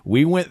 18,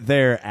 we went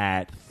there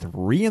at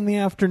 3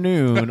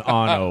 p.m.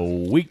 on a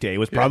weekday. It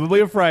was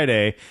probably a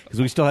Friday, because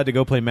we still had to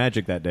go play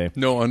Magic that day.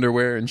 No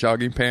underwear and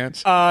jogging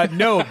pants.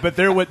 No, but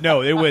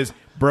it was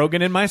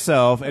Brogan and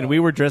myself, and we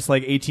were dressed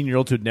like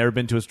 18-year-olds who'd never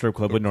been to a strip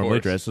club, would normally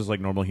course. dress as like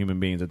normal human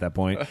beings at that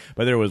point.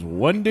 But there was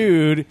one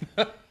dude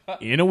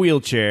in a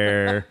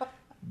wheelchair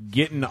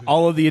getting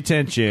all of the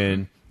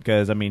attention,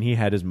 because he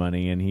had his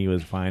money and he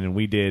was fine,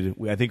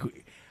 and I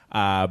think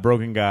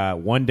Brogan got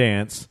one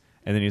dance,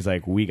 and then he's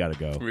like, we gotta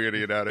go. We gotta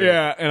get out of here.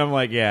 Yeah, and I'm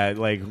like, yeah,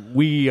 like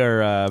we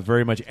are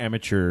very much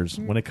amateurs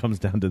when it comes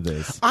down to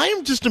this. I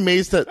am just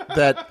amazed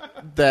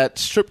that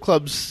strip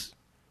clubs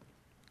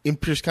in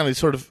Pierce County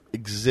sort of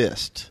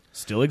exist.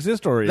 Still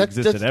exist or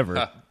existed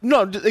ever?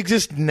 No,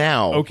 exist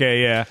now.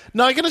 Okay, yeah.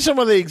 No, I can understand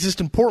why they exist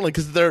in Portland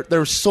because there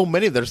are so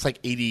many. There's like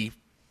 80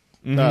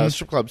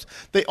 strip clubs.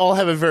 They all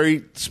have a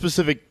very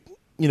specific,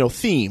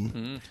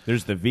 theme.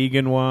 There's the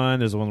vegan one.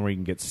 There's the one where you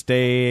can get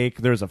steak.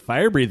 There's a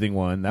fire-breathing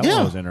one. That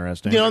one was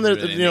interesting. And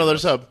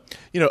there's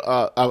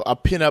a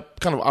pin-up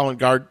kind of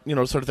avant-garde,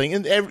 sort of thing.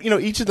 And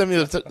each of them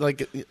is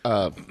like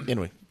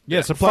anyway.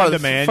 Yeah, supply and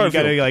demand. You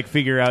got to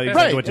figure out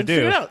exactly what to do.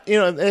 Figure it out.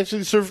 And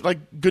actually serve like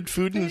good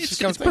food and It's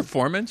kind of thing.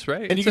 performance,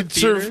 right? And you can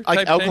serve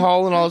like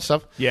alcohol and all that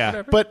stuff.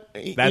 Yeah, but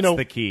that's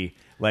the key.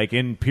 Like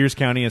in Pierce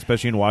County,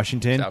 especially in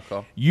Washington,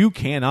 alcohol. you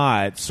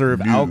cannot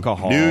serve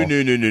alcohol. No.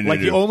 Like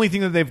the only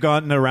thing that they've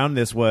gotten around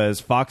this was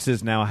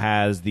Fox's now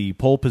has the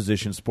pole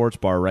position sports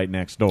bar right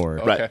next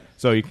door. Right.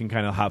 So you can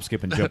kind of hop,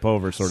 skip, and jump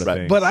over sort of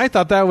thing. But I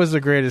thought that was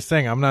the greatest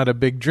thing. I'm not a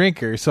big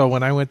drinker, so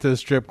when I went to the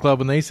strip club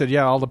and they said,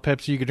 "Yeah, all the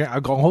Pepsi you could drink," I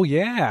go, "Oh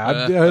yeah."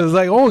 I was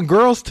like, "Oh, and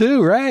girls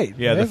too, right?"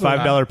 Yeah, the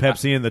 $5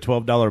 Pepsi and the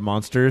 $12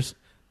 Monsters.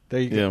 There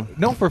you go.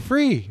 No, for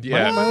free.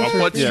 Yeah.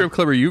 What strip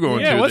club are you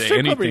going to? what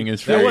strip club Anything are you-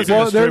 is free. That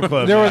wasn't a strip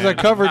club, there man.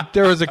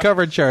 was a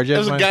covered charge.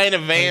 There's a guy in a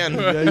van.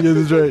 Yeah,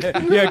 that's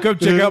right. Yeah, come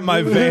check out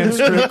my van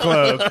strip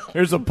club.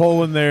 There's a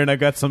pole in there, and I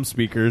got some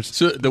speakers.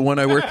 So the one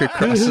I work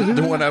across,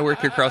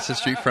 the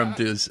street from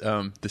does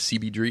the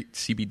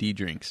CBD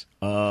drinks.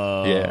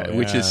 Oh, yeah,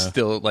 which is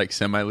still like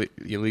semi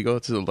illegal.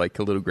 It's like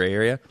a little gray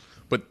area.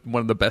 But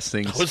one of the best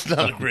things. It's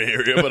not a gray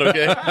area, but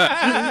okay.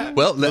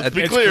 Well, be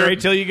It's clear. great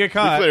till you get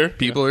caught. Clear.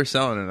 people are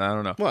selling it. I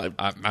don't know. Well,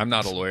 I'm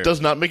not a lawyer.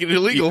 Does not make it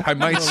illegal. I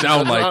might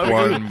sound like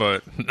one,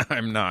 but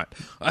I'm not.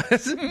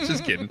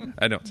 Just kidding.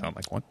 I don't sound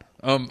like one.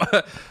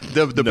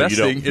 The best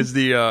you thing is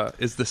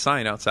the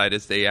sign outside.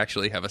 Is they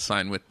actually have a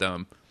sign with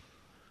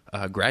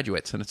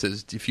graduates, and it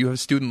says, "If you have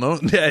student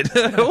loan debt,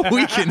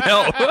 we can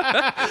help."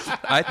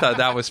 I thought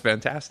that was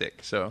fantastic.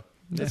 So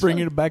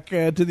Bringing it back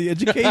to the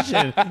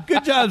education.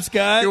 Good job,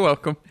 Scott. you're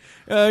welcome.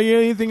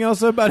 Anything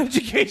else about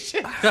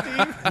education, Steve?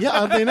 Yeah,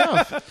 oddly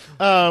enough.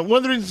 One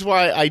of the reasons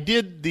why I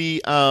did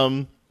the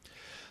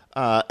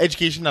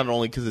education, not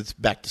only because it's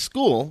back to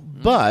school,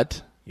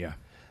 but Yeah.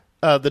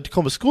 the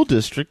Tacoma School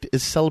District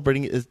is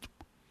celebrating its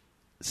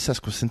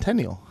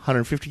sesquicentennial,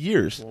 150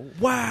 years.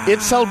 Wow.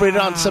 It's celebrated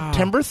on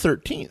September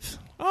 13th.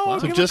 Oh,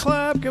 So give just- a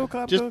clap, give a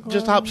clap, give a clap.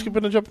 Just hop, skip,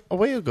 and a jump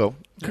away ago.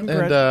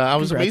 Congrats- and I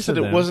was congrats amazed to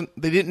that them.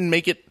 they didn't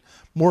make it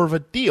more of a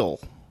deal.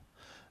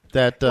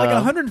 That Like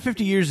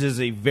 150 years is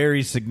a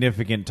very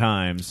significant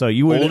time. So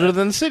you would older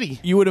than the city.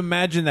 you would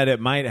imagine that it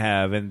might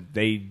have, and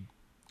they.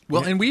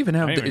 Well, and we even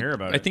have. I didn't even hear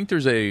about I it. think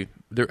there's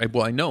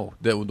well, I know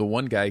the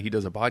one guy, he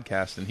does a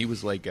podcast, and he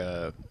was like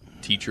a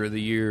Teacher of the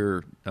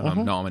Year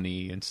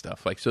nominee and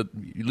stuff. Like, so at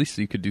least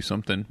you could do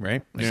something,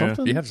 right? Like,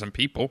 Something. You have some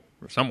people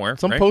somewhere.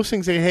 Some right?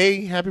 postings say,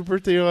 "Hey, happy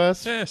birthday to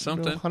us." Yeah,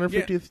 something.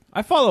 150th.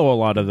 I follow a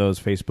lot of those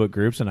Facebook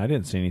groups, and I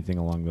didn't see anything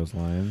along those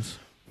lines.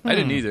 I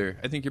didn't either.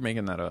 I think you're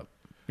making that up.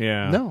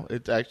 Yeah. No,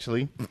 it's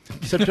actually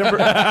September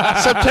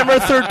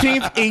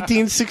 13th,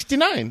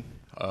 1869.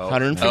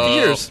 150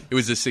 years. It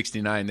was a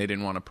 69. They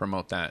didn't want to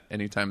promote that.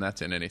 Anytime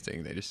that's in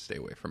anything, they just stay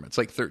away from it. It's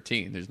like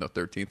 13. There's no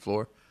 13th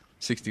floor.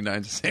 69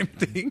 is the same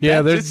thing.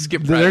 Yeah, Just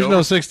skip right there's no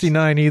over.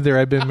 69 either.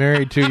 I've been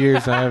married 2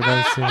 years. I have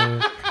not seen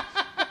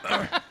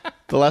it.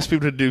 The last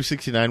people to do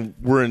 69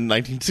 were in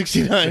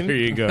 1969. There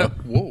you go.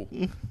 Whoa.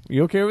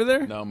 You okay over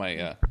there? No,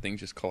 my thing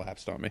just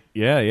collapsed on me.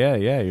 Yeah. Your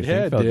thing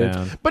it fell did.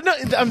 down. But no,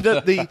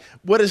 the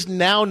what is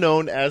now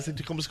known as the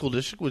Tacoma School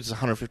District, which is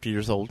 150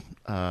 years old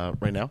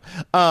right now.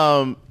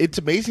 It's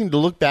amazing to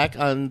look back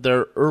on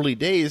their early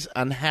days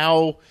on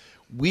how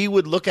we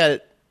would look at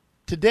it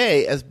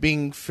today as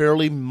being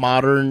fairly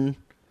modern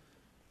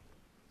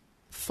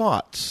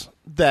thoughts.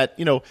 That,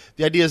 the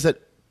idea is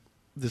that,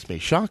 this may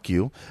shock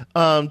you,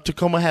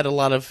 Tacoma had a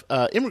lot of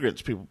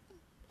immigrants from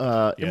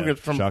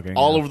shocking,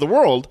 all yeah. over the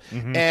world,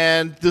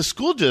 and the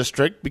school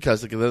district,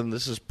 because again,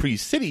 this is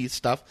pre-city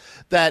stuff,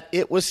 that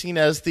it was seen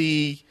as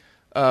the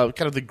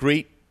kind of the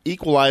great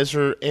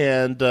equalizer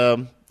and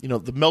the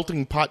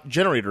melting pot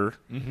generator.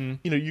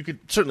 You could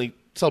certainly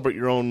celebrate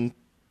your own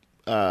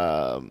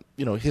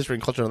history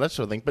and culture and that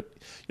sort of thing, but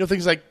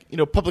things like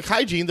public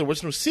hygiene. There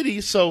was no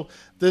city, so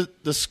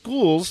the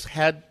schools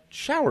had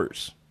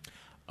showers.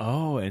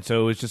 Oh, and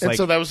so it was just And like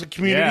so that was a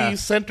community Yeah.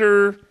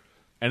 center.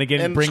 And again,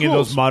 and bringing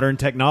schools. those modern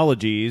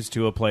technologies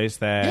to a place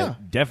that Yeah.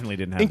 definitely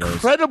didn't have those.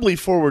 Incredibly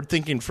forward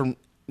thinking from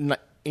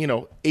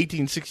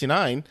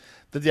 1869.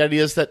 That the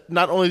idea is that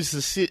not only is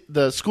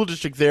the school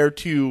district there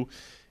to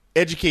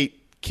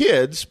educate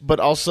kids, but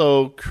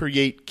also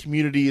create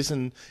communities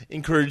and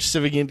encourage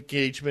civic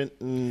engagement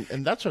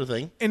and that sort of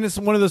thing. And it's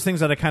one of those things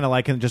that I kind of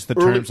like in just the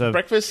Early terms of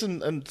breakfast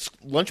and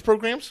lunch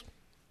programs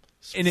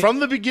And it- from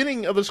the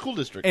beginning of the school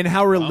district. and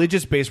how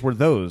religious based were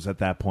those at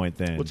that point.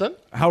 Then What's that?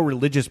 How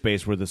religious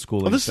based were the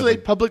schools? Well, this is a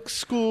public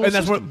school And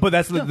that's system. what, but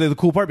that's the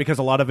cool part, because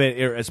a lot of it,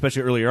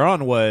 especially earlier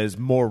on, was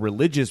more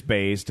religious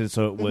based, and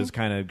so it was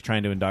kind of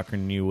trying to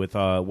indoctrinate you with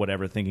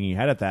whatever thinking you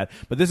had at that.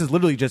 But this is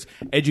literally just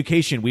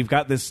education. We've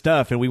got this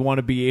stuff, and we want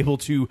to be able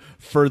to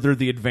further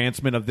the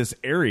advancement of this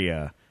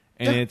area.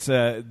 and it's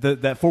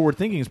that forward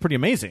thinking is pretty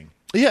amazing.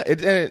 Yeah,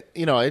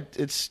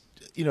 it's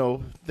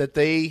that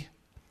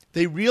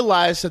they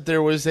realized that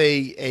there was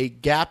a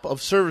gap of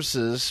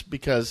services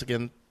because,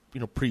 again,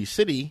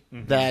 pre-city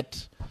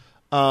that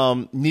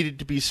needed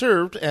to be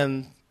served,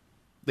 and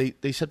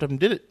they stepped up and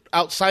did it.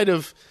 Outside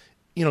of,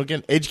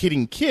 again,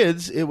 educating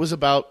kids, it was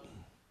about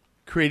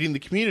creating the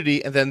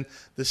community, and then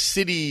the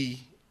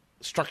city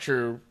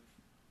structure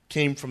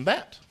came from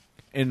that.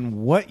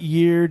 And what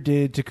year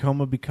did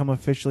Tacoma become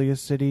officially a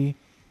city?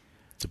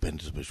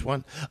 Depends which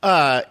one.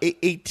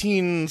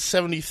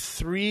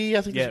 1873,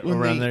 I think. Yeah,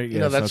 around there.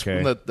 Yes, that's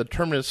okay. when the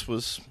terminus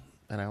was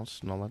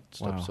announced and all that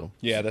stuff. Wow. So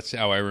Yeah, that's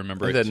how I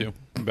remember And it then- too.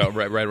 About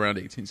right around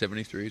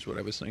 1873 is what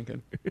I was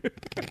thinking.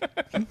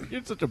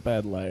 You're such a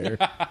bad liar.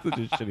 Such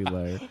a shitty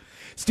liar.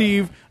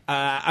 Steve,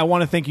 I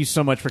want to thank you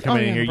so much for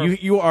coming in here.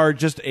 You are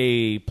just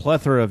a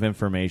plethora of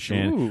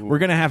information. Ooh. We're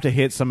going to have to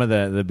hit some of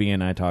the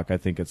BNI talk, I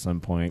think, at some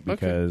point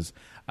because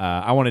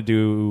I want to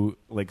do,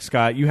 like,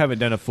 Scott, you haven't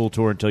done a full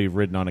tour until you've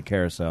ridden on a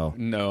carousel.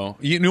 No,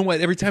 you know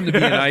what? Every time the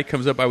BNI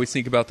comes up, I always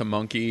think about the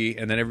monkey,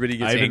 and then everybody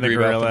gets Ivan angry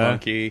the about the gorilla.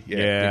 monkey.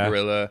 Yeah. The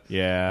gorilla.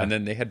 Yeah. and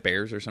then they had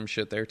bears or some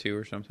shit there too,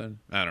 or something.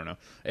 I don't know.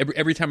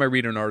 Every time I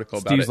read an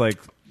article Steve's about it, like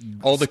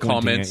all the squinting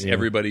comments, at you.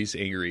 everybody's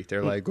angry.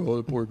 They're like, "Oh,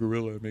 the poor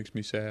gorilla, it makes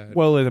me sad."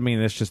 Well, I mean,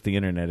 that's just the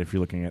internet if you're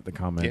looking at the yeah,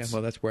 comments.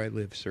 well, that's where I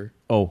live, sir.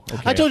 Oh, okay.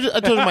 I told you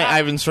my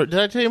Ivan story. Did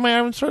I tell you my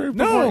Ivan story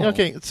before? No.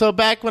 Okay, so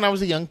back when I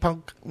was a young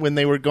punk, when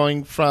they were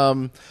going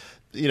from,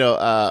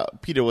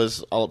 Peter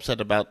was all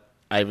upset about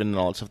Ivan and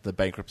all that stuff, the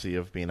bankruptcy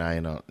of BNI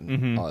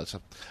and all that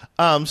stuff.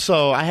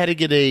 So I had to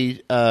get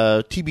a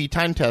TB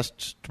time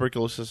test,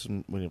 tuberculosis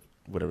and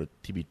whatever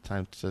TB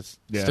time test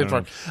Yeah, stands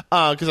I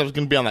for, because I was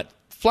going to be on that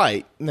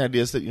flight. And the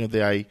idea is that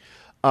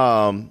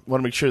I want to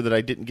make sure that I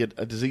didn't get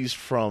a disease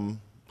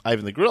from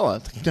Ivan the gorilla. I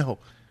was like, no,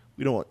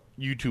 we don't want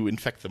you to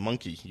infect the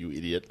monkey, you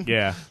idiot.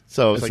 Yeah.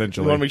 So it's like, we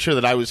essentially. want to make sure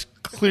that I was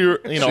clear.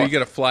 So you got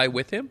to fly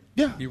with him?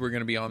 Yeah. You were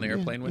going to be on the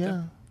airplane with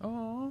him?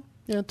 Oh,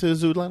 to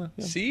Zoolana.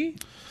 Yeah. see,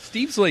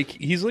 Steve's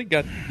he's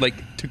got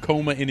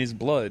Tacoma in his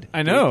blood.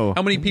 I know.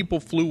 How many people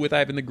flew with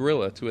Ivan the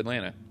gorilla to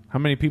Atlanta? How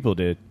many people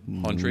did?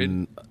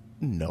 100.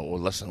 No,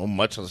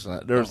 much less than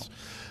that. There's,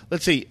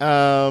 let's see.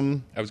 I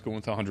was going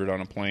with 100 on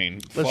a plane.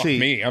 Let's Fuck see.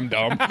 me, I'm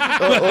dumb.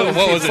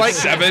 What was it?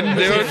 7,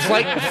 dude?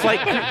 Flight.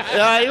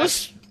 It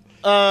was.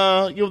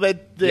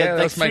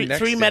 That's my next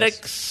three guess.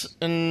 medics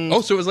and.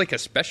 Oh, so it was like a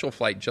special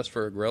flight just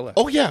for a gorilla.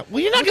 Oh yeah.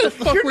 Well, you're not What gonna.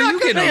 the fuck you're were not you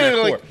gonna getting on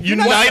that like, for?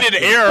 United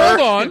Air.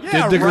 Hold on.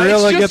 Did the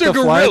gorilla It's get just to a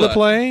fly the gorilla.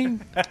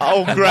 plane?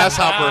 Oh,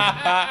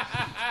 grasshopper.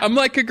 I'm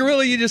like a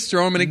gorilla. You just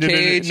throw him in a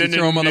cage. You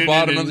throw him on the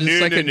bottom of just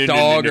like a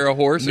dog or a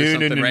horse or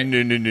something, right?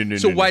 No.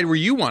 So why were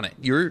you on it?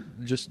 You're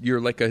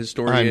like a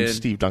historian. I'm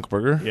Steve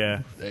Dunkelberger.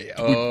 Yeah.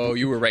 Oh,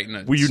 you were writing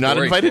a Were you not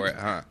story invited? for it,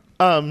 huh?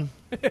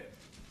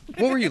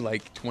 What were you,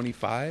 like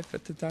 25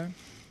 at the time?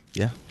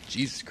 Yeah.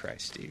 Jesus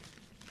Christ, Steve.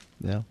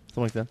 Yeah,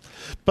 something like that.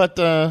 But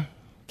there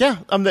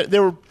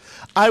were.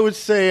 I would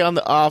say on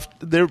the off,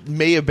 there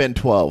may have been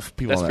 12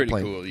 people That's on that pretty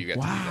plane. cool. You got to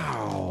do that.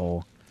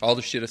 Wow. All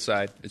the shit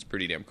aside, it's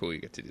pretty damn cool. You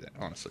get to do that.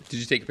 Honestly, did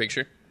you take a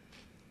picture?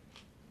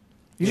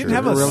 He didn't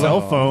have a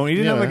cell phone. He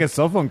didn't have Yeah. like a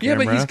cell phone Yeah,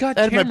 camera. but he's got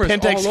I had my cameras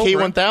Pentax all over.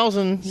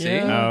 K1000. See?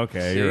 Yeah. Oh,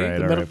 okay. See? You're right.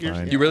 The All Metal right, Gear-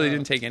 fine. You really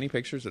didn't take any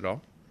pictures at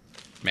all?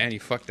 Man,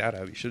 you fucked that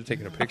up. You should have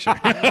taken a picture.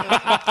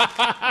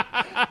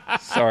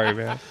 Sorry,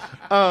 man.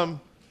 No,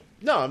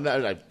 I'm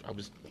not. I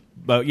was.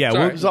 But yeah,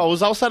 Sorry. I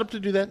was all set up to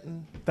do that.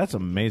 And that's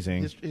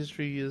amazing.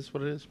 history is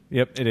what it is.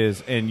 Yep, it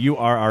is. And you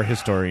are our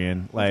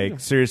historian. Like,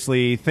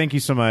 seriously, thank you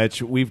so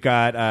much. We've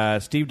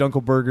got Steve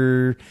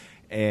Dunkelberger.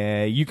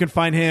 You can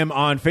find him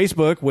on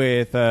Facebook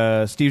with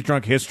Steve's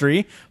Drunk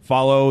History.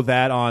 Follow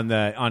that on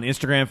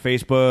Instagram,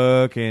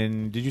 Facebook,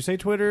 and did you say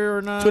Twitter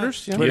or not?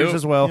 Twitters, yeah. Twitters Yep.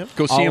 as well. Yep.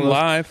 Go see All him of those.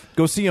 live.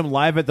 Go see him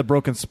live at the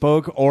Broken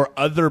Spoke or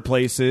other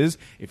places.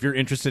 If you're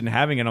interested in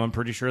having it, I'm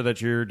pretty sure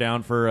that you're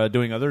down for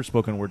doing other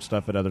spoken word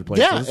stuff at other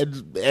places. Yeah.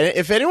 And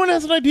if anyone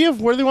has an idea of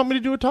where they want me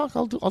to do a talk,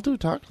 I'll do a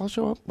talk. I'll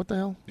show up. What the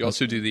hell? You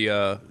also do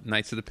the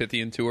Knights of the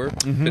Pythian tour.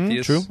 Mm-hmm.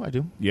 Pythias. True, I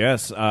do.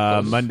 Yes,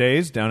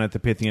 Mondays down at the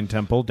Pythian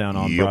Temple down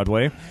on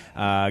Broadway. You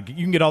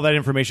can get all that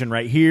information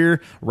right here,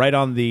 right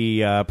on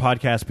the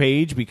podcast page.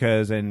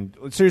 And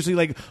seriously,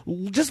 like,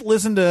 just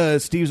listen to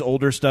Steve's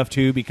older stuff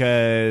too,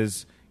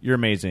 because you're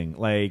amazing.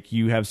 Like,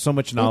 you have so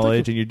much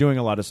knowledge, and you're doing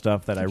a lot of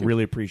stuff that I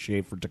really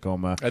appreciate for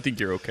Tacoma. I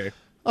think you're okay.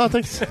 Oh,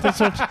 thanks so much.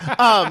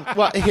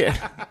 Well, here.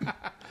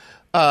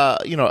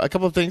 A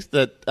couple of things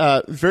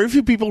that very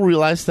few people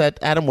realize that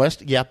Adam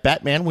West,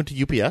 Batman went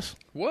to UPS.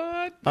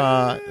 What?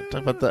 Talk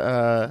about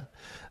the.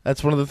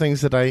 That's one of the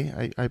things that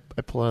I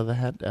pull out of the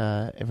hat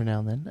every now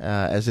and then.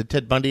 As did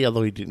Ted Bundy,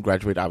 although he didn't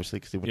graduate, obviously,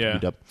 because he went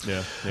to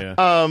UW.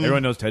 Yeah.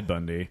 Everyone knows Ted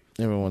Bundy.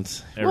 Everyone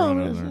knows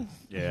her.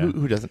 Yeah.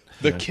 Who doesn't?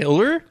 The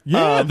killer?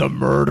 Yeah, the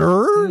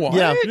murderer. What?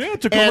 Yeah. Yeah,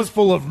 Tacoma's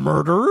full of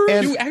murderers.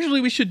 Dude,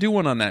 actually, we should do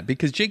one on that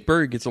because Jake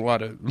Berg gets a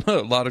lot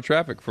of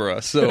traffic for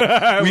us. So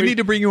we need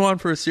to bring you on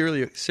for a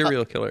serial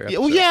killer episode.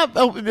 Well, yeah.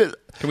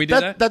 Can we do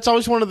that? That's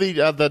always one of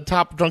the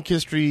top drunk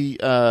history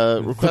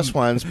request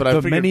ones. But I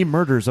the figured, many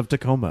murders of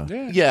Tacoma.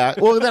 Yeah.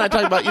 Well, then I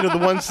talked about the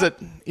ones that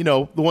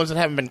the ones that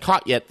haven't been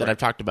caught yet that I've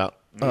talked about.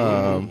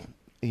 And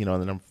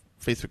then I'm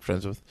Facebook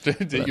friends with.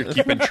 That you're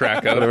keeping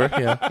track of.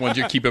 Yeah. Ones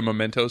you're keeping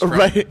mementos from.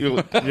 Right.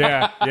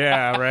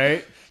 Yeah,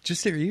 right.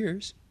 Just their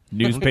ears.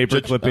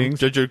 Newspaper clippings.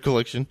 Judge your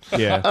collection.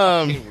 Yeah.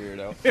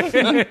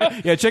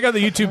 Weirdo. Yeah, check out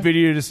the YouTube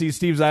video to see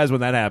Steve's eyes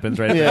when that happens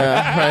right there.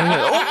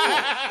 Yeah. Right.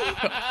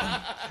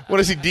 Want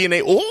to see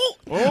DNA?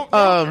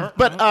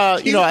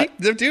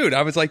 Dude,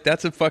 I was like,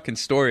 that's a fucking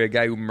story. A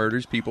guy who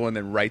murders people and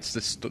then writes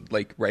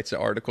the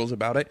articles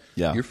about it.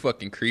 Yeah. You're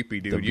fucking creepy,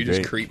 dude. That'd be You just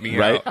great. creep me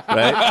Right. out.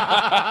 Right.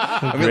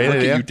 I'm gonna Great look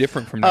idea. at you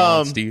different from now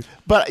on, Steve.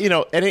 But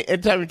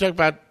anytime we talk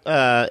about,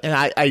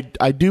 and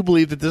I do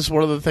believe that this is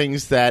one of the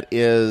things that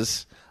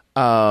is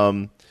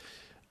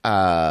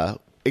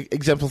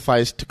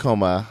exemplifies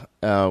Tacoma,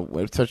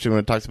 especially when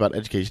it talks about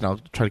education. I'll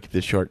try to keep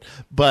this short.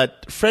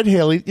 But Fred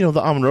Haley, the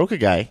Amon-Rocha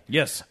guy,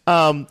 Yes.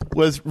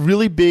 was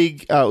really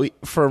big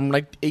from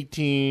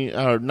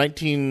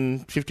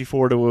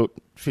 1954 to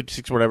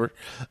 56 or whatever.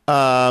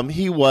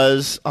 He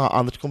was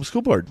on the Tacoma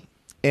School Board.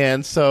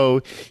 And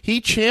so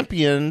he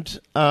championed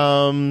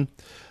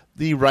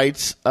the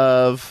rights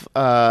of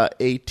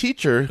a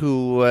teacher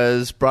who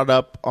was brought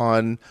up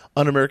on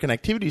un-American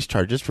activities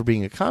charges for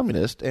being a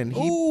communist, and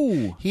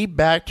he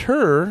backed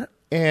her,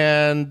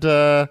 and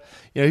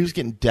he was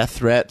getting death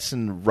threats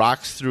and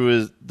rocks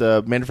through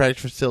the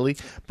manufacturing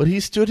facility, but he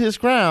stood his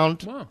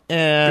ground. Wow.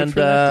 And Good for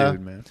that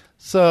dude, man.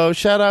 So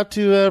shout out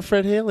to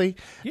Fred Haley,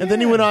 and then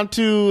he went on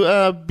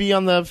to be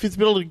on the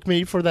feasibility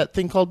committee for that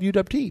thing called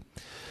UWT.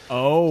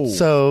 Oh.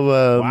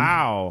 So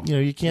wow.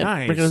 You can't.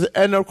 Nice.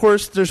 And of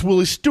course, there's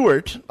Willie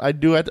Stewart. I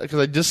do it because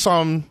I just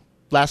saw him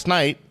last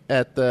night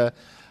at the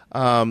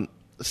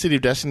City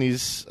of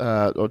Destiny's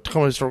or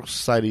Tacoma Historical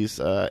Society's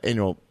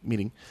annual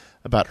meeting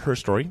about her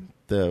story.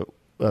 The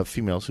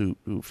females who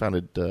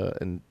founded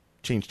and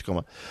changed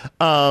Tacoma.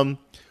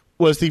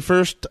 Was the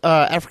first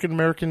African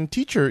American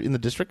teacher in the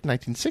district in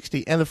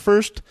 1960, and the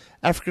first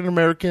African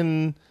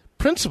American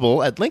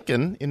principal at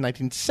Lincoln in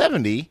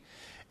 1970,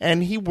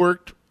 and he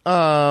worked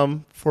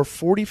for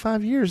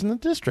 45 years in the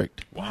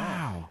district.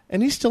 Wow.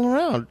 And he's still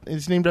around.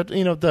 It's named after,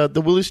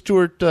 the Willie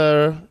Stewart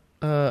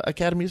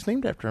Academy is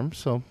named after him.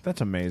 So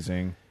That's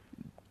amazing.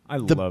 I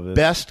the love it.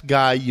 best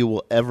guy you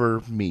will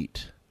ever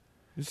meet.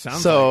 He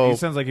sounds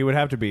like he would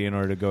have to be in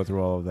order to go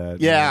through all of that.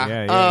 Yeah.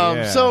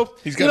 Yeah. So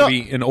He's got to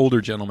be an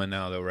older gentleman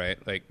now, though, right?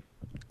 Like,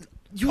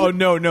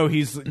 no,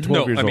 he's 12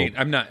 years old. I mean,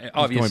 I'm not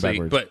obviously,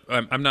 backwards. but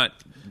I'm not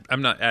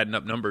adding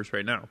up numbers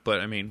right now.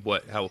 But I mean,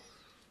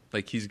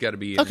 like he's got to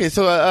be okay.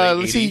 So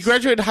let's see. He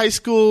graduated high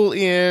school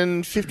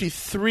in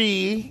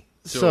 53.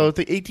 So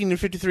the 18 and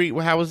 53.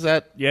 How was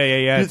that?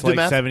 Yeah. Do It's the like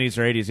math? 70s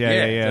or 80s.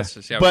 Yeah.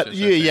 But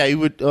he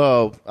would.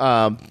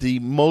 The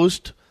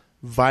most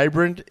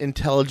vibrant,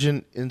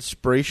 intelligent,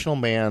 inspirational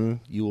man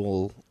you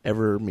will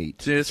ever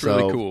meet. It's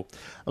really cool.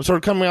 I'm sort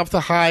of coming off the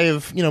high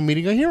of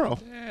meeting a hero.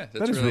 Yeah,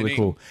 That is really really neat.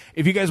 cool.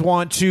 If you guys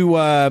want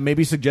to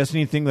maybe suggest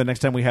anything the next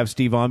time we have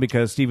Steve on,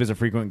 because Steve is a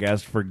frequent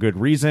guest for good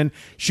reason,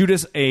 shoot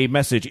us a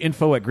message,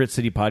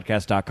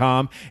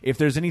 info@gritcitypodcast.com. If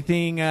there's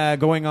anything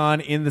going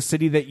on in the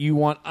city that you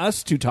want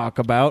us to talk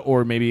about,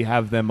 or maybe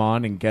have them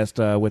on and guest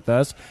with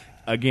us,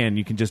 again,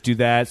 you can just do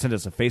that. Send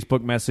us a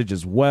Facebook message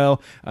as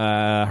well.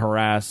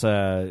 Harass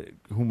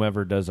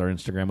whomever does our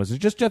Instagram. Was it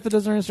just Jeff that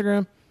does our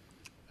Instagram?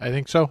 I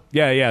think so.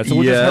 Yeah. So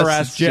we'll Yes, just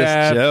harass it's just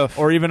Jeff, Jeff.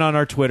 or even on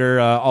our Twitter,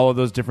 all of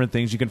those different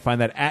things. You can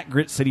find that at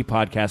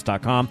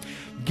gritcitypodcast.com.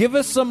 Give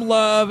us some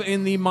love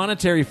in the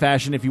monetary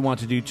fashion if you want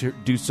to do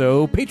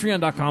so.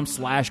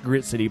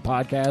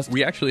 Patreon.com/gritcitypodcast.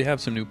 We actually have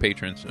some new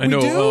patrons. I We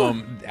know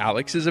do?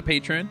 Alex is a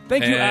patron.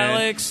 Thank you, and,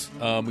 Alex.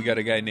 We got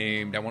a guy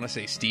named, I want to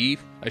say Steve.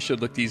 I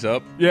should look these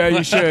up. Yeah,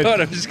 you should.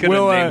 I'm just going to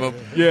We'll, name them.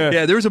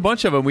 yeah. There was a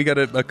bunch of them. We got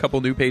a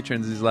couple new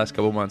patrons these last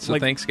couple months. So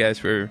thanks, guys,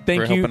 for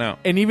Thank you. helping out.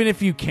 And even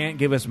if you can't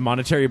give us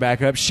monetary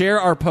backup, share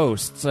our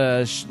posts.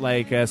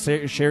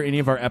 Share any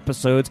of our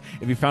episodes.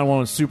 If you found one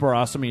was super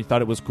awesome and you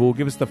thought it was cool,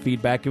 give us the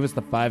feedback. Give us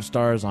the 5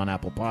 stars on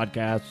Apple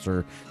Podcasts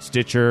or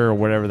Stitcher or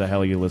whatever the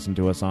hell you listen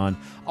to us on.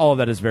 All of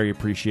that is very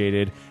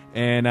appreciated.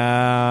 And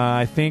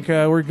I think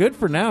we're good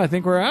for now. I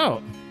think we're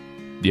out.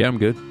 Yeah, I'm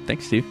good.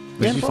 Thanks, Steve.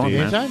 This was fun,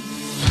 man. Anytime.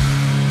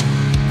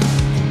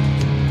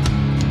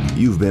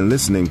 You've been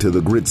listening to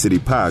the Grit City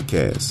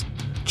Podcast.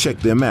 Check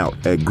them out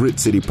at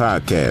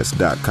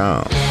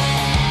gritcitypodcast.com.